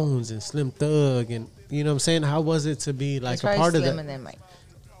Mike Jones and Slim Thug, and you know what I'm saying? How was it to be like It's a probably part of Slim that? and then Mike.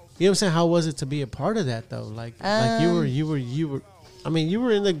 You know what I'm saying? How was it to be a part of that though? Like you were. I mean, you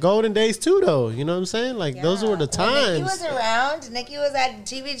were in the golden days too, though. You know what I'm saying? Like those were the Well, Nikki times. was around. Nikki was at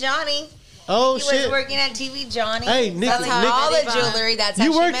TV Johnny. Oh He shit! was working at TV Johnny. Hey, Nikki- selling Nikki- all the Nikki- jewelry. That's how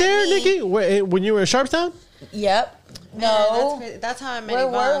You she worked met there, me. Nikki? When you were in Sharpstown? Yep. No. That's how I met Where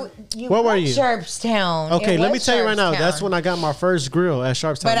Yvonne. were you? Where were you? Sharpstown. Okay, It let me was tell you right now. Sharpstown. That's when I got my first grill at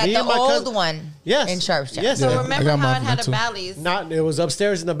Sharpstown. But at Me the and my old cousin- one. Yes. In Sharpstown. Yes. So Yeah, I remember got how mine it from had there, a too. Bally's? Not. It was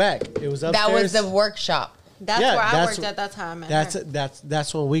upstairs in the back. It was upstairs. That was the workshop. That's Yeah, where I that's- worked at that time. I met her.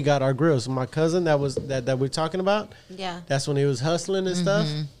 That's when we got our grills. My cousin that we're talking about. Yeah. That's when he was hustling and stuff.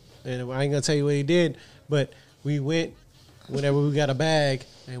 Mm-hmm. And I ain't gonna tell you what he did, but we went whenever we got a bag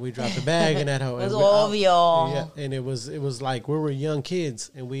and we dropped the bag in that hoe. It was And we- all of y'all. Yeah, and it was like we were young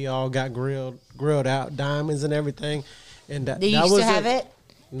kids and we all got grilled out, diamonds and everything. And that, Did you that used was to have it?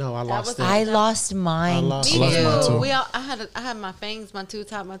 No, I lost it. I lost mine lost too. mine too. We all, I had my fangs, my two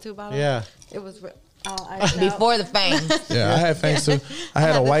top, my two bottom. Yeah. It was all iced out. Before the fangs. Yeah, I had fangs too. I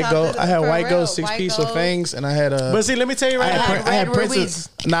had a the white top gold. of the- I had for white real, gold 6 white piece with gold. fangs, and I had a. But see, let me tell you right now. I had red princess.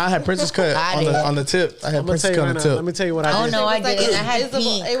 Nah, I had princess cut I on did. the tip. I had I'm gonna tell princess you cut right on now. the tip. Let me tell you what I Oh did. no, I It was like didn't. I had invisible.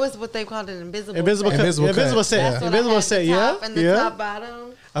 pink. It was what they called it, invisible. Invisible set. cut. Invisible cut. Invisible set. Yeah. That's what Invisible I had, set. the Yeah. top and the Yeah. top bottom.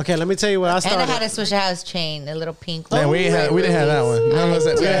 Okay, let me tell you what I And started. I had a Swish House chain, a little pink Man, one. we didn't have that one. None of us.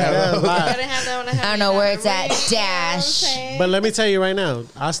 We didn't have Yeah, that one. lie. I didn't have that one. I don't know where it's at. Dash. But let me tell you right now,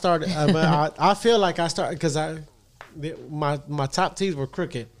 I started. I feel like I started because my top teeth were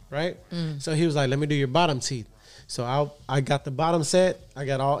crooked, right? So he was like, "Let me do your bottom teeth." So I got the bottom set. I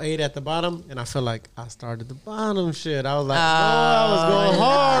got all 8 at the bottom, and I feel like I started the bottom shit. I was like, I was going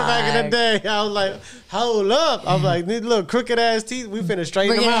hard back in the day. I was like, hold up. I was like, these little crooked ass teeth, we finna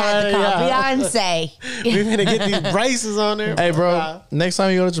straighten We're them gonna out. have to call Yeah. Beyonce. We finna get these braces on there. Hey, bro. Next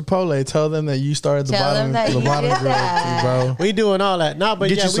time you go to Chipotle, tell them that you started the Tell them bottom, that the you bottom did grill, that. bro. We doing all that. No, but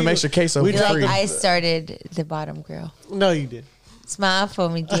Get yeah, you some extra queso we for dropped free. the- I started the bottom grill. No, you did. Smile for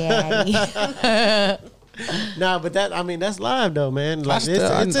me, daddy. Nah, but that's live though, man. Like I still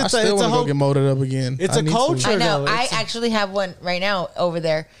want to go get molded up again. It's a culture. I know. Though. I actually have one right now over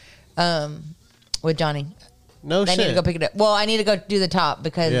there, with Johnny. No shit. I need to go pick it up. Well, I need to go do the top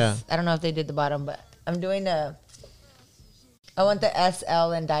because I don't know if they did the bottom, but I'm doing I want the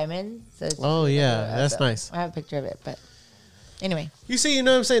SL and diamond. So that's nice. I have a picture of it, but anyway. You see, you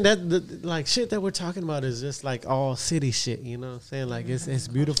know what I'm saying? That like shit that we're talking about is just like all city shit. You know what I'm saying? Like it's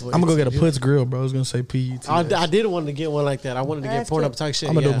beautiful. I'm gonna go get a Puts grill, bro. I was gonna say PUT. I didn't want to get one like that. I wanted to get porn up talk shit.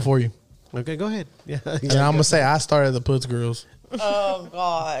 I'm gonna do it before you. Okay, go ahead. Yeah, I'm gonna say I started the Puts grills. Oh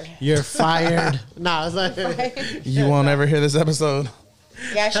God. You're fired. Nah, it's like You won't ever hear this episode.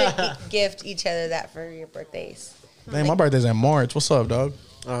 Yeah, I should gift each other that for your birthdays. Man, my birthday's in March. What's up, dog?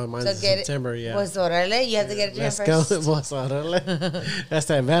 Mine's in September, yeah. Pues órale, you have to get it to him Let's first. go. Pues órale. That's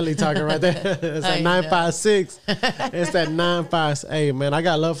that Valley talking right there. It's that 956. It's that 956. Hey, man, I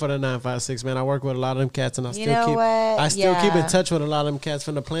got love for the 956, man. I work with a lot of them cats, and I still keep in touch with a lot of them cats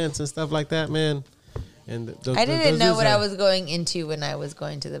from the plants and stuff like that, man. And I didn't know what I was going into when I was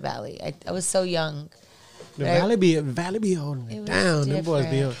going to the Valley. I was so young. The Valley be holding it down. Them boys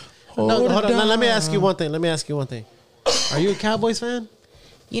be holding. No, hold on. Now, let me ask you one thing. Are you a Cowboys fan?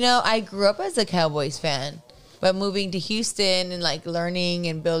 You know, I grew up as a Cowboys fan, but moving to Houston and like learning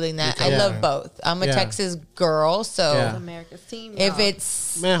and building that, I love both. I'm a Texas girl, so America's team. If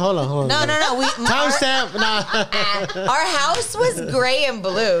it's hold on. No. Timestamp. Nah. Our house was gray and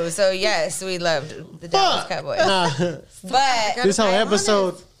blue, so yes, we loved the Dallas Cowboys. But this whole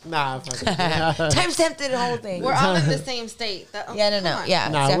episode. Nah, timestamped the whole thing. We're all in the same state. No. Yeah,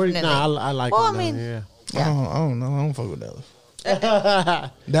 nah, definitely. I like. Well, them, I mean, yeah. I don't know. I don't fuck with Dallas.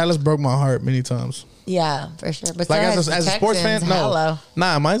 Dallas broke my heart many times. Yeah, for sure. But like as a sports fan, no. Hello.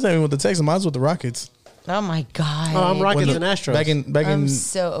 Nah, mine's not even with the Texans. Mine's with the Rockets. Oh my God. Oh, I'm Rockets and Astros. I'm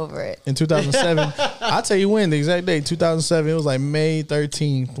so over it. In 2007, I'll tell you when, the exact date, 2007, it was like May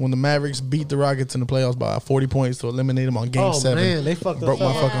 13th when the Mavericks beat the Rockets in the playoffs by 40 points to eliminate them on Game 7. Oh, man, they fucked Broke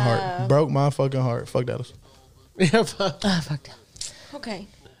up. my fucking heart. Broke my fucking heart. Fuck Dallas. Yeah, fuck. Fuck that. Okay.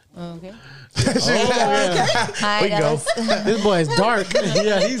 Hi, We go. This boy is dark.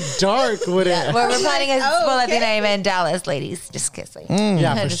 Yeah, he's dark with it. Well, we're planning a Spoiled.Latinaa event in Dallas, ladies. Just kidding.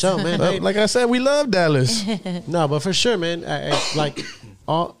 Yeah, for sure, man. But like I said, we love Dallas. No, but for sure, man. Like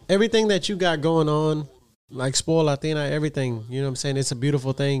everything that you got going on, like Spoiled.Latinaa, everything. You know what I'm saying? It's a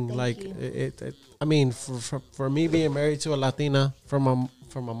beautiful thing. I mean, for me being married to a Latina, for my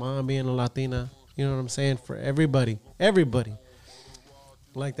mom being a Latina, you know what I'm saying? For everybody.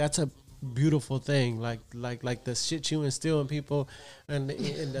 Like that's a beautiful thing. Like the shit you instill in people, and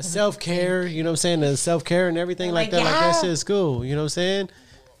the self-care. You know what I'm saying? The self-care and everything like that. Like that shit is cool. You know what I'm saying?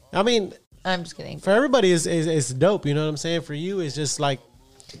 I mean, I'm just kidding. For everybody, it's dope. You know what I'm saying? For you, it's just like,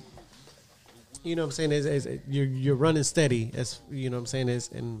 you know what I'm saying? You're running steady. As you know what I'm saying?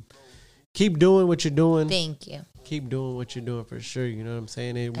 And keep doing what you're doing. Thank you. Keep doing what you're doing for sure. You know what I'm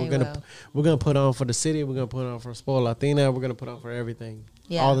saying? And we're gonna put on for the city. We're gonna put on for Spoiled.Latinaa. We're gonna put on for everything.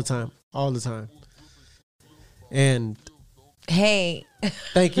 Yeah. All the time. And hey,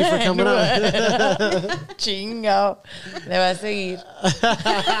 thank you for coming on. Chingo. Le va a seguir.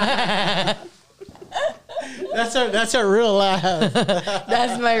 That's her real laugh.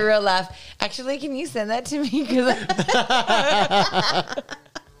 That's my real laugh. Actually, can you send that to me?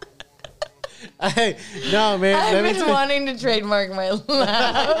 Hey, no, man. I've been wanting to trademark my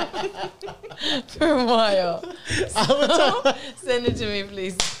laugh for a while. So send it to me,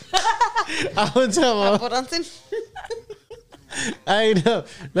 please. I would tell him. I know.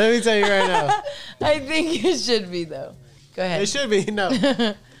 Let me tell you right now. I think it should be, though. Go ahead. It should be. No.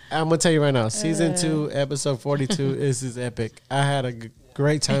 I'm going to tell you right now. Season 2, episode 42 is epic. I had a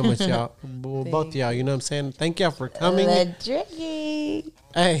great time with y'all. Both y'all. You know what I'm saying? Thank y'all for coming.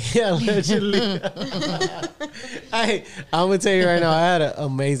 Hey, yeah, literally. Hey, I'm gonna tell you right now, I had an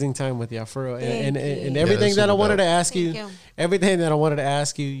amazing time with y'all for real, and everything that I wanted to ask you, everything that I wanted to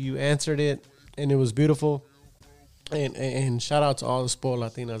ask you, you answered it, and it was beautiful. And shout out to all the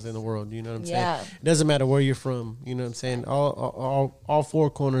Spoiled.Latinas in the world. You know what I'm saying? It doesn't matter where you're from. You know what I'm saying? All four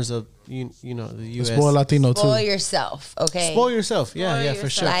corners of you know the U.S. Spoiled Latino too. Spoil yourself, okay? Spoil yourself. Yeah, for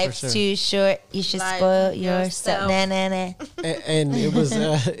sure. Life's too short. You should spoil yourself. Nah. And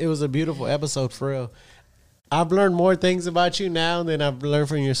it was a beautiful episode for real. I've learned more things about you now than I've learned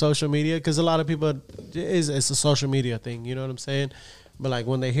from your social media, because a lot of people it's a social media thing. You know what I'm saying? But like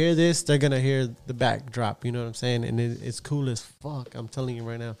when they hear this, they're gonna hear the backdrop. You know what I'm saying? And it's cool as fuck. I'm telling you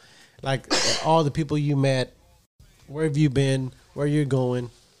right now. Like all the people you met, where have you been, where you're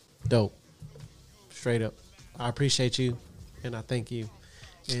going, dope. Straight up. I appreciate you, and I thank you.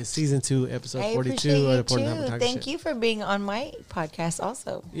 is season 2, episode I 42 of the appreciate Important you too. Thank you for being on my podcast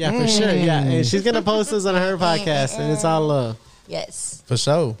also. Yeah, for sure. Yeah, and she's gonna post this on her podcast, and it's all love. Yes. For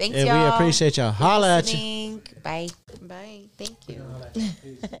sure. Thanks, and y'all. we appreciate y'all. Holla at you. Bye. Bye. Thank you.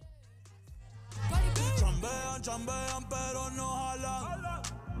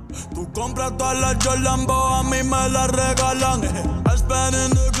 Tú compras todas las Jolambo, a mí me las regalan. I spend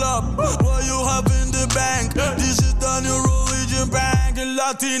in the club, what you have in the bank. This is the new religion bank,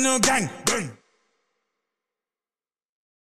 Latino gang.